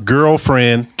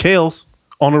 Girlfriend. Kales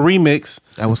on the remix.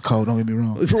 That was cold. Don't get me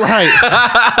wrong.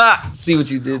 Right. See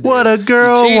what you did there. What a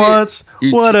girl You cheated. wants.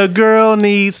 You What a girl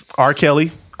needs. R.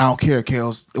 Kelly. I don't care,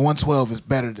 Kels. The 112 is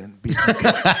better than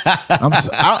B2K.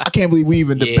 I can't believe we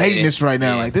even debating this right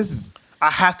now. Like this is. I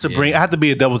have to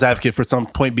be a devil's advocate for some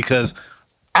point because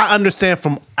I understand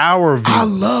from our view.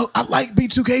 I like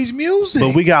B2K's music.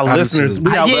 But we got I do listeners. too.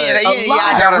 We got,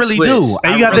 I really switch. do.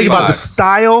 and you got to think about the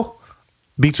style.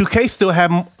 B2K still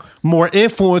have more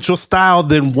influential style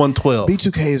than 112.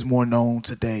 B2K is more known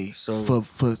today for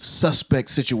suspect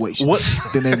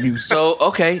situations than their music.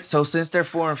 So since they're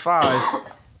 4 and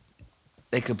 5,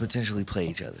 they could potentially play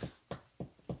each other.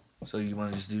 So you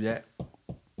want to just do that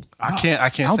I can't. I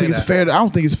don't say think it's that. fair. I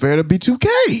don't think it's fair to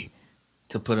B2K.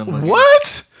 to put them?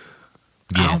 What?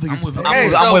 I don't think it's fair.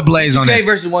 I'm with Blaze on this.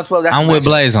 versus 112. That's I'm a with matchup.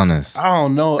 Blaze on this. I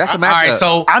don't know. That's a matchup. All right,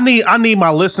 so I need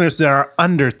my listeners that are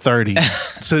under 30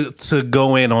 to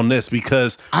go in on this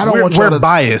because I don't want y'all we're to-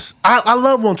 biased. I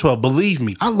love 112. Believe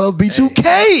me. I love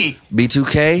B2K.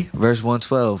 B2K versus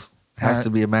 112 has Alright. to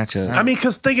be a matchup. I mean,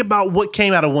 because think about what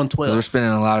came out of 'Cause we're 112.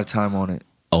 spending a lot of time on it.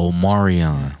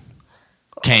 Omarion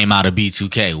came out of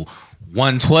B2K.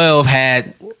 112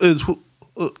 had Is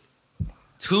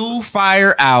 2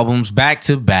 fire albums back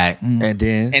to back, And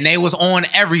then and they was on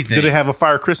everything. did they have a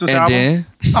Fire Christmas and album? then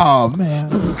Oh man.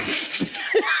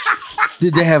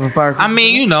 did they have a fire? I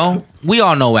mean, you know, we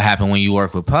all know what happened when you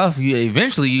work with Puff.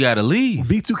 Eventually you got to leave.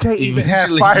 B2K even had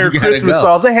Eventually, fire you gotta Christmas go.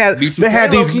 songs. They had these.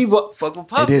 fuck with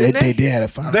Puff. They didn't did have a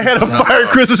fire. They had a fire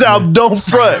Christmas album. Don't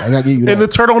front. I gotta give you that. And the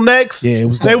turtlenecks. Yeah, it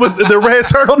was They dope. was the red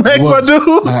turtlenecks, my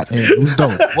dude. It was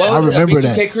dope. I remember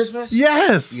that. B2K Christmas?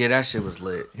 Yes. Yeah, that shit was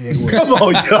lit. Yeah, it was. Come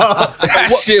on, y'all.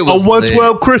 That shit was A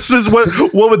 112 Christmas.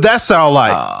 What would that sound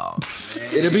like?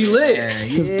 lit. It'll be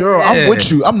lit. Girl, I'm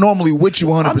with you. I'm normally with you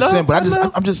 100%, but I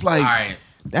know. I'm just like, All right.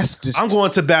 that's just. I'm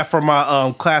going to bat for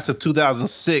my class of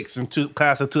 2006 and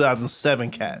class of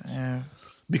 2007 cats. Yeah.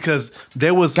 Because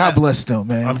there was. God bless them,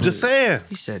 man. I'm just saying.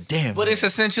 He said, "Damn." But it's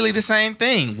essentially the same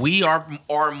thing. We are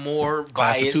more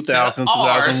Class of biased 2000, to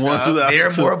our 2001, stuff. They're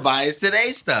 2002. more biased to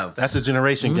their stuff. That's a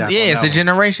generation gap. Yeah, on it's that a one.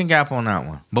 generation gap on that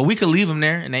one. But we could leave them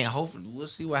there, and they hopefully we'll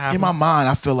see what happens. In my mind,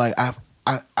 I feel like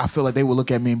I feel like they would look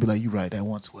at me and be like, "You right, that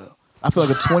 112." I feel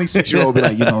like a 26-year-old be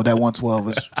like, that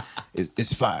 112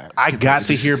 is fire. I got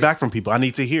to hear back from people. I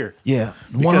need to hear. Yeah,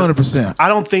 100%. I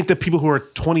don't think that people who are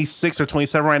 26 or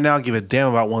 27 right now give a damn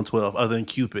about 112 other than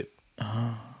Cupid.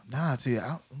 Nah, see,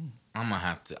 I'm gonna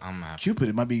have to Cupid,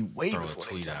 it might be way throw a before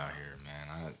tweet they out here,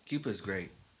 man. Cupid's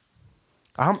great.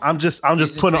 I'm just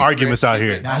putting arguments out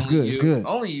here. Nah, it's good. It's good.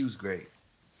 Only you's great.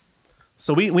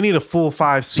 So we need a full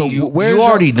 5 So seed, where's You your-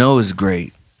 already know it's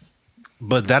great.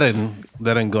 but that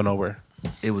didn't go nowhere.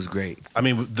 It was great, I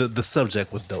mean, the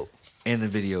subject was dope. and the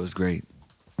video was great.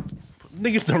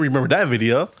 Niggas don't remember that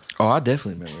video. Oh, I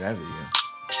definitely remember that video.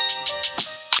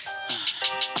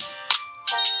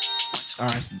 All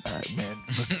right, man.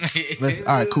 Let's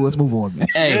all right, cool. Let's move on, man.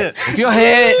 Hey, if your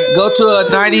head go to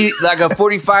a 90, like a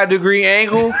 45-degree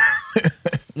angle,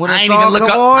 when a I ain't song even look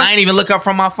come up. on, I ain't even look up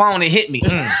from my phone. It hit me. you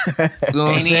know what I'm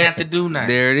Ain't even saying? have to do nothing.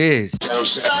 There it is.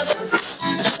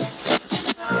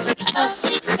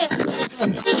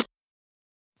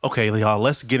 Okay, y'all,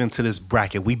 let's get into this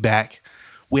bracket. We back.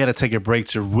 We had to take a break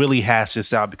to really hash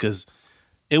this out because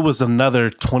it was another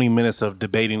 20 minutes of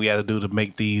debating we had to do to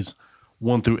make these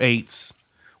 1 through 8s.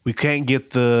 We can't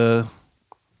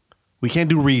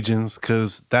do regions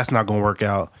because that's not gonna work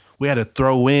out. We had to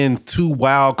throw in 2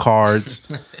 wild cards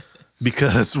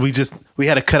because we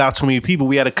had to cut out too many people.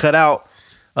 We had to cut out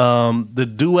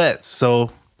the duets.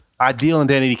 So Ideal and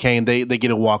Danity Kane, they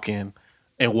get a walk in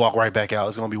and walk right back out.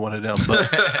 It's gonna be one of them.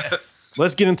 But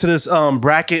let's get into this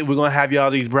bracket. We're gonna have y'all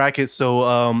these brackets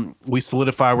so we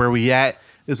solidify where we at.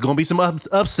 There's gonna be some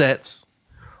upsets,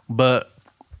 but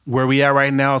where we at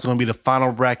right now is gonna be the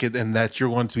final bracket, and that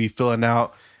you're going to be filling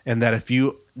out. And that if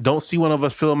you don't see one of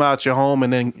us, fill them out at your home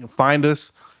and then find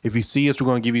us. If you see us, we're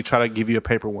gonna try to give you a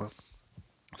paper one.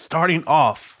 Starting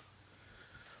off,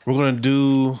 we're gonna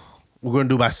do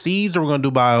by seeds, or we're gonna do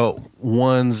by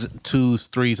 1s, 2s,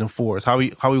 3s, and 4s. How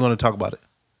we gonna talk about it?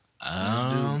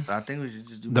 I think we should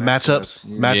just do The matchups.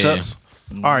 Yeah. Matchups.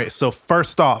 All right. So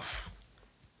first off,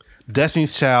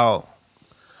 Destiny's Child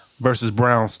versus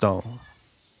Brownstone.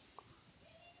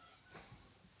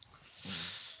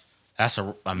 That's I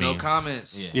mean, No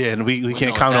comments. Yeah. Yeah, and we know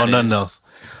can't what comment that on nothing is.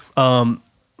 else.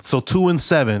 So 2 and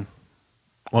 7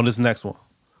 on this next one.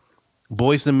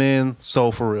 Boys to Men,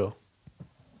 Soul for Real.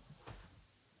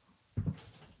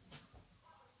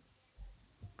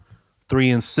 Three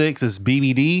and 6 is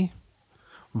BBD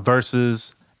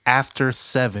versus After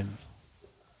 7.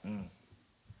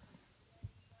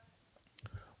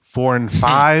 4 and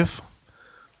 5,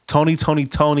 Tony,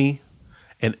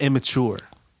 and Immature.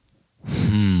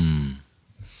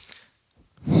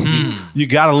 You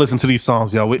gotta listen to these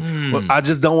songs, y'all. I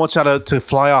just don't want y'all to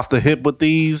fly off the hip with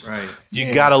these. Right. You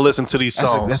Yeah. gotta listen to these That's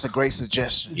songs. a great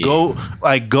suggestion. Go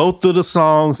through the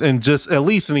songs and just at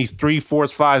least in these 3,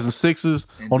 4s, 5s, and 6s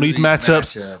And on do these these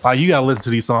matchups. matchups. Like, you gotta listen to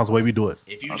these songs the way we do it.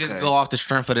 if you just Okay. go off the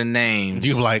strength of the names,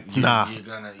 You're like, nah,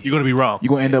 you're gonna be wrong. You're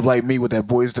gonna end up like me with that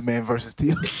Boys to Men versus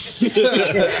T.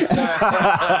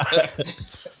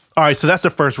 All right, so that's the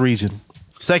first region.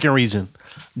 Second region,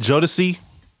 Jodeci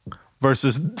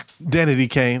versus Danity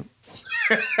Kane.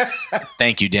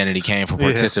 Thank you, Danity Kane, for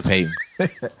participating.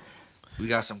 We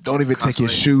got some. Don't even take your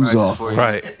consolation shoes prizes off. for you.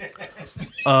 Right.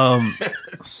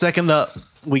 Second up,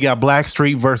 we got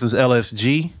Blackstreet versus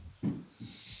LSG.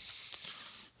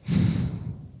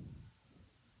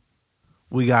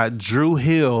 We got Drew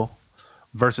Hill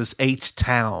versus H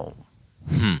Town.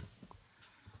 Know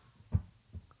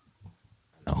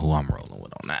who I'm rolling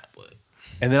with on that, but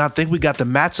And then I think we got the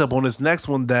matchup on this next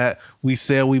one that we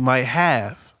said we might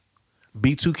have.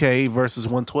 B2K versus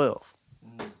 112.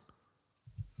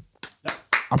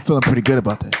 I'm feeling pretty good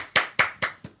about that.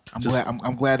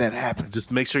 I'm glad that happened.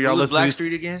 Just make sure y'all Who was listen to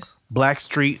Blackstreet against?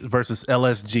 Blackstreet versus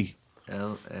LSG.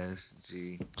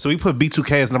 LSG. So we put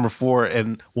B2K as number 4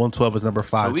 and 112 as number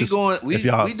 5. So we Just going. if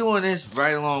y'all- We doing this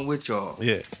right along with y'all.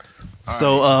 Yeah.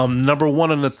 So number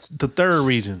 1 in the third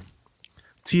region,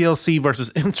 TLC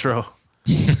versus Intro.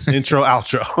 Intro,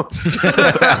 outro.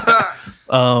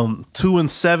 2 and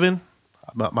 7.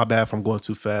 My bad if I'm going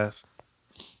too fast.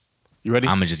 You ready?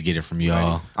 I'm gonna just get it from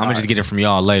y'all. I'm gonna just get it from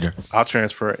y'all later. I'll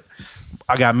transfer it.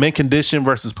 I got Mint Condition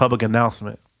versus Public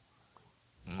Announcement.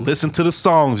 Listen to the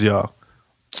songs, y'all,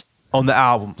 on the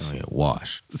albums. Oh, yeah,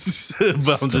 wash. But I'm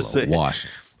Still just a saying. wash.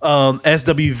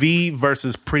 SWV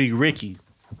versus Pretty Ricky.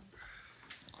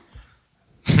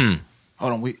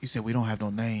 Hold on, you said we don't have no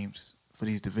names for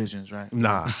these divisions, right?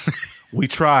 Nah, we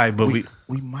tried, but we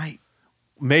might.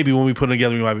 maybe when we put them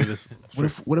together, we might be this.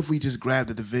 What if we just grab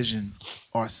the division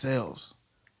ourselves?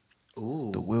 Ooh.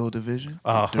 The Will division,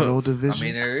 Oh. the Earl I division,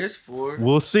 mean, there is 4.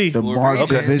 We'll see. the Four Mark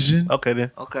regions. division. Okay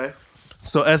then. Okay.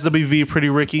 So SWV, Pretty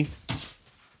Ricky,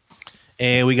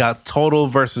 and we got Total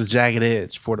versus Jagged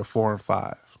Edge for the 4 and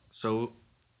 5. So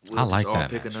we'll I like just all that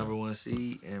pick a matchup. number 1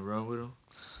 seed and run with them.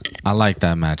 I like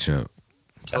that matchup.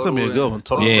 That's gonna be a good one.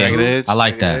 Total Yeah. Jagged Edge. I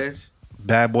like that. Edge.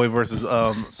 Bad Boy versus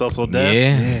So Death.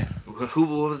 Yeah. Yeah, Who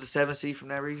was the 7th seed from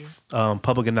that region?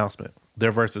 Public Announcement.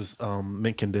 Their versus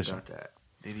Mint Condition. Got that.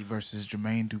 Diddy versus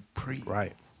Jermaine Dupri.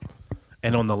 Right.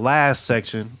 And on the last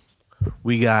section,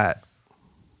 we got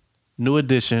New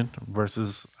Edition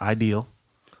versus Ideal.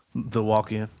 The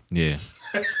walk-in. Yeah.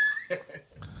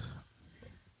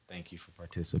 Thank you for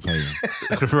participating.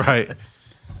 Right.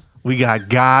 We got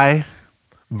Guy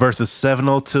versus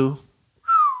 702.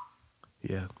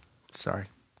 Yeah. Sorry.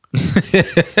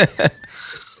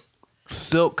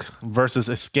 Silk versus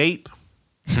Escape.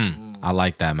 I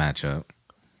like that matchup.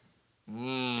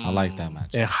 I like that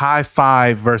matchup. And High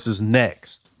Five versus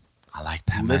Next. I like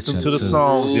that Listen matchup to the too.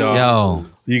 songs, y'all. Yo,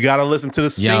 You got to listen to the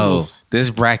singles. this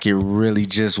bracket really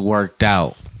just worked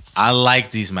out. I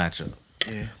like these matchups.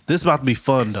 This about to be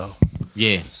fun, though.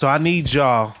 Yeah. So I need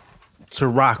y'all to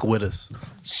rock with us.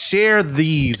 Share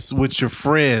these with your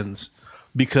friends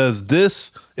because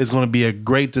this is going to be a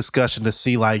great discussion to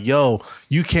see like, yo,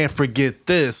 you can't forget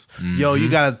this. Yo, you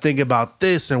got to think about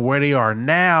this and where they are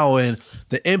now and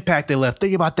the impact they left.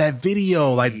 Think about that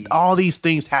video. Like all these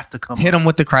things have to come Hit up. them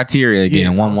with the criteria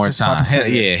again Yeah, one I more was just about time. to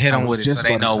say Hit, that. hit I them was with it so just they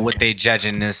about to know say what that. they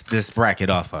judging this bracket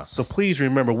off of. So please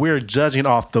remember, we're judging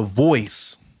off the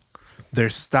voice, their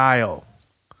style,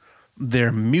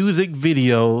 their music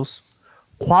videos,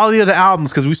 quality of the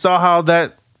albums, because we saw how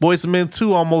that Boyz II Men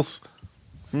 2 almost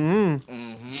I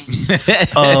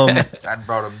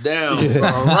brought him down.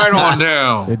 Right on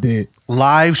down. It did.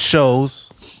 live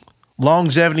shows,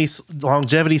 longevity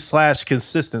 /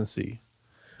 consistency.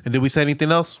 And did we say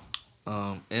anything else?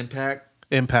 Impact,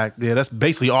 Impact. Yeah, that's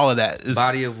basically all of that. It's-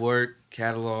 body of work,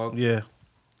 catalog. yeah.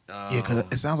 Yeah, because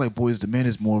it sounds like Boyz II Men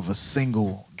is more of a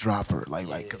single dropper.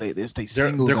 Like they Their,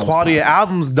 singles. their on quality of Spotify.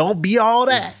 albums don't be all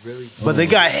that. But they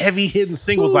got heavy hitting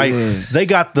singles. Like Yeah. they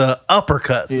got the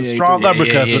uppercuts, the Yeah, strong they do.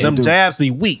 uppercuts, Yeah, but them they do. jabs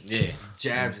be weak. Yeah.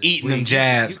 Jabs. is Eating them weak.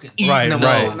 jabs. You can Eating Right, them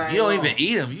right. all night You don't long. even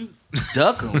eat them. You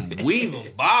duck them, weave them,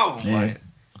 bob them. Yeah. Like,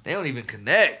 they don't even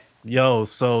connect. Yo,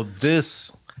 so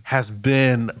this has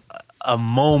been a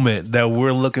moment that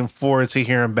we're looking forward to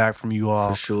hearing back from you all.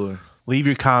 For sure. Leave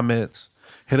your comments.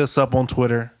 Hit us up on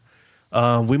Twitter.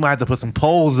 We might have to put some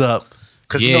polls up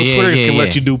because Yeah, yeah, Twitter yeah, can yeah.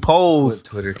 let you do polls.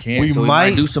 Twitter can. We so might we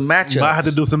might do some matchups. Might have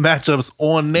to do some matchups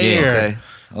on there. Okay.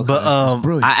 But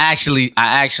Brilliant. I actually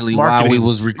while marketing. we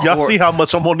was Y'all recording, see how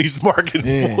much I'm on these marketing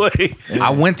Yeah. plays.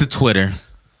 I went to Twitter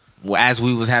as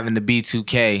we was having the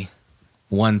B2K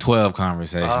 112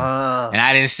 conversation. And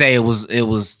I didn't say it was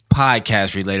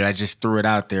podcast related. I just threw it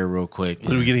out there real quick.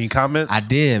 Did we get any comments? I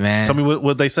did, man. Tell me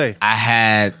what they say. I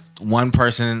had one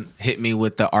person hit me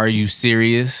with the "Are you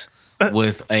serious?"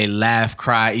 with a laugh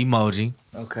cry emoji.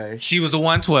 Okay. She was a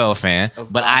 112 fan,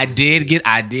 but I did get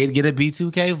a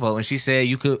B2K vote, and she said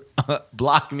you could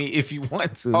block me if you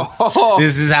want to. Oh.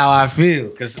 This is how I feel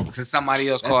because somebody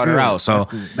else called her good. out. So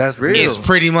That's real. it's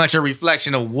pretty much a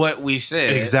reflection of what we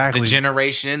said, Exactly. the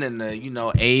generation and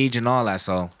the age and all that.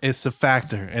 So It's a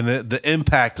factor, and the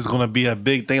impact is going to be a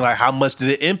big thing. Like, how much did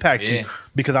it impact Yeah. you?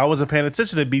 Because I wasn't paying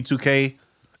attention to B2K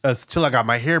until I got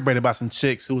my hair braided by some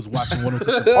chicks who was watching One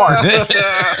Session Park,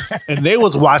 and they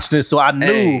was watching it, so I knew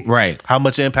Hey. right. how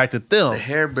much it impacted them. The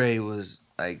hair braid was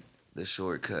like the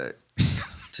shortcut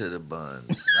to the buns.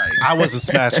 Like, I wasn't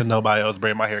smashing nobody else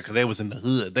braiding my hair because they was in the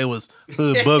hood. They was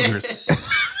hood boogers.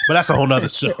 But that's a whole nother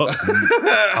show.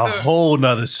 A whole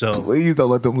nother show. Please don't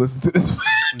let them listen to this.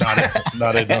 Not it.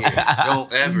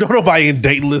 don't ever. Don't nobody in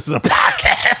Dayton listen to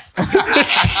podcasts.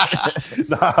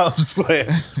 Nah, I'm just playing.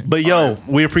 But yo,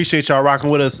 we appreciate y'all rocking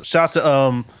with us. Shout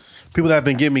out to people that have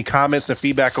been giving me comments and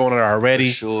feedback on it already.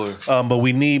 For sure. But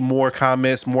we need more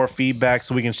comments, more feedback,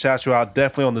 so we can shout you out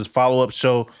definitely on this follow-up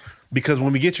show. Because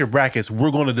when we get your brackets,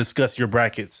 we're going to discuss your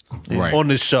brackets on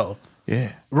this show.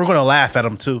 Yeah. We're going to laugh at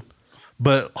them too.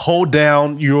 But hold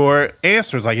down your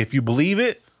answers. Like if you believe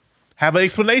it, have an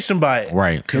explanation by it.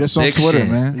 Right. Hit us on Twitter,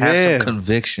 man. Have Yeah. some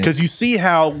conviction. Because you see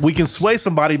how we can sway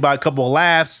somebody by a couple of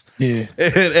laughs Yeah.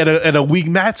 at a weak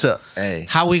matchup. Hey,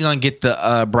 How we gonna get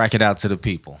the bracket out to the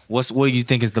people? What do you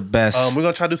think is the best? We're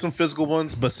going to try to do some physical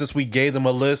ones, but since we gave them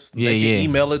a list, Yeah, they can yeah.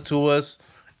 email it to us.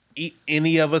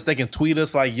 Any of us, they can tweet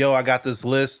us like, yo, I got this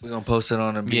list. we're gonna post it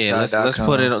on the yeah, let's B-side.com.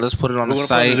 put it on We're the going to put it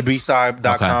site. at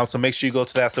thebside.com. Okay. So make sure you go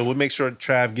to that. So we'll make sure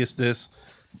Trav gets this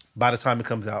by the time it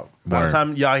comes out. By Word. the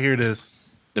time y'all hear this.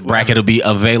 The bracket will be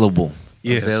available.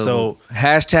 Yeah. Available. So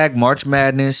Hashtag March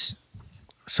Madness.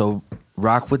 So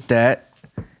rock with that,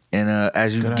 and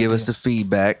as you Good give us idea. the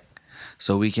feedback,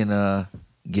 so we can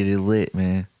get it lit,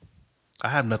 man. I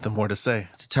have nothing more to say.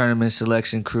 It's a tournament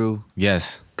selection crew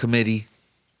Yes. committee.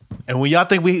 And when y'all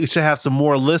think we should have some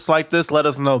more lists like this, let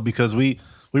us know because we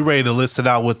ready to list it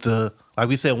out with the, like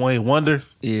we said, one hit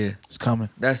wonders. Yeah, It's coming.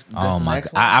 that's Oh the my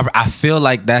next god. one. I feel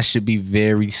like that should be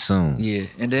very soon. Yeah,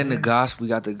 and then the gospel. We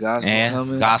got the gospel And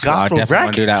coming. gospel, I Gospel definitely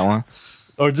want to do brackets. that one.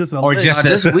 Or just Or just Nah,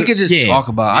 just- we could just Yeah. talk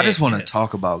about. I Yeah. just want to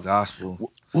talk about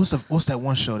gospel. What's that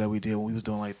one show that we did when we was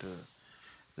doing like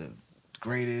the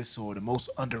greatest or the most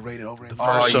underrated over the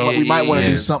first show. We might want to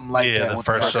yeah. do something like that. the with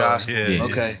first show. gospel. Yeah. Yeah.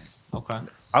 Okay, Okay.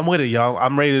 I'm with it, y'all.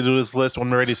 I'm ready to do this list.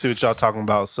 I'm ready to see what y'all talking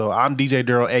about. So I'm DJ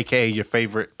Daryl, aka your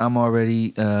favorite. I'm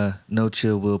already no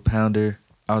chill Will Pounder.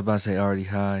 I was about to say already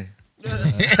high.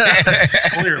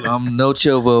 Clearly. I'm no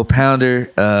chill Will Pounder.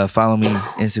 Follow me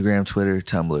Instagram, Twitter,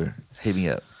 Tumblr. Hit me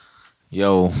up.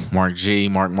 Yo, Mark G,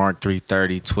 Mark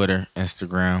 330, Twitter,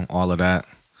 Instagram, all of that.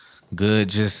 Good,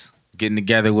 just getting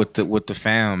together with the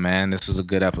fam, man. This was a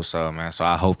good episode, man. So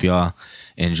I hope y'all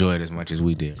enjoyed as much as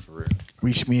we did. For real.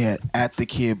 Reach me at the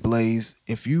Kid Blaze.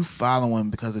 If you follow him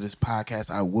because of this podcast,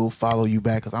 I will follow you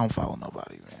back because I don't follow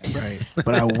nobody, man. Right.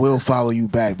 But I will follow you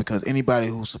back because anybody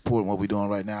who's supporting what we're doing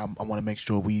right now, I want to make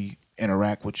sure we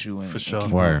interact with you and, For sure. and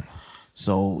keep Word. up.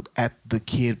 So at the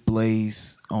Kid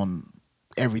Blaze on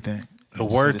everything. A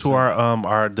word to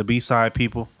our the B side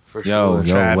people. For Yo,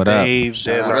 sure. Trap what up? Dave,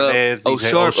 Des What up? Arnaz, Oh, DJ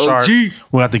Sharp, Sharp. OG.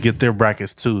 We'll have to get their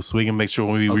brackets too, so we can make sure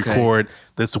when we Okay. record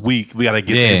this week, we got to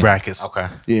get Yeah. their brackets. Okay.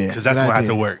 Yeah, Because that's good gonna have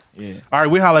to idea. work. Yeah. All right,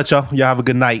 we holla at y'all. Y'all have a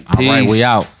good night. All right, we Peace.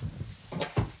 out.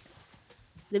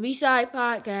 The B-Side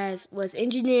Podcast was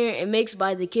engineered and mixed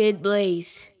by the Kid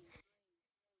Blaze.